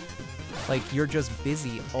is. Like, you're just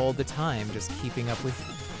busy all the time, just keeping up with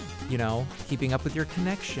your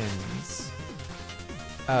connections.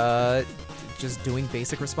 Just doing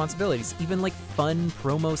basic responsibilities. Even like fun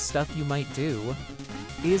promo stuff you might do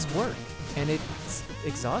is work, and it's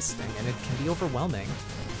exhausting, and it can be overwhelming.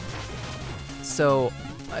 So,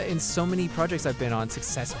 in so many projects I've been on,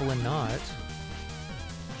 successful and not,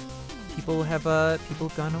 people have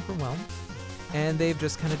gone overwhelmed, and they've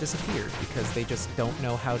just kind of disappeared because they just don't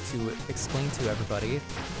know how to explain to everybody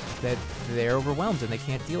that they're overwhelmed and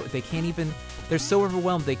they're so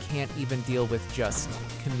overwhelmed they can't even deal with just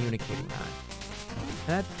communicating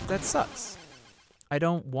that. That sucks. I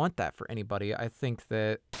don't want that for anybody. I think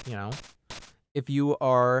that, you know, if you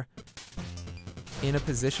are in a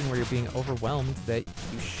position where you're being overwhelmed, that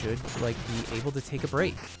you should, like, be able to take a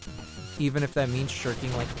break. Even if that means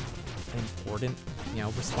shirking, like, important, you know,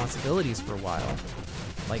 responsibilities for a while.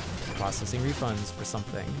 Like processing refunds for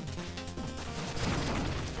something.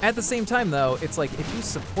 At the same time, though, it's like, if you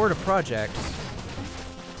support a project,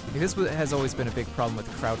 this has always been a big problem with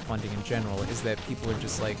crowdfunding in general, is that people are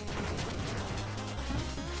just like,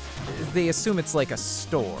 they assume it's like a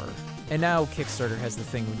store. And now Kickstarter has the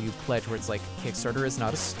thing when you pledge where it's like, Kickstarter is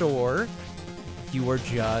not a store, you are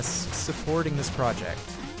just supporting this project.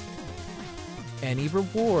 Any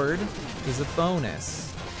reward is a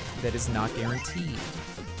bonus that is not guaranteed.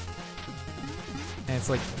 And it's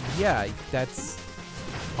like, yeah, that's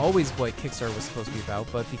always what Kickstarter was supposed to be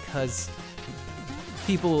about, but because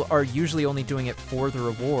people are usually only doing it for the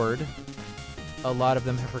reward, a lot of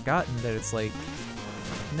them have forgotten that it's like,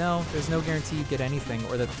 no, there's no guarantee you get anything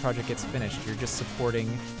or that the project gets finished. You're just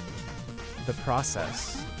supporting the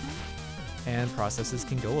process. And processes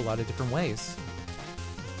can go a lot of different ways.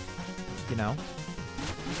 You know?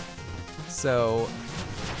 So,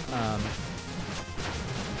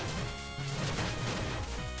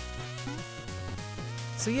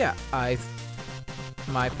 yeah,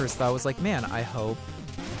 my first thought was like, man, I hope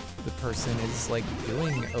the person is, like,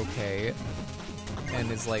 doing okay and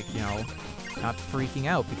is, like, you know, not freaking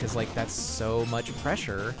out, because, like, that's so much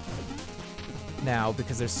pressure now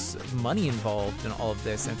because there's money involved in all of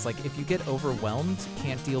this, and it's like if you get overwhelmed,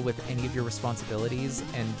 can't deal with any of your responsibilities,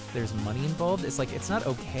 and there's money involved, it's like it's not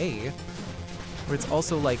okay. But it's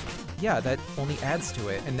also like, yeah, that only adds to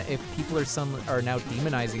it. And if people are now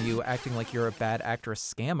demonizing you, acting like you're a bad actor, a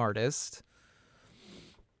scam artist,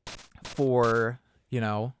 for, you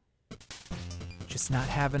know, just not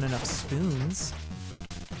having enough spoons,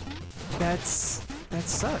 that sucks.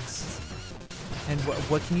 And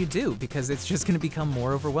what can you do? Because it's just going to become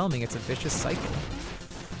more overwhelming. It's a vicious cycle.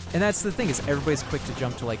 And that's the thing, is everybody's quick to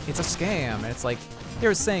jump to like, it's a scam. And it's like,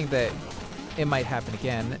 they're saying that it might happen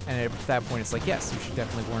again. And at that point, it's like, yes, you should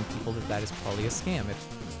definitely warn people that that is probably a scam.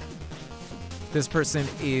 If this person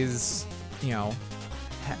is, you know,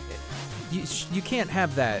 you can't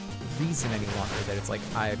have that reason any longer that it's like,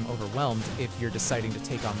 I'm overwhelmed, if you're deciding to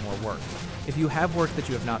take on more work. If you have work that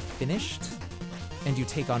you have not finished and you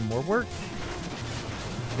take on more work,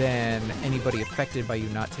 then anybody affected by you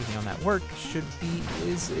not taking on that work is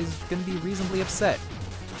going to be reasonably upset,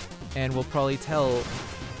 and will probably tell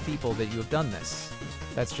people that you have done this.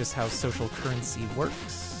 That's just how social currency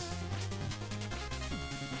works.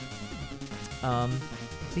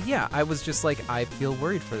 But yeah, I was just like, I feel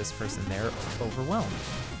worried for this person. They're overwhelmed.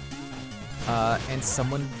 And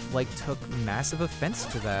someone like took massive offense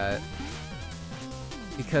to that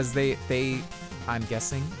because I'm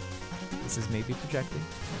guessing, this is maybe projecting,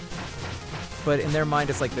 but in their mind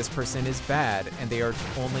it's like, this person is bad and they're a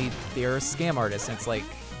scam artist, and it's like,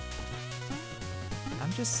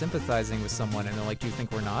 I'm just sympathizing with someone, and they're like, do you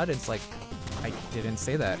think we're not? And it's like, I didn't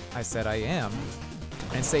say that. I said I am.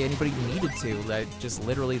 I didn't say anybody needed to. That just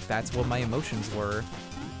literally, that's what my emotions were,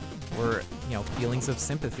 you know, feelings of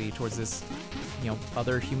sympathy towards this, you know,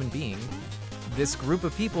 other human being. This group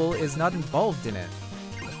of people is not involved in it.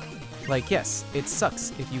 Like, yes, it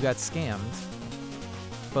sucks if you got scammed,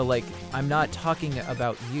 but like, I'm not talking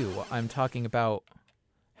about you. I'm talking about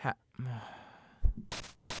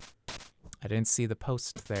I didn't see the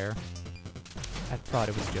post there. I thought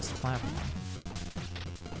it was just a platform.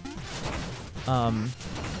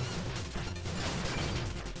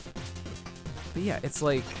 But yeah, it's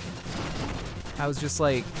like, I was just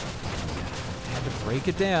like, I had to break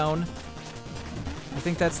it down. I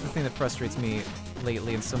think that's the thing that frustrates me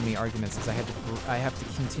lately in so many arguments, is I have to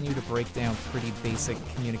continue to break down pretty basic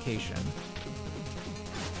communication.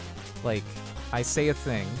 Like, I say a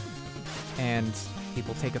thing, and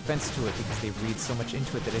people take offense to it because they read so much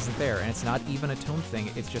into it that isn't there, and it's not even a tone thing,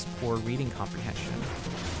 it's just poor reading comprehension.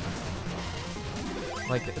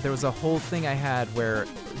 Like, there was a whole thing I had where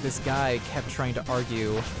this guy kept trying to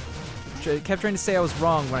say I was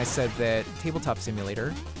wrong when I said that Tabletop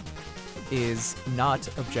Simulator is not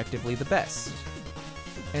objectively the best.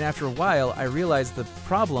 And after a while, I realized the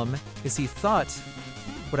problem is he thought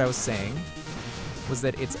what I was saying was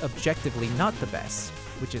that it's objectively not the best,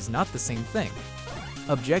 which is not the same thing.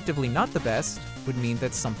 Objectively not the best would mean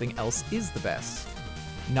that something else is the best.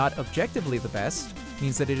 Not objectively the best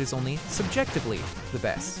means that it is only subjectively the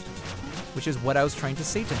best, which is what I was trying to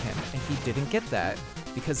say to him, and he didn't get that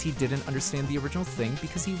because he didn't understand the original thing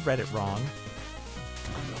because he read it wrong.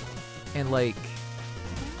 And like,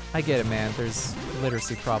 I get it, man, there's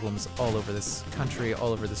literacy problems all over this country,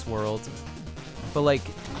 all over this world, but like,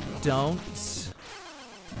 don't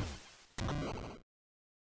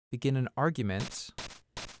begin an argument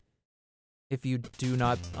if you do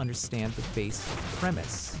not understand the base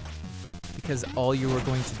premise, because all you are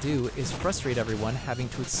going to do is frustrate everyone having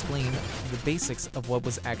to explain the basics of what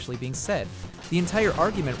was actually being said. The entire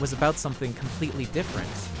argument was about something completely different,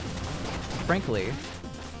 frankly,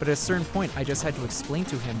 but at a certain point I just had to explain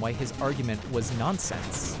to him why his argument was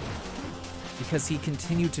nonsense, because he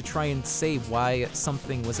continued to try and say why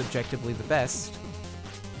something was objectively the best,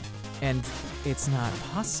 and it's not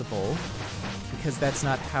possible, because that's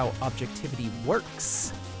not how objectivity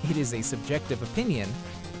works. It is a subjective opinion.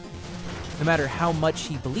 No matter how much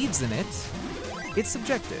he believes in it, it's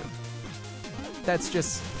subjective. That's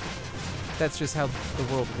just how the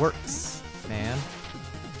world works, man.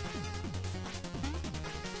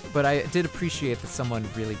 But I did appreciate that someone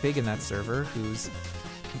really big in that server, who's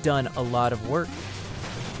done a lot of work,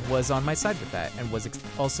 was on my side with that, and was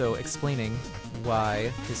also explaining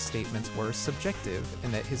why his statements were subjective,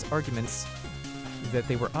 and that his arguments that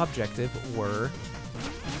they were objective were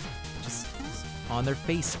just on their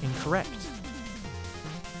face incorrect.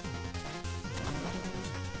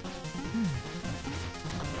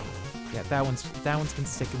 Yeah, that one's been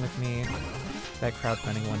sticking with me. That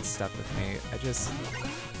crowdfunding one stuck with me.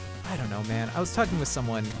 I don't know, man. I was talking with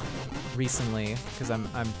someone recently, because I'm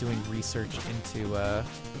doing research into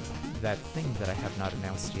that thing that I have not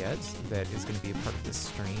announced yet that is going to be a part of this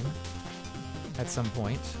stream at some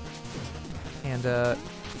point. And there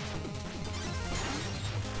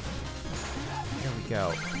we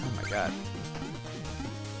go. Oh my god.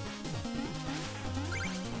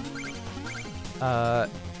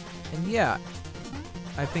 And yeah,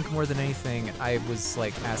 I think more than anything, I was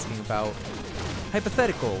like asking about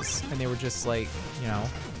hypotheticals, and they were just like, you know,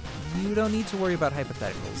 you don't need to worry about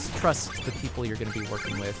hypotheticals. Trust the people you're going to be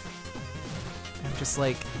working with. And I'm just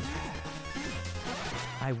like,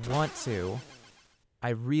 I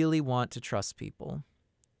really want to trust people.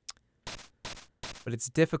 But it's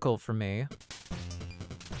difficult for me,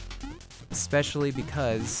 especially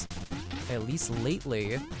because, at least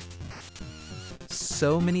lately,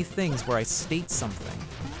 so many things where I state something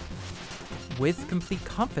with complete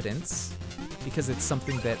confidence because it's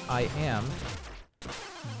something that I am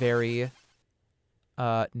very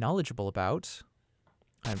knowledgeable about.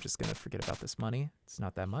 I'm just gonna forget about this money. It's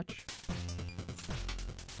not that much.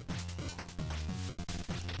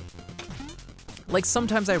 Like,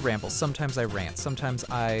 sometimes I ramble, sometimes I rant, sometimes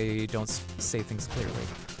I don't say things clearly.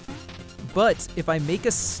 But if I make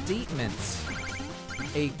a statement,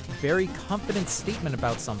 a very confident statement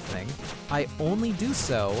about something, I only do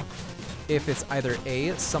so if it's either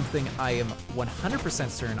A, something I am 100%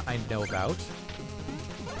 certain I know about,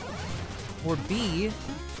 or B,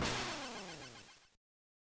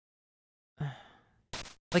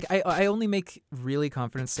 like, I only make really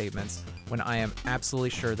confident statements when I am absolutely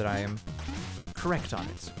sure that I am correct on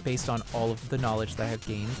it, based on all of the knowledge that I have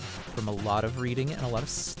gained from a lot of reading and a lot of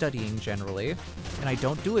studying generally. And I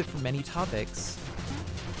don't do it for many topics,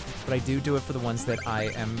 but I do it for the ones that I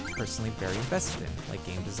am personally very invested in, like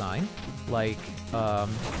game design, like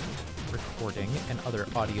recording and other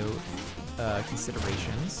audio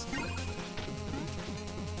considerations.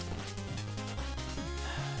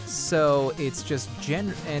 So it's just and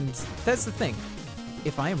that's the thing.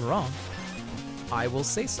 If I am wrong, I will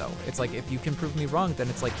say so. It's like, if you can prove me wrong, then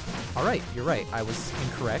it's like, all right, you're right, I was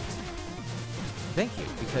incorrect. Thank you,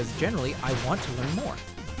 because generally I want to learn more.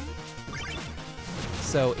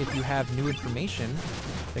 So if you have new information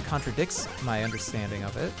that contradicts my understanding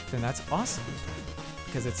of it, then that's awesome,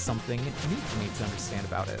 because it's something new for me to understand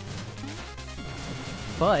about it.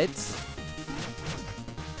 But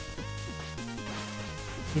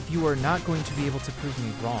if you are not going to be able to prove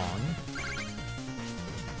me wrong,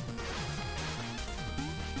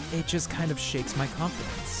 it just kind of shakes my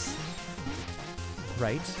confidence,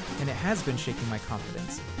 right? And it has been shaking my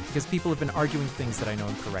confidence, because people have been arguing things that I know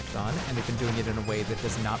I'm correct on, and they've been doing it in a way that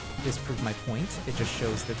does not disprove my point. It just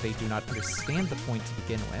shows that they do not understand the point to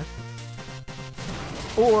begin with.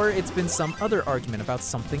 Or it's been some other argument about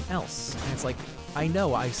something else, and it's like, I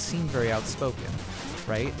know I seem very outspoken,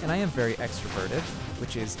 right? And I am very extroverted,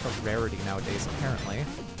 which is a rarity nowadays, apparently.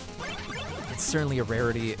 It's certainly a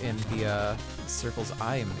rarity in the circles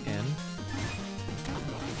I am in.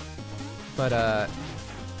 But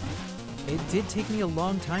it did take me a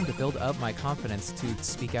long time to build up my confidence to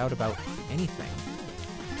speak out about anything.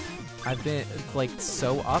 I've been, like,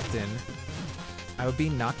 so often, I would be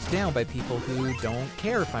knocked down by people who don't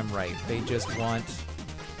care if I'm right. They just want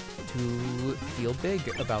to feel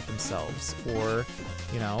big about themselves, or,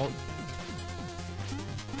 you know,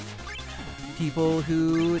 people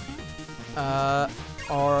who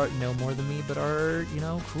are no more than me but are, you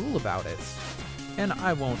know, cruel about it. And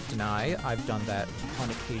I won't deny I've done that on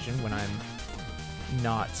occasion when I'm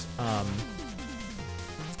not, I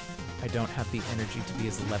don't have the energy to be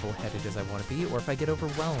as level-headed as I want to be, or if I get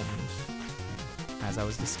overwhelmed, as I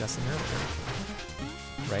was discussing earlier,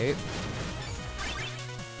 right?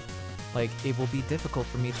 Like, it will be difficult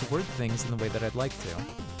for me to word things in the way that I'd like to.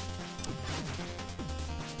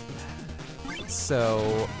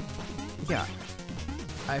 So, yeah.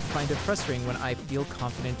 I find it frustrating when I feel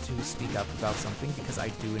confident to speak up about something because I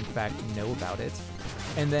do in fact know about it,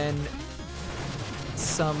 and then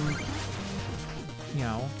some, you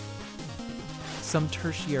know, some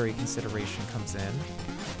tertiary consideration comes in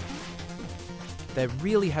that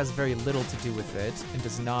really has very little to do with it and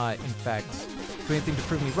does not in fact do anything to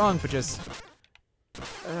prove me wrong, but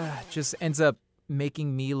just ends up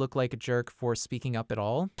making me look like a jerk for speaking up at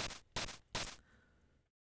all.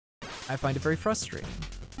 I find it very frustrating.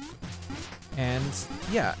 And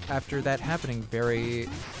yeah, after that happening very,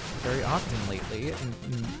 very often lately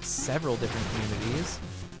in several different communities,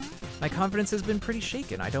 my confidence has been pretty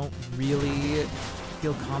shaken. I don't really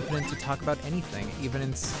feel confident to talk about anything, even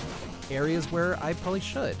in areas where I probably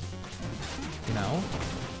should, you know?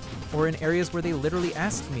 Or in areas where they literally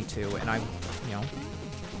ask me to, and I, you know,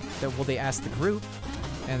 they ask the group,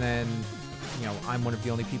 and then, you know, I'm one of the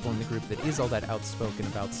only people in the group that is all that outspoken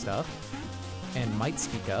about stuff and might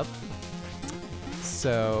speak up.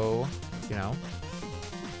 So, you know,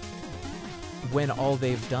 when all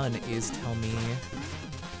they've done is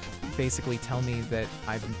basically tell me that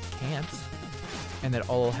I can't, and that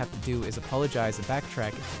all I'll have to do is apologize and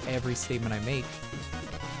backtrack every statement I make,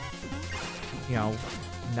 you know,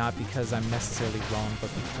 not because I'm necessarily wrong, but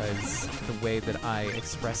because the way that I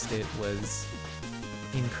expressed it was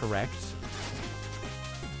incorrect.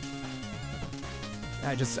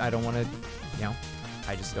 I don't want to, you know,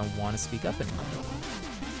 I just don't want to speak up anymore.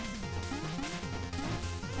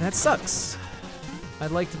 And that sucks.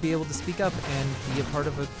 I'd like to be able to speak up and be a part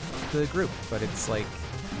of the group, but it's like,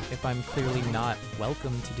 if I'm clearly not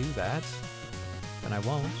welcome to do that, then I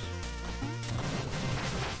won't.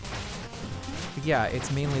 But yeah, it's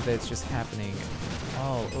mainly that it's just happening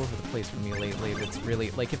all over the place for me lately. That's really,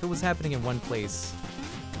 like, if it was happening in one place,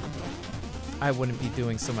 I wouldn't be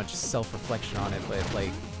doing so much self-reflection on it, but,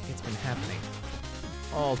 like, it's been happening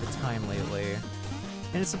all the time lately.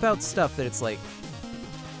 And it's about stuff that it's like,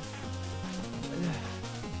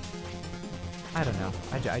 I don't know.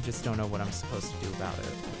 I just don't know what I'm supposed to do about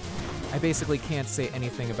it. I basically can't say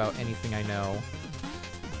anything about anything I know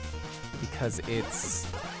because it's,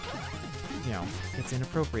 you know, it's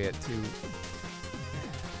inappropriate to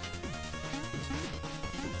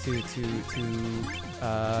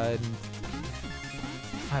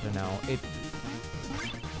I don't know.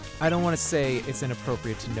 I don't want to say it's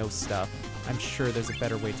inappropriate to know stuff. I'm sure there's a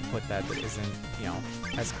better way to put that that isn't, you know,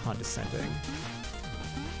 as condescending.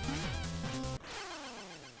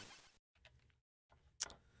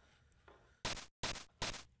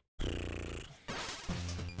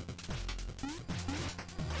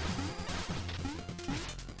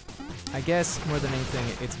 I guess, more than anything,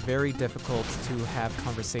 it's very difficult to have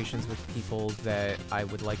conversations with people that I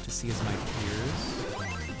would like to see as my peers,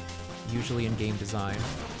 usually in game design,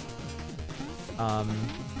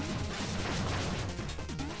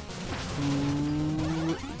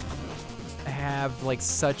 who have, like,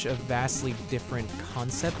 such a vastly different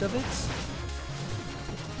concept of it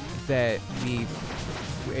that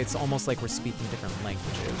it's almost like we're speaking different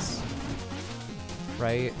languages,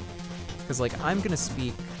 right? Because, like, I'm gonna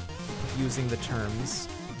speak using the terms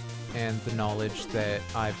and the knowledge that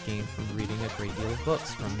I've gained from reading a great deal of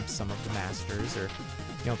books from some of the masters, or,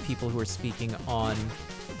 you know, people who are speaking on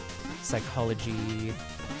psychology,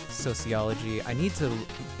 sociology. I need to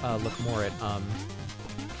look more at,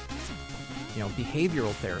 you know,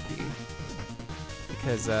 behavioral therapy,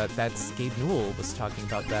 because that's Gabe Newell was talking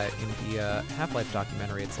about that in the Half-Life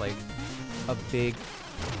documentary. It's like a big,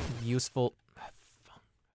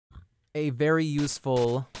 very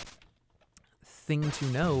useful thing to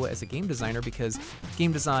know as a game designer, because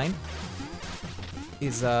game design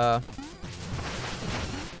is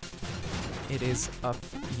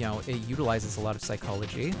you know, it utilizes a lot of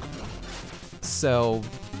psychology, so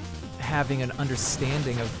having an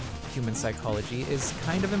understanding of human psychology is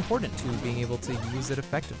kind of important to being able to use it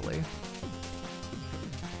effectively.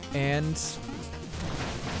 And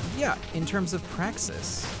yeah, in terms of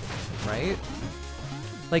praxis, right?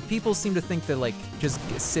 Like, people seem to think that, like, just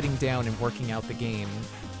sitting down and working out the game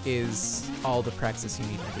is all the praxis you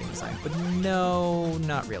need in game design. But no,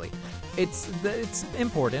 not really. It's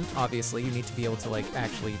important, obviously. You need to be able to, like,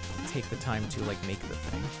 actually take the time to, like, make the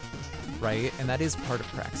thing, right? And that is part of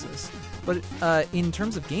praxis. But in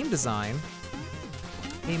terms of game design,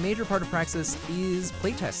 a major part of praxis is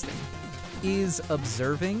playtesting, is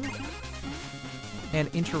observing and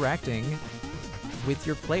interacting with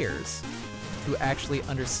your players to actually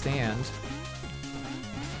understand.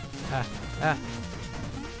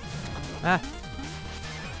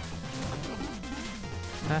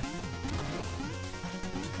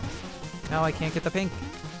 No, I can't get the pink.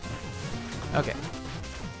 Okay.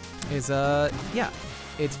 Yeah,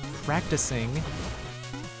 it's practicing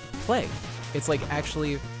play. It's like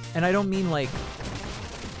actually, and I don't mean like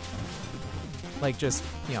just,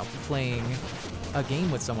 you know, playing a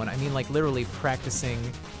game with someone. I mean like literally practicing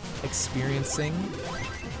experiencing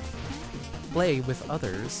play with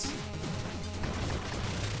others,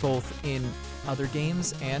 both in other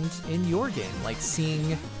games and in your game, like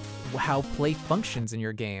seeing how play functions in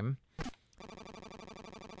your game.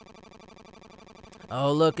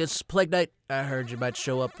 Oh, look, it's Plague Knight. I heard you might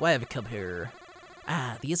show up. Why have you come here?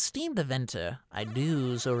 Ah, the esteemed inventor. I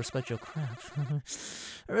do so respect your craft.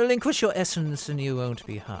 Relinquish your essence and you won't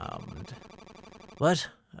be harmed. What?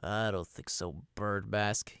 I don't think so, Bird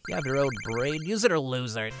Mask. You have your own brain. Use it or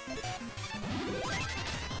lose it.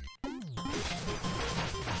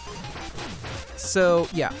 So,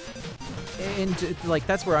 yeah. and like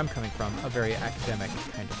that's where I'm coming from, a very academic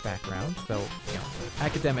kind of background, though, you know,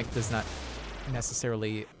 academic does not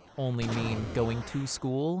necessarily only mean going to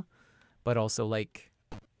school, but also like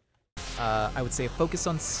I would say a focus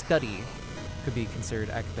on study could be considered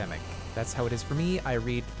academic. That's how it is for me. I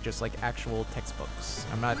read just like actual textbooks.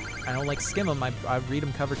 I don't like skim them, I read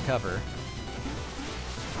them cover to cover.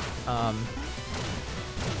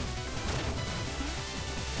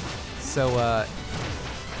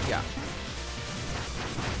 Yeah.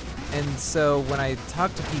 And so when I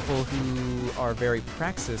talk to people who are very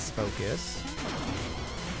praxis focused,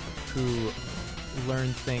 who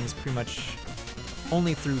learn things pretty much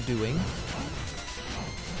only through doing,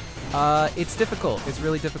 it's difficult. It's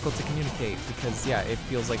really difficult to communicate because, yeah, it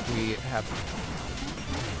feels like we have...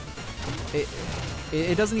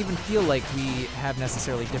 It doesn't even feel like we have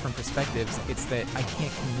necessarily different perspectives. It's that I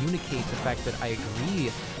can't communicate the fact that I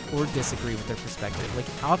agree or disagree with their perspective. Like,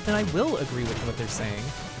 often I will agree with what they're saying,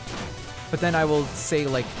 but then I will say,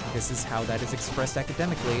 like, this is how that is expressed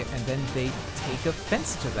academically, and then they take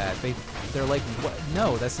offense to that. They're like, what?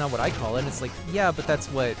 No, that's not what I call it. And it's like, yeah, but that's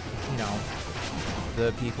what, you know,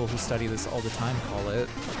 the people who study this all the time call it.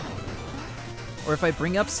 Or if I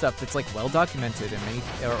bring up stuff that's like well documented and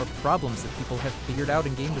or problems that people have figured out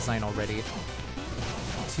in game design already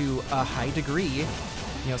to a high degree,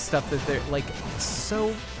 you know, stuff that they're like so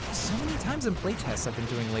many times in playtests I've been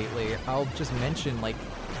doing lately, I'll just mention like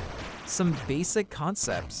some basic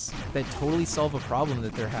concepts that totally solve a problem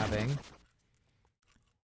that they're having.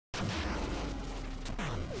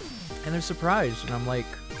 And they're surprised, and I'm like,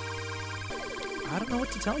 I don't know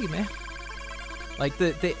what to tell you, man. Like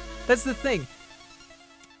that's the thing.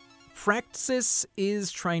 Praxis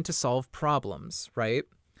is trying to solve problems, right?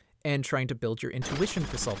 And trying to build your intuition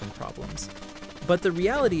for solving problems. But the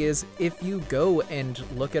reality is, if you go and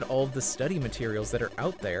look at all of the study materials that are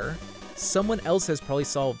out there, someone else has probably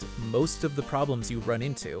solved most of the problems you run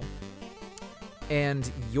into.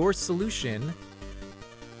 And your solution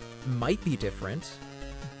might be different,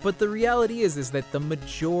 but the reality is that the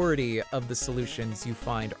majority of the solutions you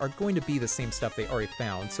find are going to be the same stuff they already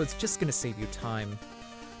found, so it's just going to save you time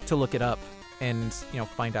to look it up and, you know,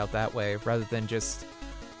 find out that way, rather than just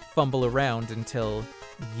fumble around until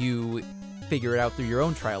you figure it out through your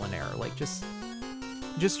own trial and error. Like, just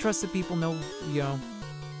trust that people know, you know,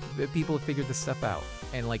 that people have figured this stuff out,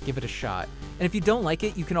 and, like, give it a shot. And if you don't like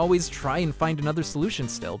it, you can always try and find another solution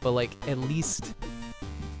still, but, like, at least,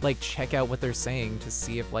 like, check out what they're saying to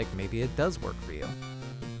see if, like, maybe it does work for you.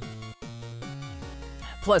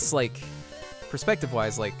 Plus, like,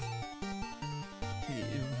 perspective-wise, like,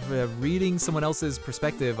 reading someone else's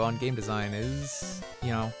perspective on game design is, you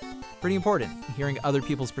know, pretty important. Hearing other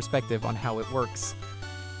people's perspective on how it works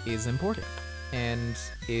is important, and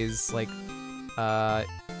is like,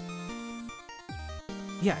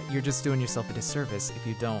 yeah, you're just doing yourself a disservice if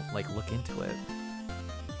you don't, like, look into it.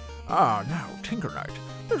 Ah, now, Tinker Knight.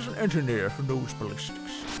 There's an engineer who knows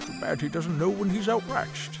ballistics. Too bad he doesn't know when he's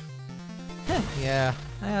outmatched. Yeah,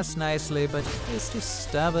 I asked nicely, but he's too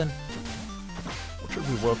stubborn. What should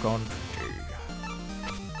we work on today?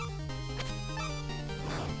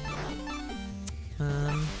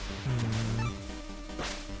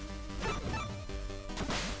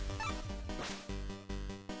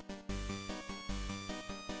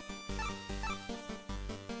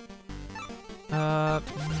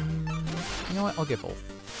 You know what? I'll get both.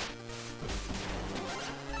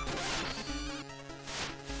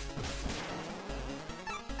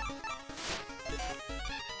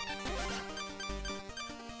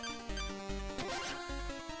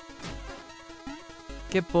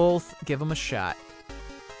 Get both, give them a shot.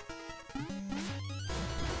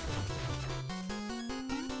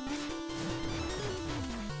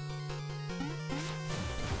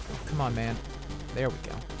 Come on, man. There we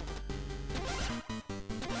go.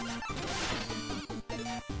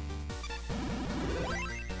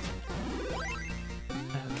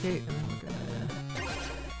 Okay, and then we're gonna...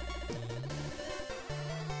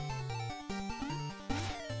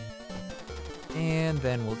 And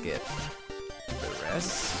then we'll get the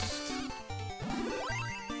rest.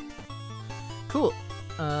 Cool.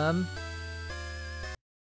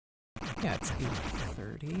 Yeah, it's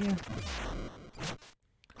 8:30.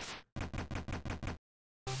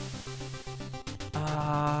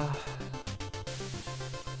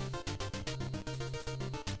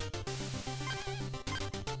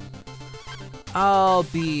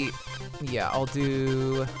 I'll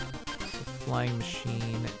do the flying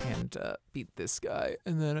machine and beat this guy,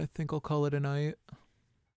 and then I think I'll call it a night.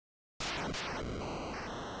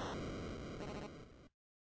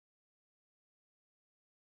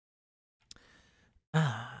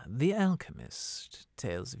 the alchemist.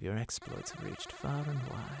 Tales of your exploits have reached far and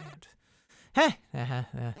wide. Ha!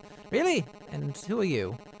 Really? And who are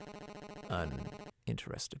you?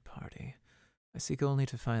 Uninterested party. I seek only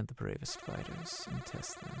to find the bravest fighters and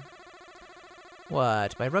test them.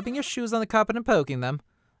 What? By rubbing your shoes on the carpet and poking them?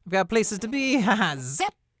 I've got places to be. Haha,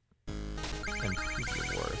 zap! And prove your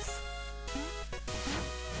worth.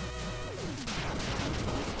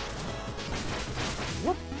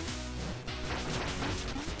 Whoop!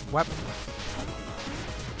 Whap.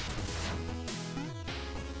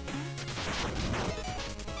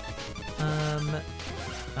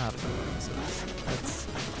 I don't know what this is. Let's...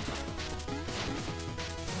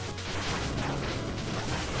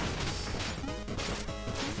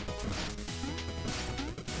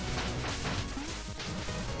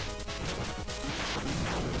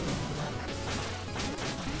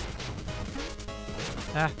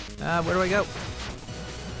 where do I go?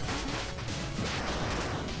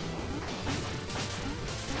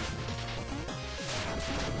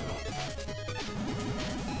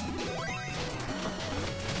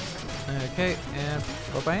 Okay, and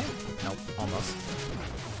go by it? Nope, almost.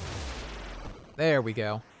 There we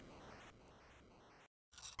go.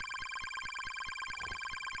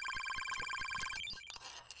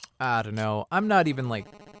 I don't know. I'm not even like...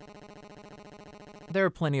 There are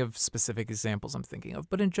plenty of specific examples I'm thinking of,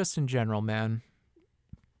 but just in general, man,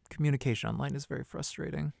 communication online is very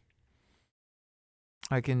frustrating.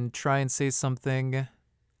 I can try and say something.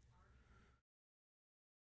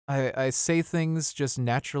 I say things just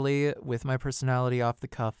naturally with my personality off the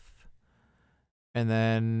cuff, and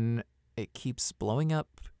then it keeps blowing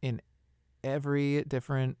up in every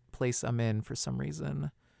different place I'm in for some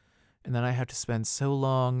reason. And then I have to spend so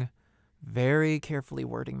long very carefully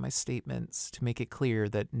wording my statements to make it clear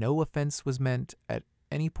that no offense was meant at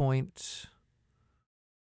any point.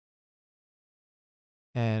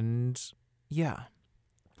 And yeah,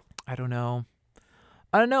 I don't know,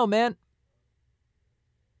 man.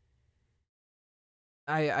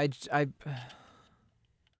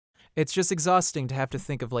 It's just exhausting to have to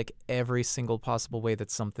think of like every single possible way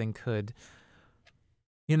that something could,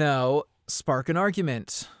 you know, spark an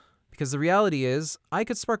argument. Because the reality is, I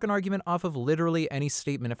could spark an argument off of literally any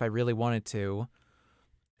statement if I really wanted to.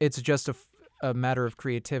 It's just a matter of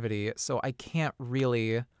creativity, so I can't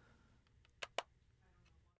really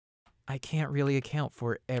account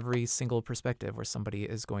for every single perspective where somebody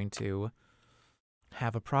is going to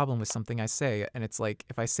have a problem with something I say. And it's like,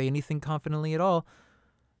 if I say anything confidently at all,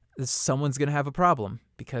 someone's going to have a problem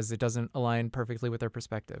because it doesn't align perfectly with their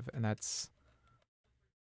perspective. And that's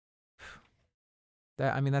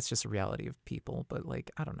just a reality of people. But like,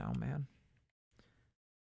 I don't know, man.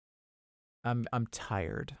 I'm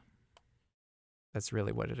tired. That's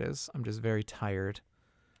really what it is. I'm just very tired.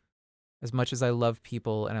 As much as I love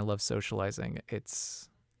people and I love socializing, it's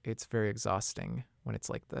very exhausting when it's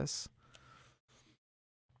like this.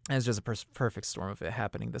 And it's just a perfect storm of it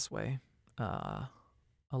happening this way. A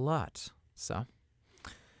lot. So,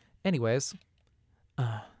 anyways,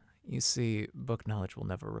 you see, book knowledge will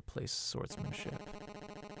never replace swordsmanship.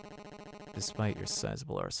 Despite your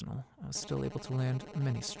sizable arsenal, I was still able to land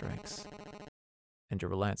many strikes. And your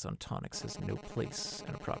reliance on tonics has no place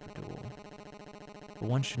in a proper duel. But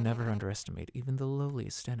one should never underestimate even the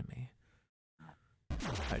lowliest enemy.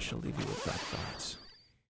 I shall leave you with that thought.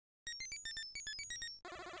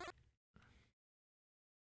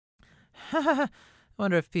 I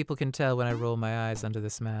wonder if people can tell when I roll my eyes under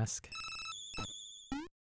this mask.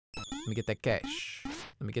 Let me get that cash.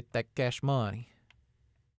 Let me get that cash money.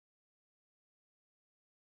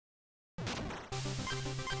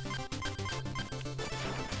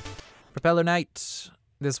 Propeller Knight.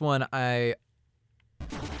 This one I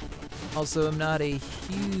also am not a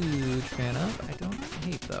huge fan of. I don't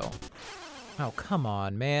hate though. Oh, come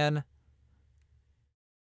on, man.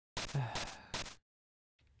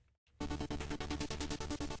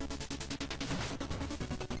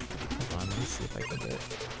 Let me see if I can get it.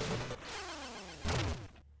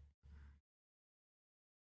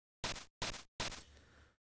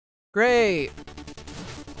 Great!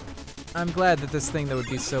 I'm glad that this thing that would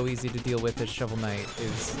be so easy to deal with as Shovel Knight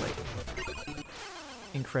is, like,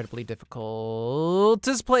 incredibly difficult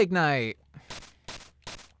as Plague Knight.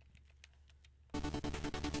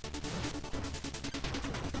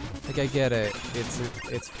 Like, I get it.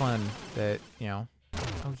 It's fun that, you know.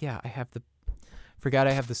 Oh yeah, I have the... Forgot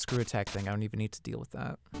I have the screw attack thing. I don't even need to deal with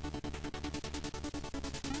that.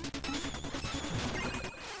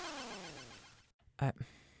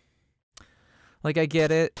 Like, I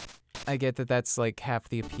get it. I get that that's, like, half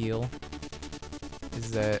the appeal.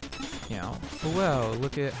 Is that, you know, oh, wow,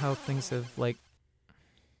 look at how things have, like...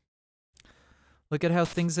 Look at how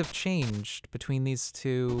things have changed between these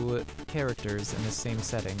two characters in the same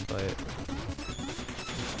setting, but...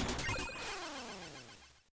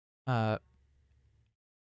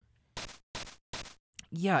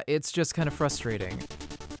 yeah, it's just kind of frustrating.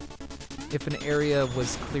 If an area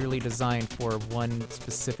was clearly designed for one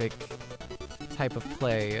specific type of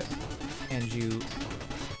play, and you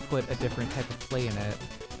put a different type of play in it,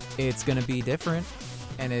 it's gonna be different,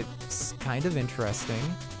 and it's kind of interesting,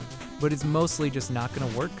 but it's mostly just not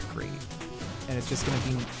gonna work great. And it's just gonna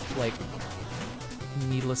be, like,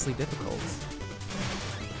 needlessly difficult.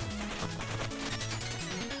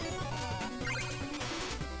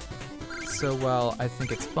 So while I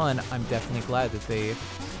think it's fun, I'm definitely glad that they,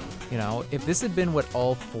 you know, if this had been what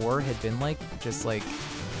all four had been like, just like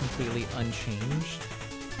completely unchanged,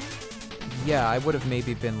 yeah, I would have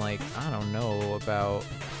maybe been like, I don't know about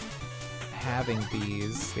having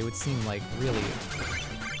these. They would seem like really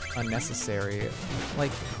unnecessary.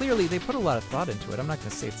 Like, clearly they put a lot of thought into it. I'm not gonna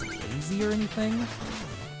say it's lazy or anything,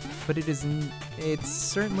 but it's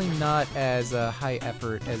certainly not as high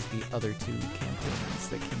effort as the other two campaigns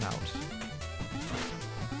that came out.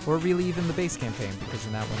 Or really even the base campaign, because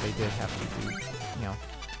in that one they did have to do, you know,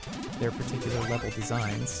 their particular level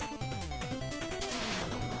designs.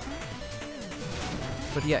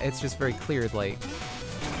 But yeah, it's just very clear, like,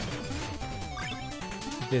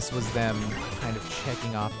 this was them kind of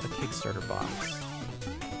checking off a Kickstarter box.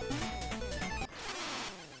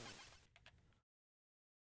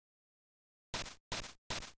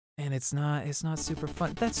 And it's not super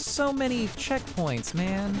fun. That's so many checkpoints,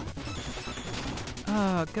 man!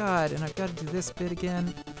 Oh god, and I've got to do this bit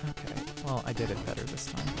again? Okay, well, I did it better this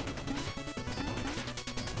time.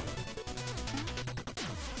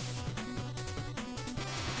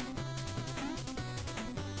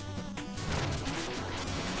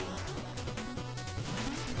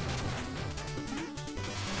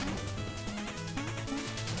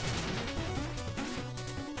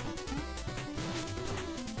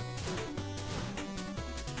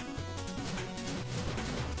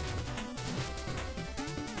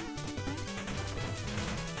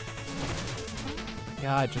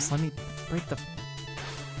 God, just let me break the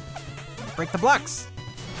blocks!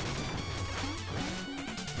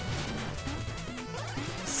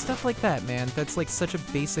 Stuff like that, man. That's like such a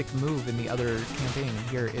basic move in the other campaign, and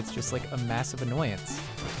here it's just like a massive annoyance.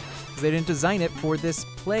 Because they didn't design it for this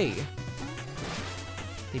play.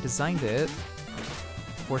 They designed it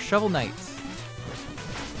for Shovel Knight.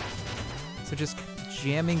 So just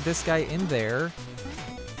jamming this guy in there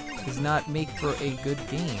does not make for a good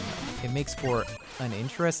game. It makes for an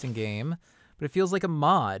interesting game, but it feels like a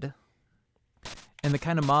mod. And the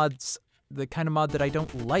kind of mod that I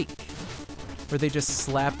don't like, where they just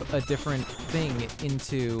slap a different thing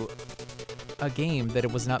into a game that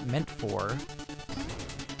it was not meant for.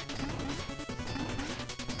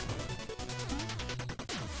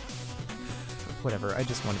 Whatever, I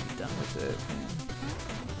just want to be done with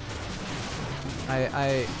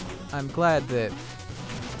it. I'm glad that,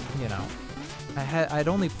 you know, I'd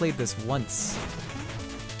only played this once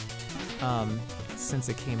since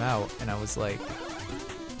it came out, and I was like,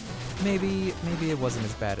 maybe it wasn't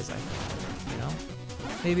as bad as I thought, you know?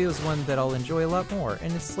 Maybe it was one that I'll enjoy a lot more,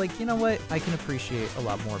 and it's like, you know what? I can appreciate a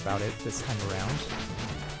lot more about it this time around.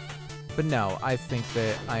 But no, I think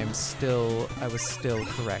that I was still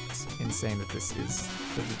correct in saying that this is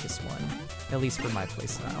the weakest one, at least for my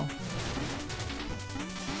playstyle.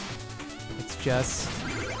 It's just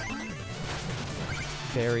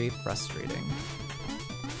very frustrating.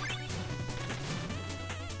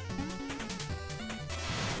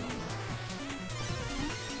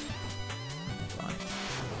 Hold on.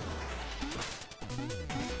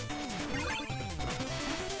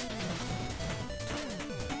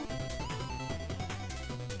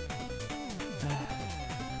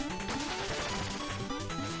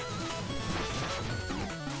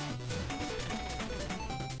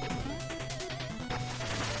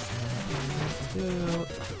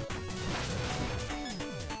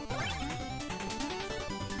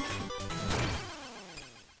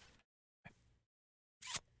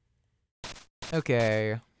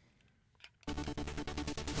 Okay.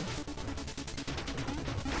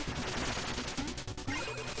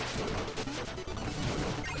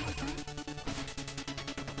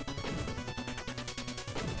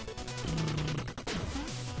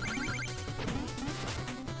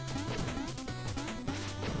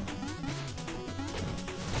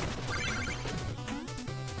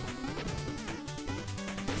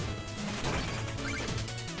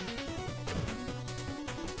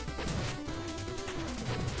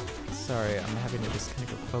 Sorry, I'm having to just kind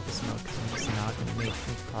of go focus mode because I'm just not going to make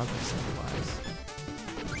any progress otherwise.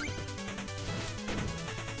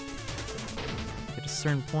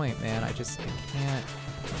 certain point, man, I can't.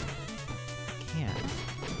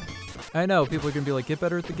 I know, people are gonna be like, get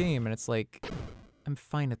better at the game, and it's like, I'm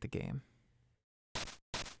fine at the game.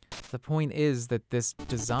 The point is that this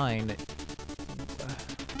design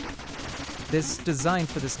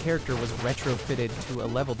for this character was retrofitted to a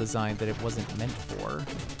level design that it wasn't meant for.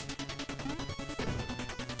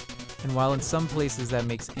 And while in some places that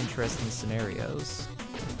makes interesting scenarios,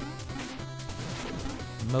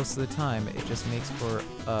 most of the time it just makes for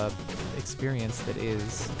a experience that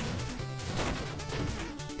is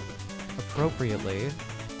appropriately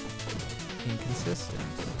inconsistent.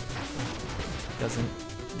 It doesn't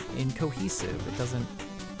incohesive. It doesn't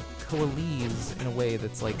coalesce in a way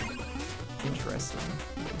that's like interesting.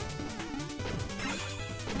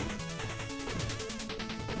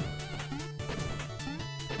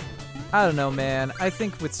 I don't know, man. I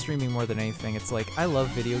think with streaming more than anything, it's like I love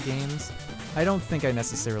video games. I don't think I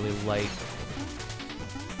necessarily like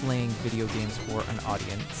playing video games for an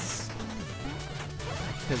audience.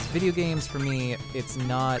 Because video games, for me, it's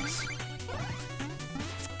not...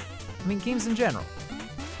 I mean, games in general.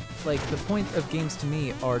 Like, the point of games to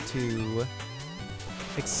me are to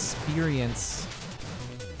experience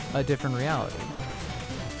a different reality.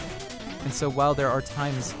 And so while there are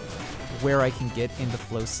times where I can get in the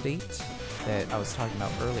flow state that I was talking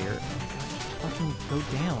about earlier, fucking go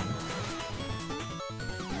down.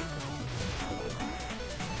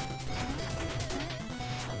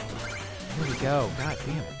 There we go. God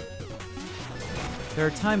damn it. There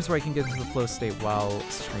are times where I can get into the flow state while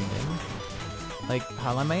streaming. Like,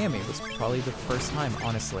 Hotline Miami was probably the first time,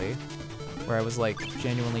 honestly, where I was, like,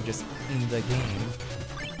 genuinely just in the game.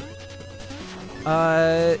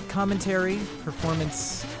 Commentary,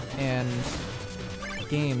 performance, and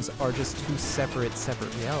games are just two separate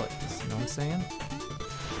realities, you know what I'm saying?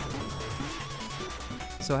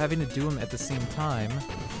 So having to do them at the same time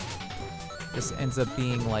just ends up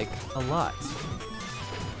being, like, a lot.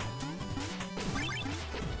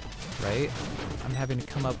 Right? I'm having to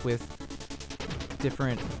come up with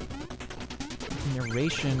different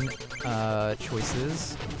narration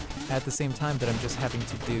choices at the same time that I'm just having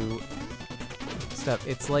to do stuff.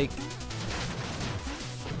 It's like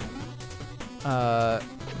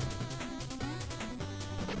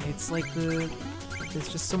there's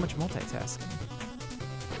just so much multitasking.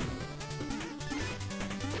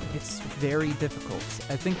 It's very difficult.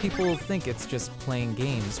 I think people think it's just playing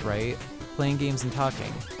games, right? Playing games and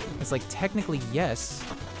talking. It's like, technically, yes,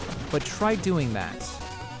 but try doing that.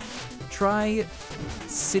 Try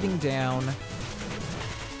sitting down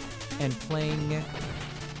and playing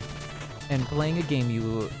a game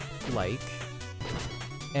you like,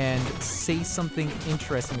 and say something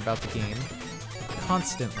interesting about the game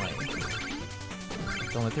constantly.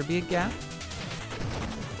 Don't let there be a gap.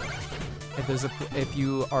 If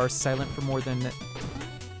you are silent for more than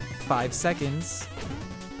 5 seconds,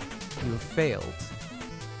 you have failed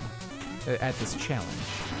at this challenge.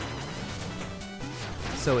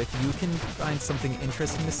 So if you can find something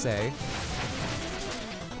interesting to say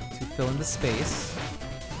to fill in the space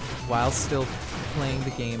while still playing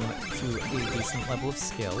the game to a decent level of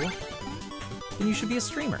skill, then you should be a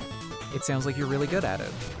streamer. It sounds like you're really good at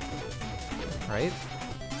it, right?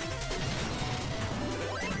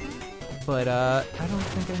 But I don't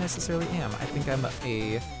think I necessarily am. I think I'm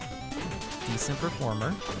a decent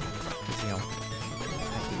performer, because, you know,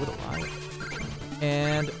 I do it a lot,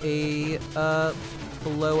 and a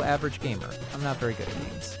below average gamer. I'm not very good at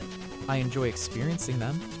games. I enjoy experiencing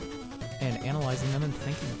them and analyzing them and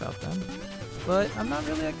thinking about them, but I'm not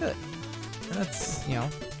really that good. And that's, you know,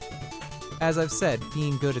 as I've said,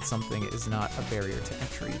 being good at something is not a barrier to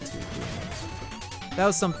entry to doing it. That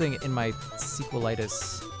was something in my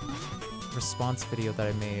sequelitis response video that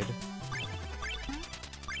I made.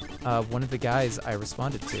 One of the guys I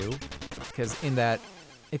responded to, because in that,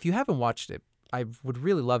 if you haven't watched it, I would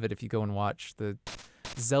really love it if you go and watch the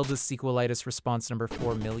Zelda sequelitis response number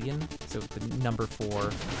 4 million. So the number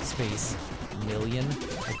 4 space million,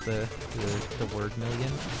 like the word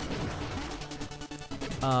million.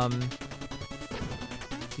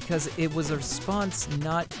 Because it was a response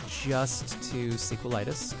not just to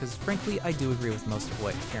sequelitis, because frankly, I do agree with most of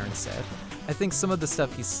what Aaron said. I think some of the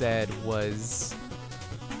stuff he said was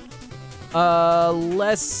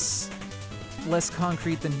less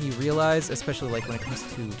concrete than he realized, especially like when it comes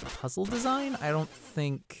to puzzle design. I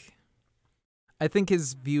think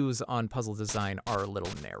his views on puzzle design are a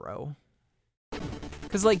little narrow.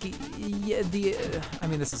 Cause like, yeah, I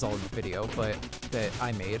mean, this is all in the video, but that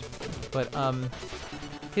I made, but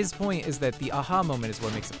his point is that the aha moment is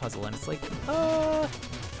what makes a puzzle, and it's like,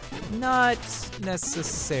 not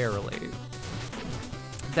necessarily.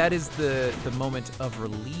 that is the moment of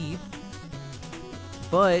relief,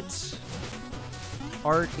 but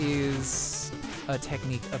art is a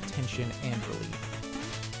technique of tension and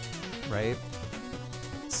relief, right?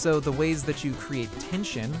 So the ways that you create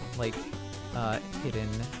tension, like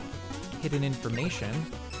hidden information.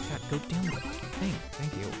 God, go down the thing.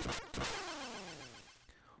 Thank you.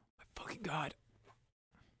 My fucking God.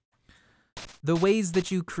 The ways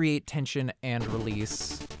that you create tension and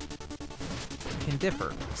release can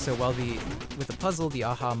differ. So while with the puzzle, the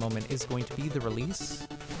aha moment is going to be the release,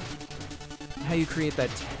 how you create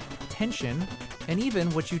that tension, and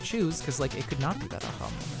even what you choose, because like it could not be that aha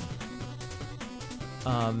moment.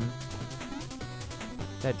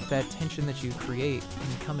 That tension that you create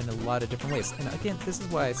can come in a lot of different ways. And again, this is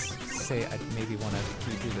why I say I maybe want to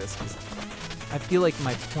redo this, because I feel like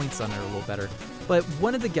my points on it are a little better. But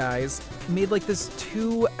one of the guys made like this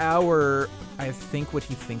 2-hour, I think what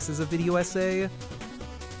he thinks is a video essay.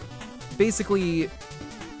 Basically,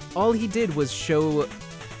 all he did was show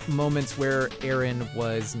moments where Aaron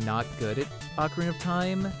was not good at Ocarina of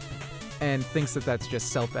Time, and thinks that that's just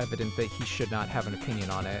self-evident that he should not have an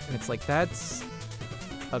opinion on it. And it's like, that's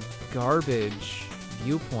a garbage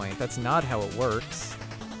viewpoint. That's not how it works.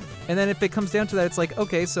 And then if it comes down to that, it's like,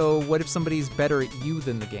 okay, so what if somebody's better at you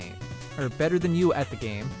than the game? Or better than you at the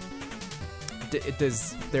game?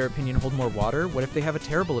 Does their opinion hold more water? What if they have a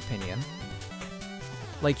terrible opinion?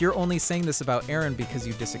 Like, you're only saying this about Aaron because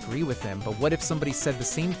you disagree with him, but what if somebody said the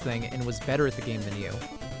same thing and was better at the game than you?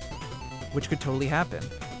 Which could totally happen.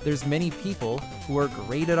 There's many people who are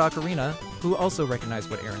great at Ocarina who also recognize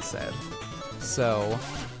what Aaron said. So,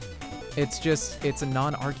 it's a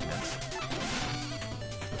non-argument.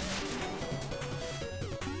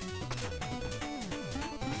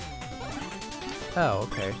 Oh,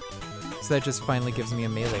 okay. So that just finally gives me a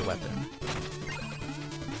melee weapon.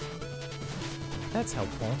 That's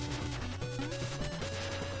helpful.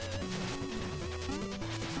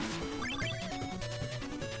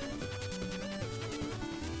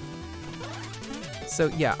 So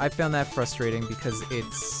yeah, I found that frustrating because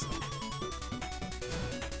it's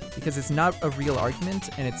not a real argument,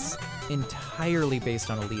 and it's entirely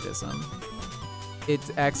based on elitism. It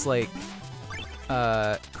acts like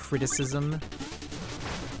criticism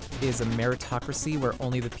is a meritocracy where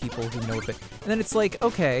only the people who know it. And then it's like,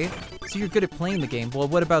 okay, so you're good at playing the game. Well,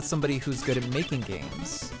 what about somebody who's good at making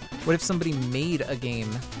games? What if somebody made a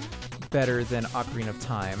game better than Ocarina of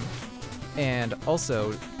Time and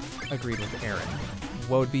also agreed with Aaron?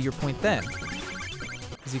 What would be your point then?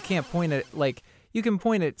 Because you can't point at, like, you can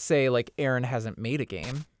point at, say, like, Aaron hasn't made a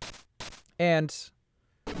game. And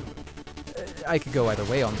I could go either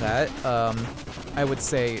way on that. I would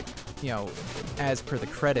say, you know, as per the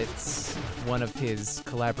credits, one of his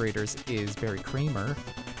collaborators is Barry Kramer,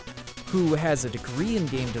 who has a degree in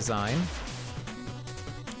game design.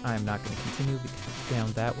 I'm not going to continue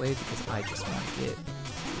down that way because I just want to get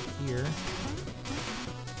here.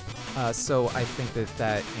 So I think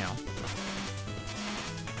that, you know,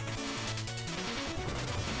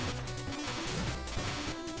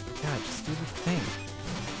 God, just do the thing.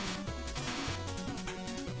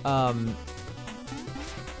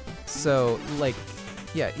 So, like,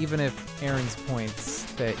 yeah, even if Aaron's points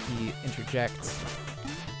that he interjects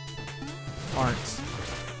aren't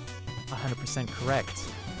 100%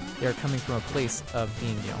 correct, they're coming from a place of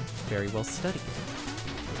being, you know, very well studied.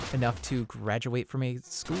 Enough to graduate from a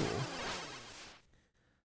school.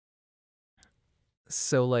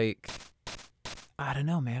 So, like, I don't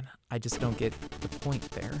know, man. I just don't get the point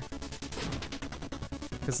there.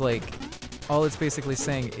 Because, like, all it's basically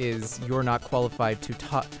saying is you're not qualified to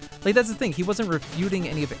talk. Like, that's the thing. He wasn't refuting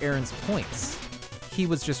any of Aaron's points. He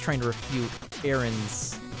was just trying to refute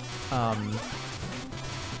Aaron's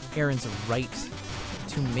right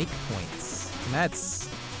to make points. And that's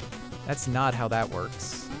not how that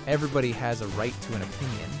works. Everybody has a right to an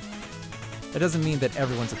opinion. That doesn't mean that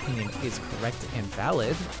everyone's opinion is correct and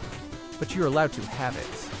valid, but you're allowed to have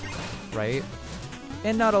it, right?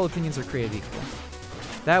 And not all opinions are created equal.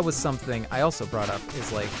 That was something I also brought up,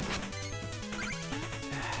 is like,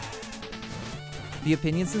 the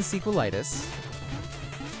opinions in Sequelitis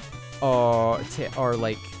are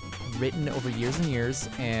like written over years and years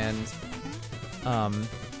and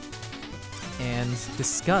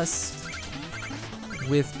discussed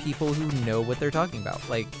with people who know what they're talking about.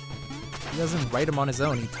 Like, he doesn't write them on his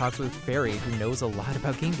own. He talks with Barry, who knows a lot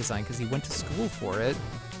about game design because he went to school for it.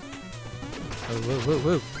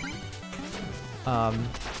 Whoa.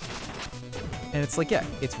 And it's like, yeah,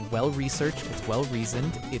 it's well-researched, it's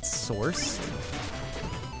well-reasoned, it's sourced.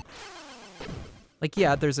 Like,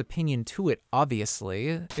 yeah, there's opinion to it,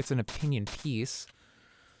 obviously. It's an opinion piece.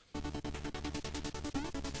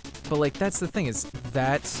 But, like, that's the thing, is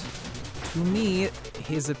that, to me,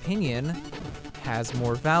 his opinion has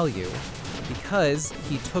more value because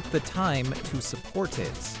he took the time to support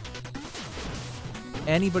it.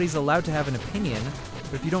 Anybody's allowed to have an opinion,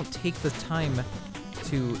 but if you don't take the time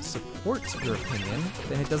to support your opinion,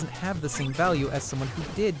 then it doesn't have the same value as someone who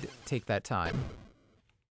did take that time.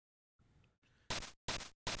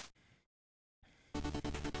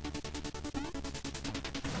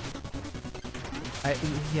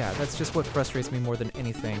 Yeah, that's just what frustrates me more than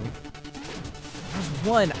anything. There's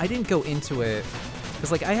one, I didn't go into it,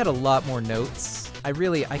 because, like, I had a lot more notes. I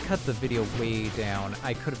cut the video way down.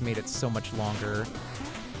 I could have made it so much longer.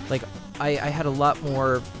 Like, I had a lot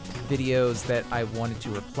more videos that I wanted to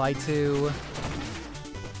reply to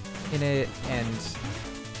in it, and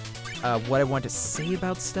what I wanted to say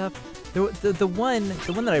about stuff. The one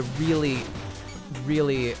that I really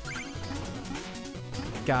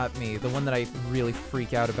got me, the one that I really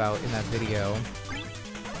freak out about in that video,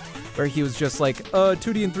 where he was just like,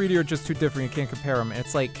 2D and 3D are just too different, you can't compare them. And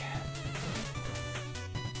it's like,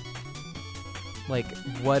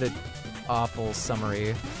 what an awful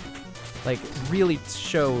summary. Like, really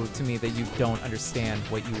show to me that you don't understand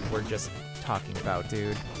what you were just talking about,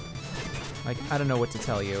 dude. Like, I don't know what to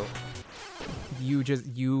tell you.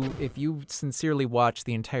 If you sincerely watch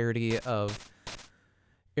the entirety of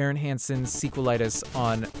Aaron Hansen's sequelitis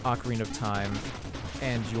on Ocarina of Time,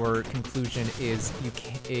 and your conclusion is you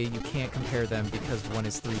can't compare them because one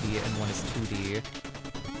is 3D and one is 2D,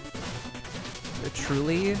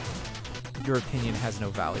 truly, your opinion has no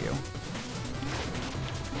value.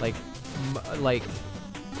 Like,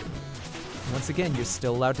 once again, you're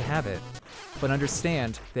still allowed to have it, but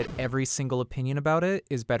understand that every single opinion about it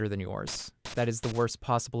is better than yours. That is the worst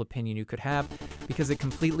possible opinion you could have, because it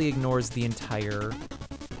completely ignores the entire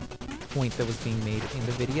point that was being made in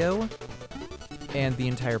the video, and the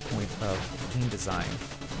entire point of game design.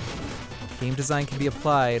 Game design can be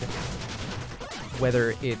applied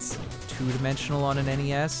whether it's two-dimensional on an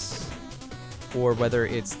NES, or whether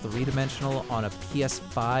it's three-dimensional on a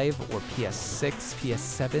PS5 or PS6,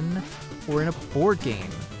 PS7, or in a board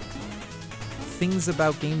game. Things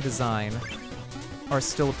about game design are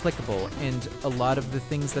still applicable, and a lot of the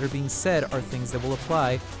things that are being said are things that will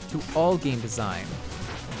apply to all game design.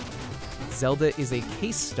 Zelda is a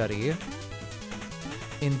case study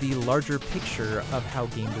in the larger picture of how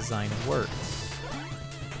game design works.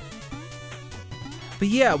 But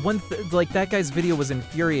yeah, that guy's video was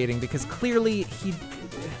infuriating because clearly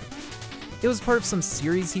it was part of some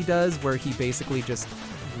series he does where he basically just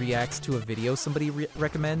reacts to a video somebody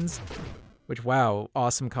recommends, which, wow,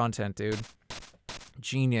 awesome content, dude.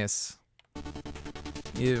 Genius.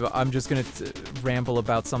 I'm just gonna ramble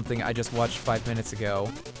about something I just watched 5 minutes ago.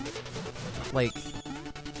 Like,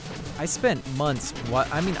 I spent months,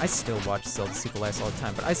 I still watch Zelda sequelitis all the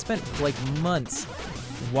time, but I spent, like, months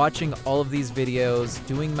watching all of these videos,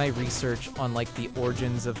 doing my research on, like, the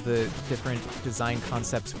origins of the different design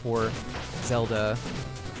concepts for Zelda,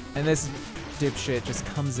 and this dipshit just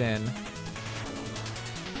comes in,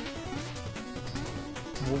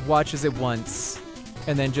 watches it once,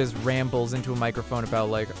 and then just rambles into a microphone about,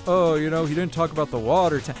 like, oh, he didn't talk about the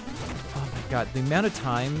water oh my god, the amount of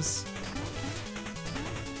times,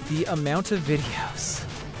 the amount of videos,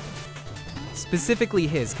 specifically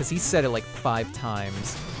his, because he said it like 5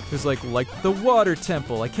 times, it was like the water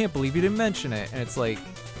temple, I can't believe you didn't mention it, and it's like,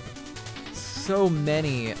 so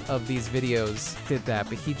many of these videos did that,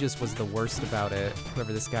 but he just was the worst about it.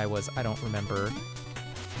 Whoever this guy was, I don't remember.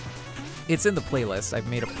 It's in the playlist. I've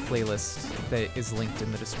made a playlist that is linked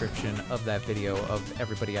in the description of that video of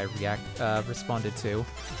everybody I responded to.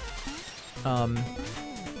 But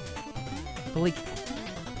like,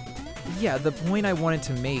 yeah, the point I wanted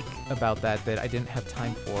to make about that I didn't have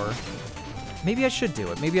time for, maybe I should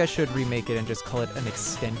do it. Maybe I should remake it and just call it an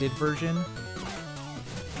extended version.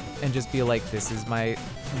 And just be like, this is my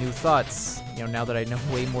new thoughts, now that I know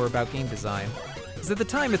way more about game design. Because at the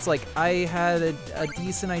time, it's like, I had a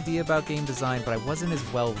decent idea about game design, but I wasn't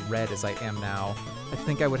as well read as I am now. I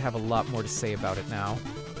think I would have a lot more to say about it now.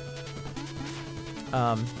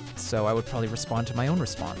 So I would probably respond to my own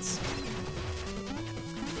response.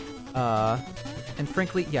 And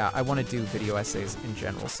frankly, yeah, I want to do video essays in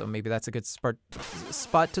general, so maybe that's a good spot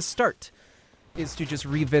to start, is to just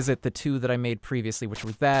revisit the 2 that I made previously, which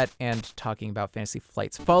were that, and talking about Fantasy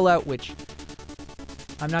Flight's Fallout, which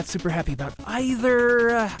I'm not super happy about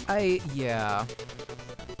either. Yeah.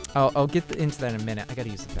 I'll get into that in a minute. I gotta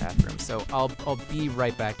use the bathroom, so I'll be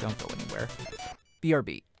right back. Don't go anywhere.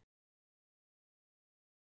 BRB.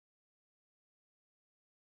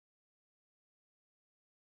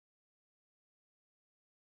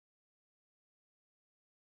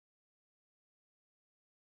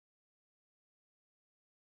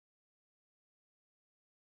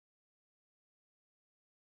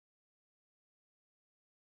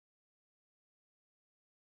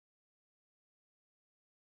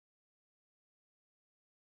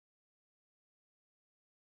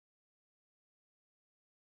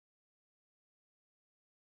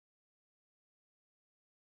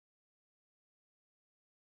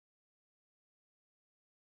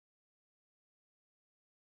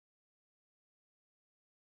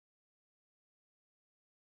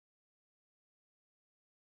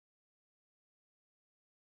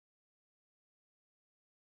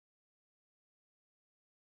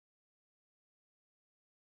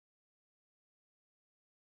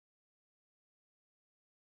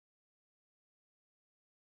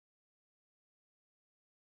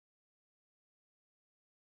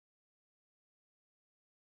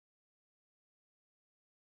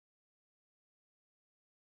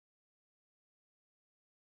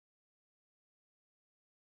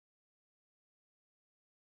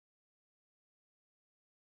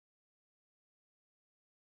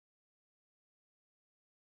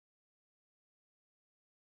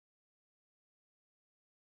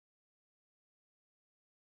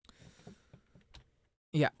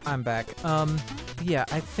 Yeah, I'm back. Yeah,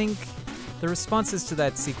 I think the responses to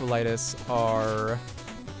that sequelitis are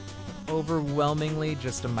overwhelmingly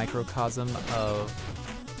just a microcosm of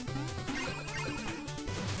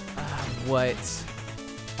what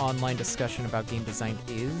online discussion about game design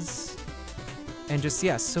is. And just,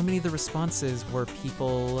 yeah, so many of the responses were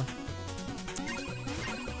people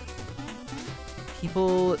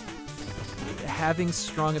having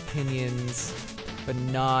strong opinions, but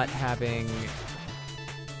not having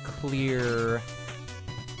clear...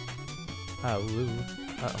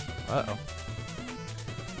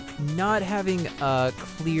 Not having a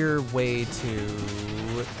clear way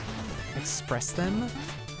to express them,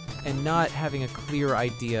 and not having a clear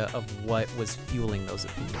idea of what was fueling those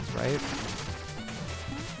opinions, right?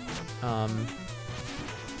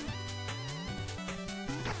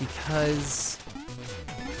 Because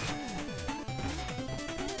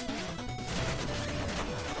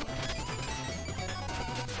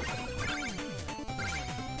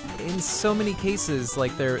in so many cases,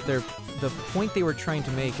 like the point they were trying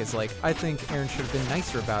to make is like, I think Aaron should have been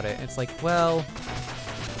nicer about it. And it's like, well,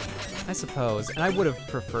 I suppose, and I would have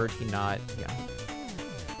preferred he not. Yeah,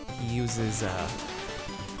 he uses a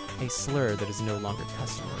slur that is no longer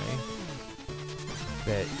customary.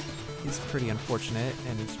 That is pretty unfortunate,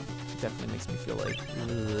 and it definitely makes me feel like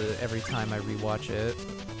ugh, every time I rewatch it.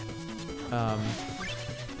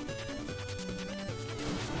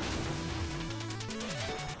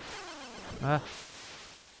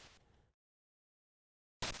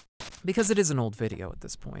 Because it is an old video at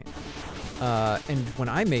this point. And when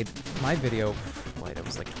I made my video, what, it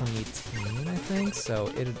was like 2018, I think.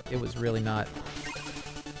 So it was really not.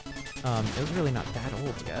 It was really not that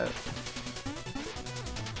old yet.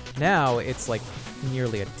 Now it's like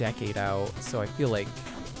nearly a decade out, so I feel like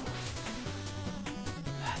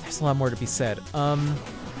there's a lot more to be said.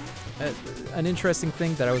 An interesting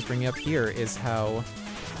thing that I was bringing up here is how,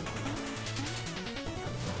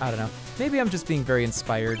 I don't know, maybe I'm just being very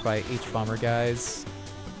inspired by H-Bomber Guy's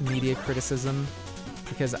media criticism,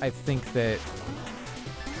 because I think that,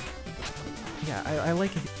 yeah, I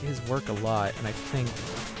like his work a lot, and I think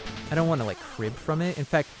I don't want to like crib from it. In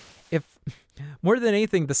fact, if more than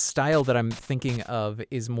anything, the style that I'm thinking of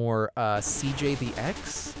is more CJ the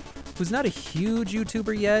X, who's not a huge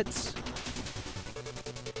YouTuber yet.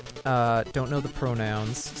 Don't know the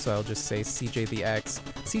pronouns, so I'll just say CJ the X.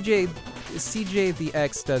 CJ the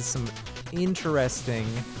X does some interesting.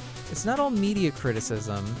 It's not all media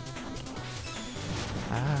criticism.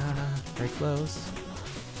 Very close.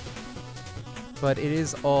 But it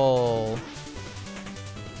is all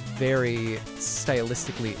very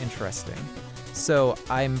stylistically interesting. So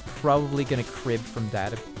I'm probably gonna crib from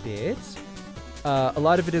that a bit. A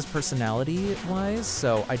lot of it is personality-wise,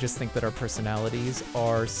 so I just think that our personalities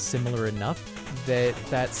are similar enough that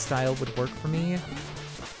that style would work for me.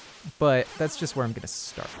 But that's just where I'm gonna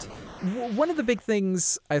start. One of the big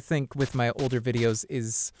things, I think, with my older videos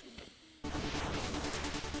is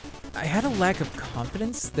I had a lack of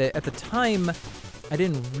confidence that at the time I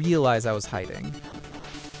didn't realize I was hiding.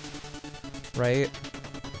 Right?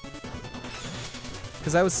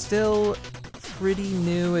 Because I was still pretty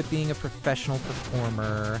new at being a professional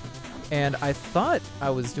performer, and I thought I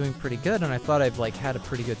was doing pretty good, and I thought I've like had a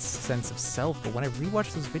pretty good sense of self, but when I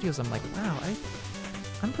rewatch those videos, I'm like, wow,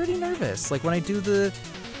 I'm pretty nervous. Like when I do the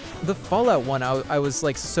Fallout one, I was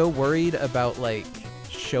like so worried about like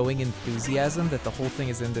showing enthusiasm that the whole thing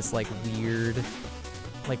is in this like weird,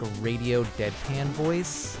 like radio deadpan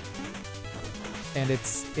voice, and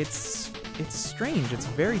it's strange. It's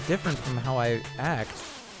very different from how I act.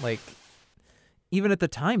 Like, even at the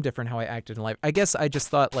time, different how I acted in life. I guess I just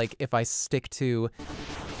thought, like, if I stick to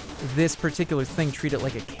this particular thing, treat it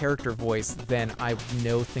like a character voice, then I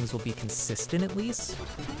know things will be consistent at least.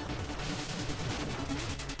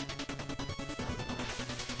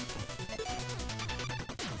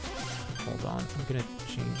 Hold on, I'm gonna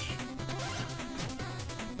change.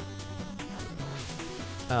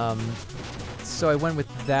 So I went with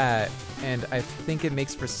that, and I think it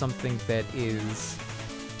makes for something that is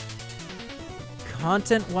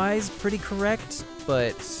content-wise pretty correct,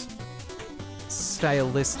 but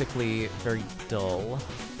stylistically very dull.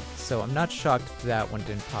 So I'm not shocked that one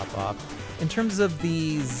didn't pop off. In terms of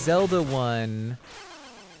the Zelda one,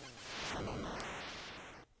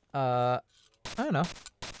 I don't know.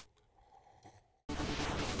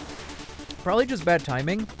 Probably just bad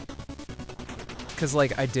timing. Because,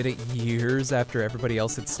 like, I did it years after everybody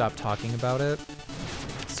else had stopped talking about it.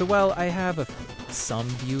 So while I have some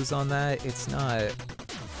views on that, it's not...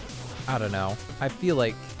 I don't know. I feel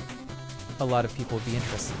like a lot of people would be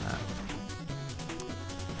interested in that.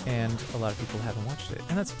 and a lot of people haven't watched it,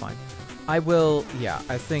 and that's fine. I will, yeah,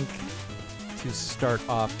 I think to start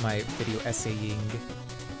off my video essaying,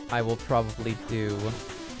 I will probably do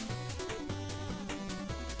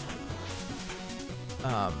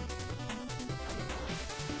I'll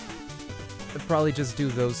probably just do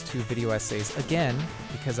those 2 video essays again,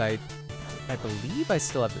 because I believe I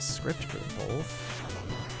still have the script for both.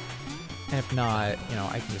 And if not, you know,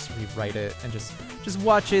 I can just rewrite it and just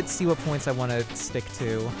watch it, see what points I want to stick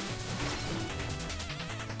to.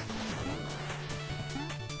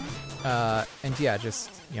 And yeah,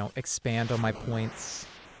 just, you know, expand on my points,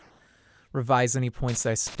 revise any points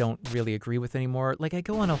that I don't really agree with anymore. Like, I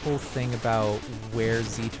go on a whole thing about where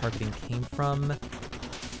Z targeting came from,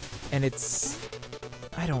 and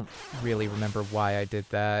I don't really remember why I did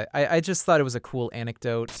that. I just thought it was a cool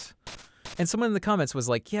anecdote. And someone in the comments was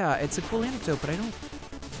like, yeah, it's a cool anecdote, but I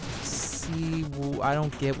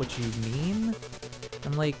don't get what you mean.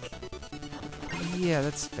 I'm like, yeah,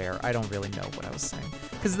 that's fair. I don't really know what I was saying.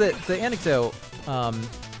 Because the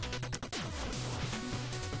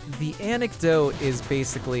anecdote is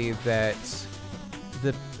basically that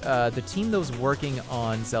the team that was working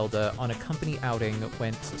on Zelda on a company outing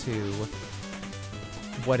went to,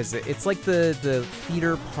 what is it? It's like the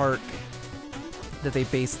theater park that they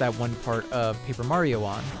based that one part of Paper Mario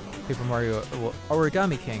on, Paper Mario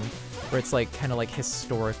Origami King, where it's like kind of like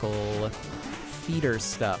historical theater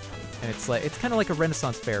stuff, and it's kind of like a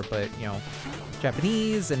Renaissance fair, but you know,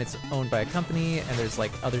 Japanese, and it's owned by a company, and there's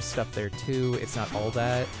like other stuff there too. It's not all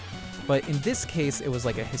that, but in this case, it was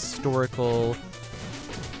like a historical,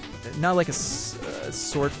 not like a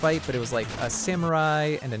sword fight, but it was like a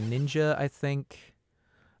samurai and a ninja, I think.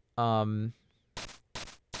 And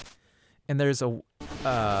there's a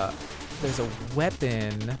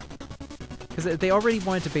weapon, because they already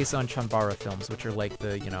wanted to base it on Chambara films, which are like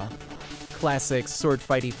the, you know, classic sword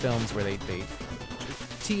fighty films where they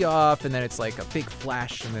tee off and then it's like a big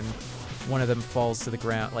flash and then one of them falls to the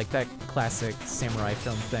ground, like that classic samurai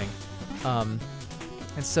film thing. And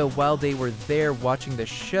so while they were there watching the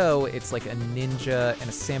show, it's like a ninja and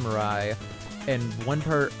a samurai, and one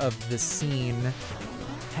part of the scene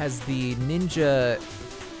has the ninja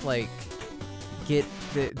like get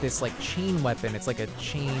this like chain weapon. It's like a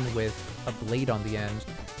chain with a blade on the end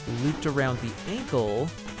looped around the ankle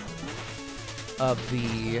of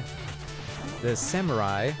the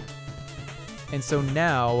samurai, and so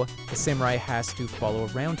now the samurai has to follow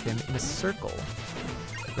around him in a circle,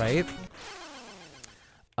 right?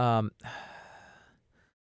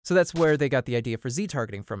 So that's where they got the idea for Z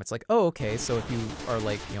targeting from. It's like, oh, okay, so if you are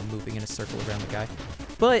like, you know, moving in a circle around the guy.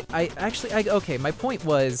 But okay, my point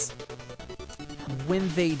was, when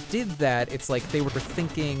they did that, it's like they were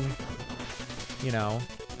thinking, you know,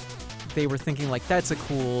 like, that's a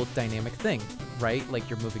cool dynamic thing, right? Like,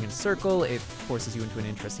 you're moving in a circle, it forces you into an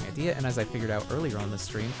interesting idea, and as I figured out earlier on the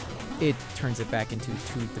stream, it turns it back into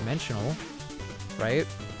two-dimensional, right?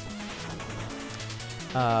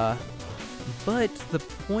 But the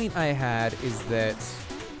point I had is that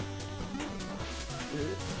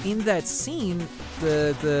in that scene,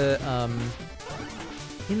 the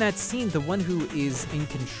one who is in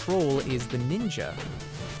control is the ninja,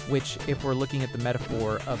 which, if we're looking at the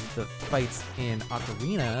metaphor of the fights in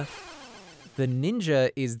Ocarina, the ninja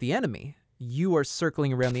is the enemy. You are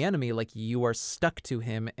circling around the enemy like you are stuck to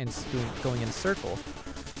him and going in a circle.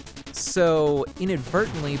 So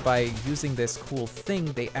inadvertently, by using this cool thing,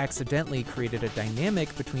 they accidentally created a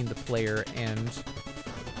dynamic between the player and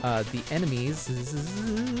the enemies.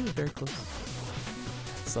 Very close.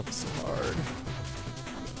 This level's so hard.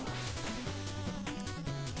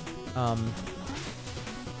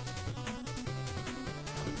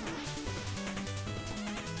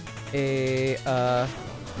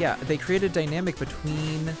 Yeah, they created a dynamic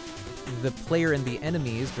between the player and the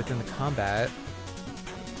enemies within the combat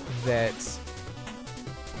that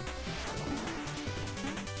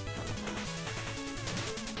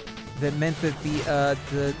meant that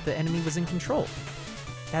the enemy was in control.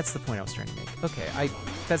 That's the point I was trying to make. Okay,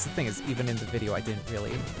 that's the thing, is even in the video I didn't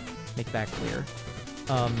really make that clear.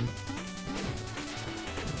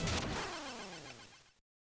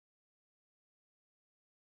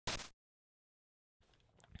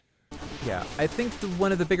 Yeah, I think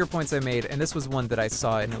one of the bigger points I made, and this was one that I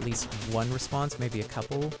saw in at least one response, maybe a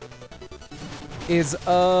couple, is,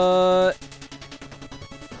 I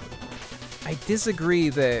disagree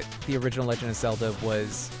that the original Legend of Zelda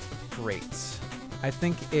was great. I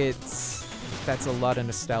think that's a lot of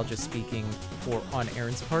nostalgia speaking on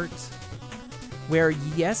Aaron's part, where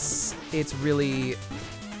yes, it's really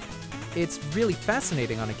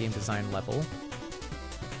fascinating on a game design level,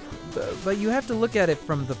 but you have to look at it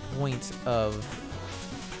from the point of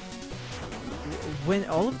when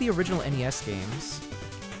all of the original NES games,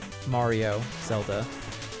 Mario, Zelda,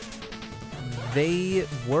 they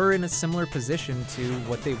were in a similar position to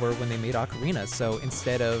what they were when they made Ocarina. So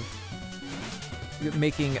instead of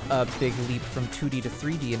making a big leap from 2D to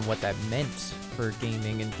 3D and what that meant for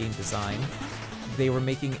gaming and game design, they were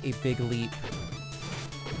making a big leap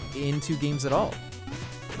into games at all.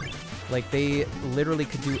 Like, they literally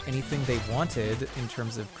could do anything they wanted in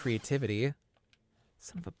terms of creativity.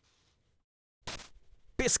 Son of a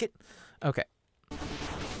biscuit. Okay.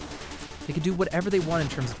 They could do whatever they want in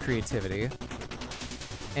terms of creativity.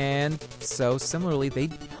 And so, similarly,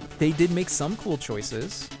 they did make some cool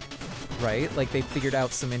choices, right? Like, they figured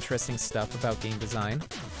out some interesting stuff about game design.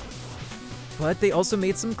 But they also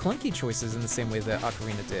made some clunky choices in the same way that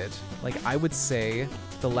Ocarina did. Like, I would say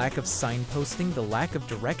the lack of signposting, the lack of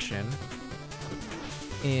direction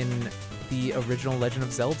in the original Legend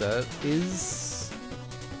of Zelda is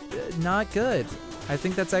not good. I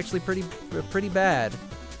think that's actually pretty bad.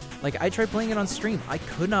 Like, I tried playing it on stream. I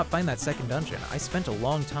could not find that second dungeon. I spent a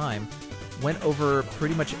long time, went over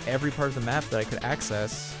pretty much every part of the map that I could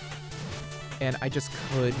access, and I just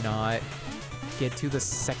could not get to the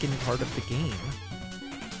second part of the game.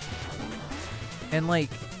 And,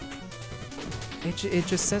 like, it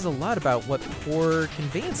just says a lot about what poor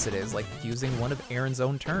conveyance it is, like, using one of Aaron's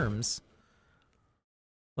own terms.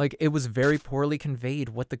 Like, it was very poorly conveyed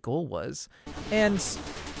what the goal was. And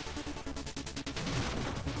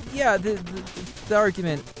yeah, the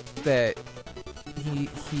argument that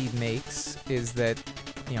he makes is that,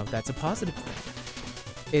 you know, that's a positive thing.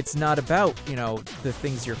 It's not about, you know, the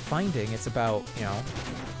things you're finding, it's about, you know,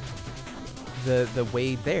 the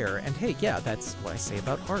way there. And hey, yeah, that's what I say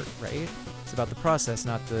about art, right? It's about the process,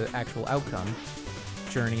 not the actual outcome.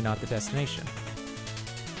 Journey, not the destination.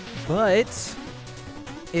 But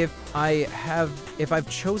if I've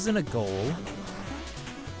chosen a goal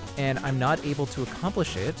and I'm not able to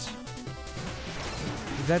accomplish it,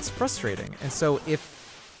 that's frustrating. And so if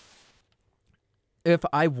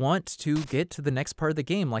I want to get to the next part of the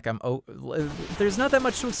game, like there's not that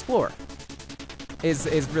much to explore,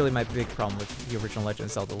 is really my big problem with the original Legend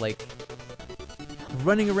of Zelda. Like,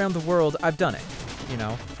 running around the world, I've done it, you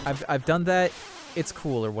know? I've done that, it's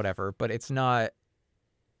cool or whatever, but it's not,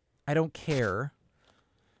 I don't care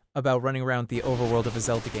about running around the overworld of a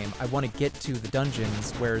Zelda game. I want to get to the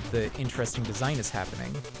dungeons where the interesting design is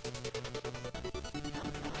happening.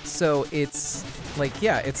 So it's like,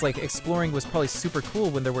 yeah, it's like exploring was probably super cool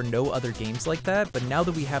when there were no other games like that, but now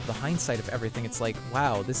that we have the hindsight of everything, it's like,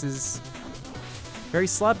 wow, this is very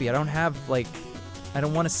sloppy. I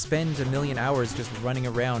don't want to spend a million hours just running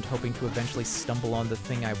around hoping to eventually stumble on the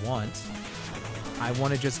thing I want. I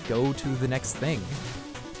want to just go to the next thing.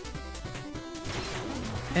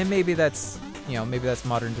 And maybe that's, you know, maybe that's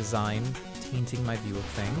modern design tainting my view of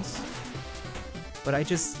things. But I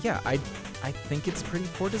just, yeah, I think it's pretty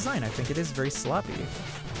poor design. I think it is very sloppy.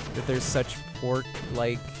 That there's such poor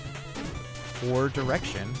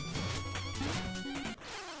direction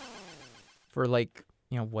for, like,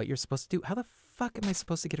 you know, what you're supposed to do. How the fuck am I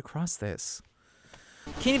supposed to get across this?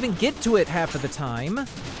 Can't even get to it half of the time.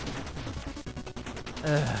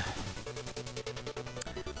 Ugh.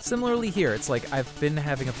 Similarly here, it's like I've been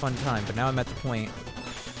having a fun time, but now I'm at the point,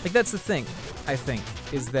 like, that's the thing, I think,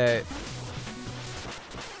 is that,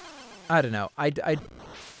 I don't know,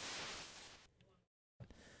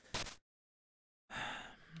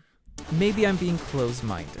 maybe I'm being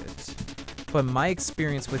close-minded, but my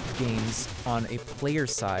experience with games on a player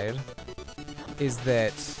side is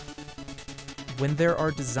that when there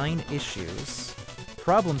are design issues,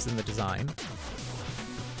 problems in the design,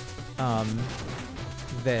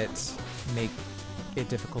 that make it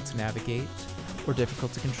difficult to navigate or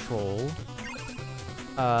difficult to control,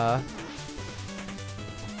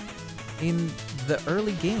 in the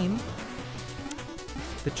early game,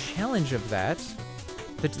 the challenge of that,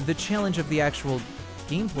 the challenge of the actual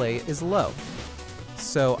gameplay is low.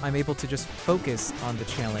 So I'm able to just focus on the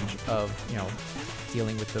challenge of, you know,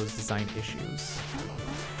 dealing with those design issues.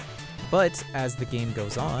 But as the game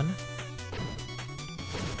goes on,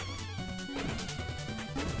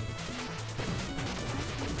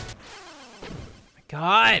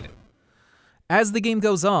 God! As the game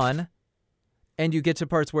goes on, and you get to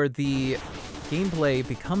parts where the gameplay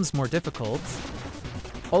becomes more difficult,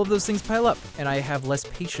 all of those things pile up, and I have less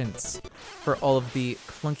patience for all of the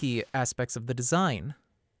clunky aspects of the design.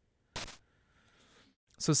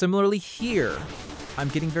 So similarly here, I'm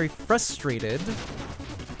getting very frustrated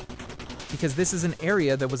because this is an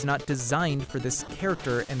area that was not designed for this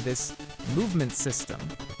character and this movement system.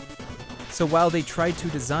 So while they tried to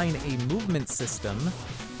design a movement system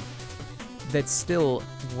that still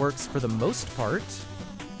works for the most part,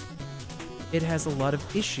 it has a lot of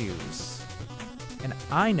issues. And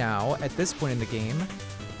I now, at this point in the game,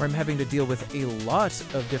 where I'm having to deal with a lot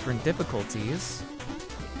of different difficulties,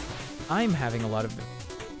 I'm having a lot of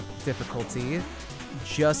difficulty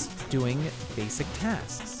just doing basic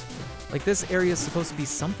tasks. Like, this area is supposed to be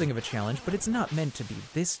something of a challenge, but it's not meant to be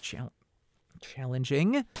this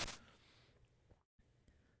challenging.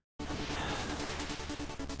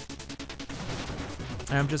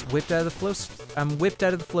 I'm just whipped out of the flow. I'm whipped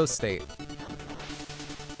out of the flow state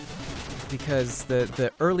because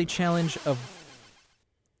the early challenge of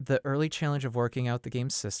working out the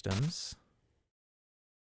game's systems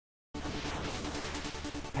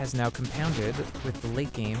has now compounded with the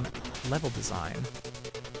late game level design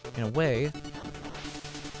in a way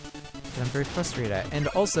that I'm very frustrated at. And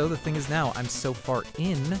also, the thing is now I'm so far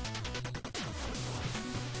in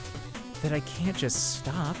that I can't just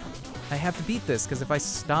stop. I have to beat this, because if I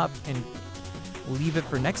stop and leave it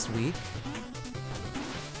for next week,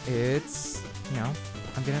 it's, you know,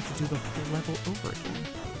 I'm gonna have to do the whole level over again.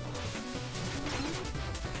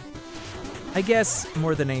 I guess,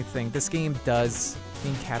 more than anything, this game does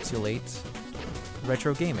encapsulate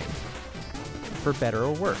retro gaming, for better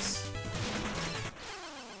or worse.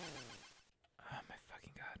 Oh my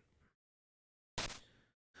fucking god.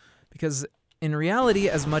 Because in reality,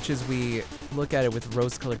 as much as we look at it with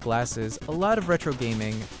rose-colored glasses, a lot of retro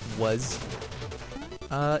gaming was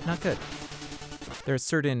not good. There are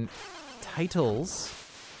certain titles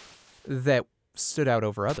that stood out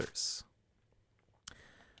over others,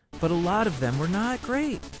 but a lot of them were not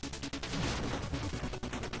great.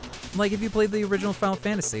 Like, if you played the original Final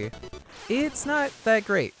Fantasy, it's not that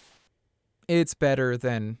great. It's better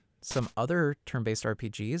than some other turn-based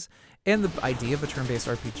RPGs, and the idea of a turn-based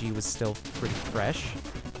RPG was still pretty fresh,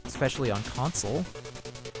 especially on console.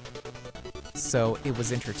 So it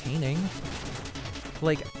was entertaining.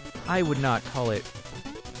 Like, I would not call it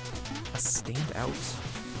a standout.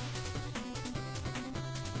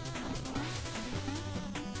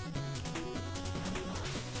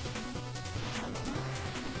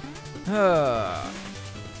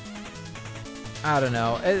 I don't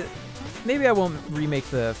know. Maybe I won't remake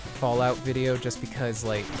the Fallout video just because,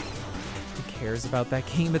 like, who cares about that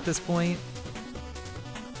game at this point?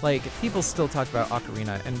 Like, people still talk about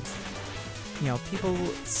Ocarina, and, you know, people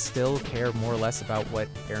still care more or less about what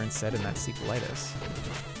Aaron said in that sequelitis.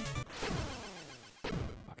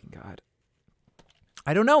 Fucking god.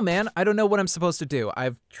 I don't know, man. I don't know what I'm supposed to do.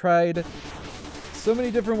 I've tried so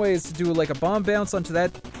many different ways to do, like, a bomb bounce onto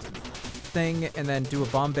that thing and then do a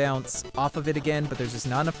bomb bounce off of it again, but there's just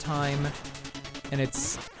not enough time, and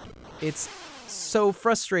it's so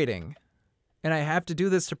frustrating, and I have to do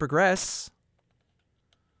this to progress.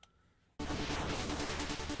 I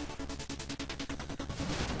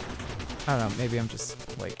don't know, maybe I'm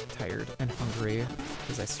just, like, tired and hungry,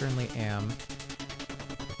 because I certainly am.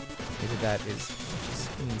 Maybe that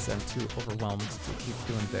just means I'm too overwhelmed to keep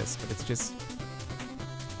doing this, but it's just,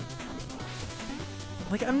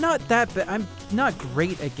 like, I'm not that bad. I'm not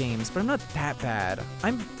great at games, but I'm not that bad.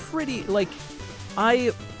 I'm pretty, like,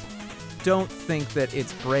 I don't think that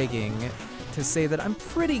it's bragging to say that I'm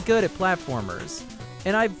pretty good at platformers.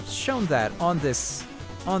 And I've shown that on this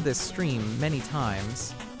stream many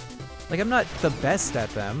times. Like, I'm not the best at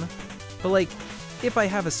them, but, like, if I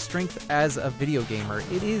have a strength as a video gamer,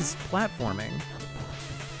 it is platforming.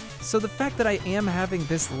 So the fact that I am having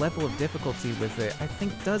this level of difficulty with it, I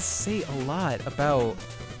think does say a lot about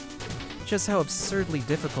just how absurdly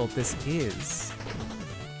difficult this is.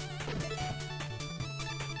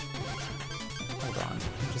 Hold on,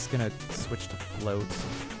 I'm just gonna switch to float.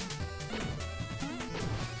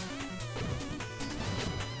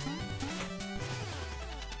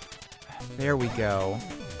 There we go.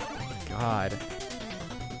 God.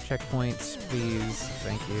 Checkpoints, please.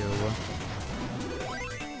 Thank you.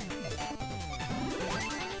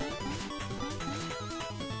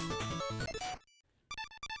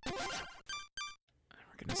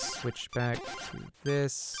 Switch back to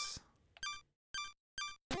this.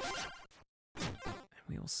 And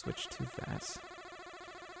we will switch to that.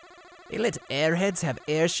 They let airheads have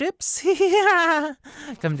airships?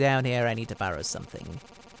 Come down here, I need to borrow something.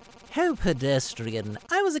 How pedestrian.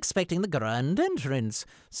 I was expecting the grand entrance.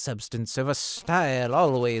 Substance over style,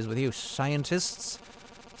 always with you scientists.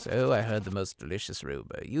 So I heard the most delicious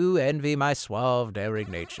rumor. You envy my suave,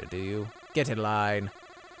 daring nature, do you? Get in line.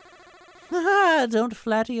 Don't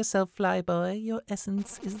flatter yourself, flyboy. Your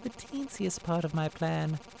essence is the teensiest part of my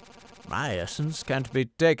plan. My essence can't be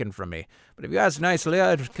taken from me, but if you ask nicely,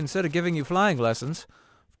 I'd consider giving you flying lessons.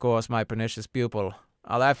 Of course, my pernicious pupil.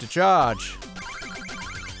 I'll have to charge.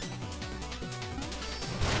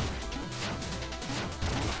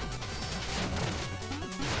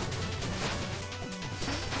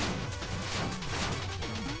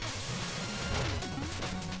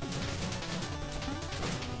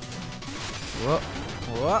 Whoa,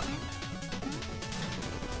 whoa.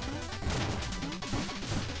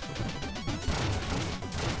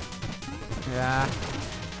 Yeah.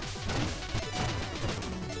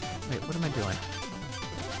 Wait, what am I doing?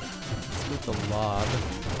 Let's move the log.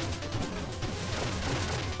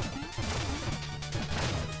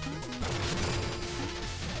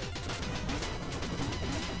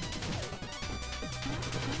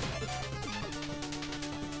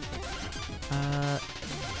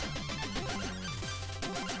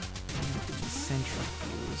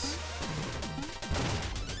 Centrifuge.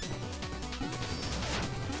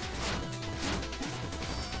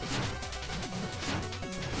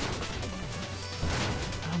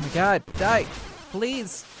 Oh my god, die!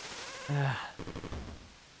 Please!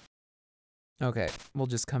 Okay, we'll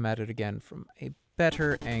just come at it again from a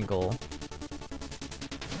better angle.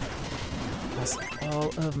 Lost all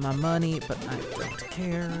of my money, but I don't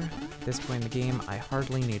care. At this point in the game, I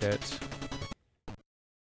hardly need it.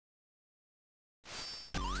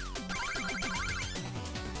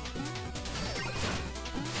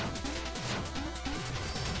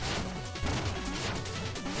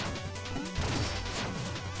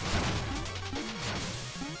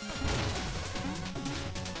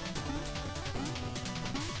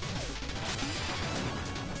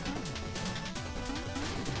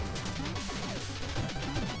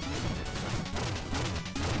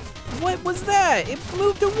 What was that? It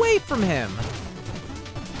moved away from him.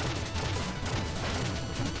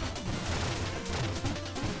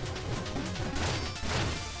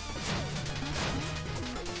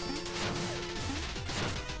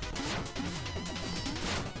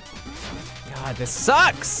 God, this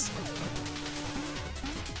sucks.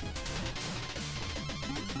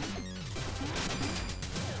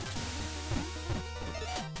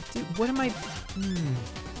 Dude, what am I... Turn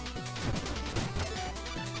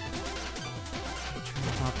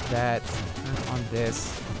off that. Turn on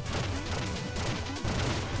this.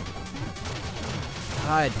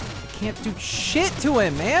 God, I can't do shit to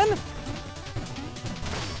him, man!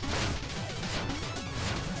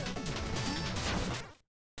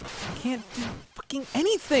 I can't do fucking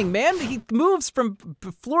anything, man! He moves from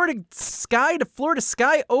floor to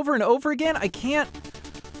sky over and over again. I can't...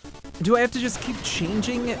 Do I have to just keep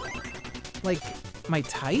changing, like, my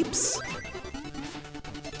types?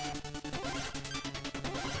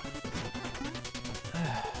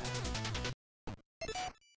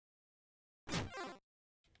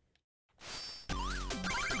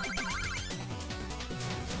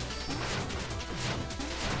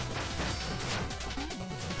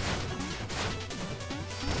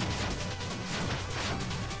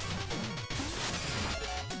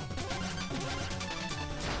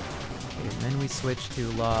 And then we switch to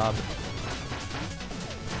lob.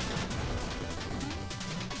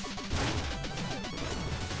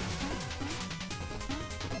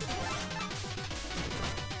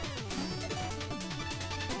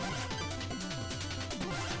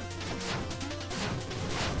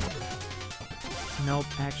 Nope,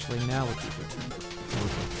 actually now we keep return.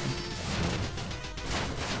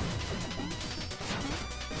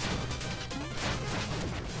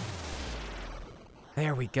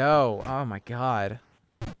 There we go. Oh my god.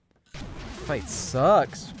 Fight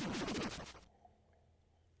sucks.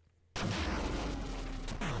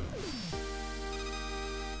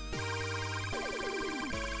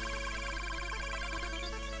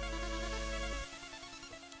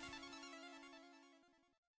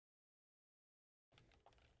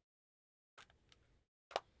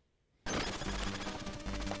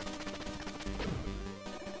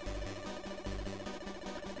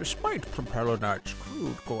 Despite Propeller Knight's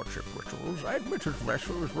crude courtship rituals, I admit his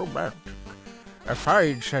vessel is romantic. A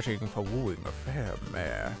fine setting for wooing a fair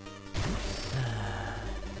mare.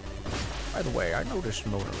 By the way, I noticed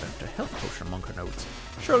Mona left a health potion among her notes.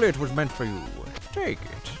 Surely it was meant for you. Take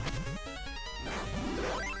it.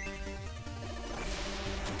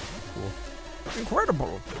 Cool.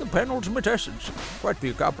 Incredible! The penultimate essence. Quite the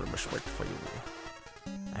accomplishment for you.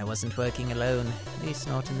 I wasn't working alone, at least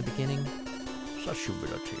not in the beginning. Such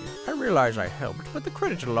humility. I realize I helped, but the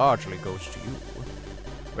credit largely goes to you.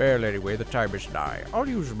 Well, anyway, the time is nigh. I'll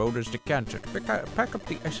use Mona's decanter to pack up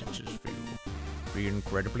the essences for you. Be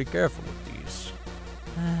incredibly careful with these.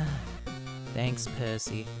 Thanks,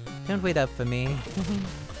 Percy. Don't wait up for me.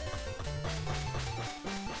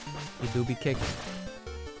 You do be kicking.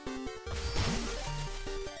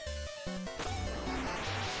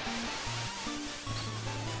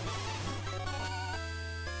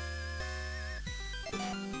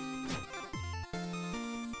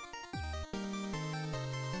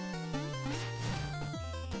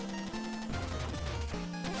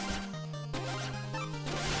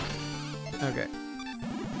 Okay.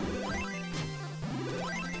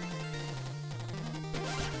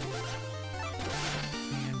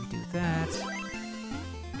 And we do that.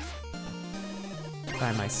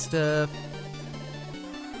 Buy my stuff.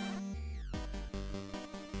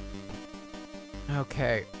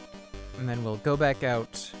 Okay. And then we'll go back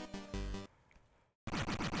out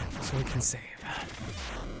so we can save.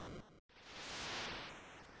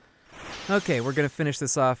 Okay, we're gonna finish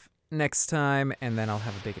this off next time, and then I'll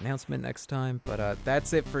have a big announcement next time. But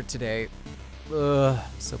that's it for today. Ugh,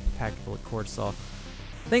 so packed full of cortisol.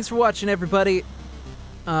 Thanks for watching, everybody.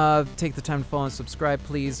 Take the time to follow and subscribe,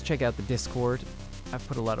 please. Check out the Discord. I've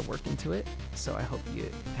put a lot of work into it, so I hope you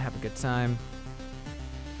have a good time.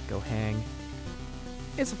 Go hang.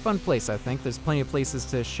 It's a fun place, I think. There's plenty of places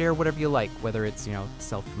to share whatever you like, whether it's, you know,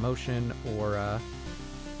 self-promotion or,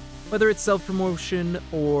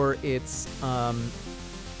 it's,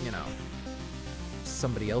 you know,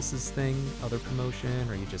 somebody else's thing, other promotion,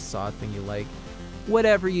 or you just saw a thing you like.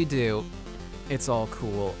 Whatever you do, it's all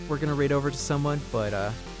cool. We're gonna raid over to someone, but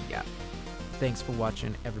yeah. Thanks for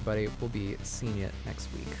watching, everybody. We'll be seeing you next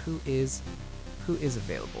week. Who is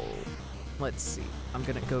available? Let's see. I'm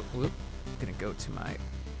gonna go to my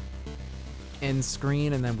end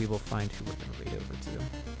screen, and then we will find who we're gonna raid over to.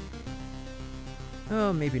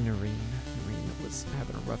 Oh, maybe Noreen. Noreen was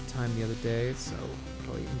having a rough time the other day, so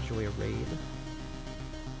probably enjoy a raid.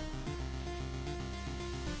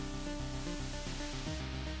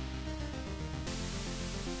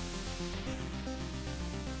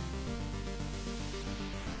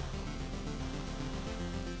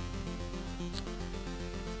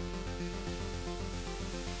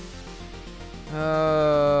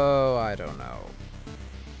 Oh, I don't know.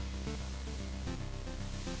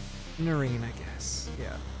 Noreen, I guess.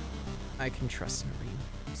 Yeah. I can trust Noreen,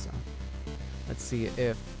 so. Let's see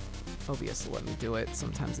if OBS will let me do it.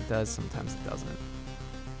 Sometimes it does, sometimes it doesn't.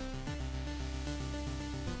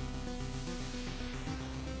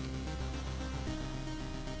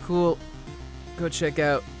 Cool. Go check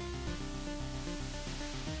out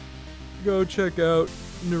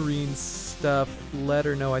Noreen's stuff. Let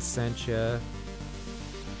her know I sent you. Have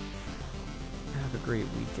a great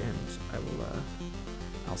weekend.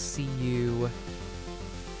 I'll see you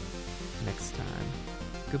next time.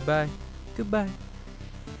 Goodbye. Goodbye.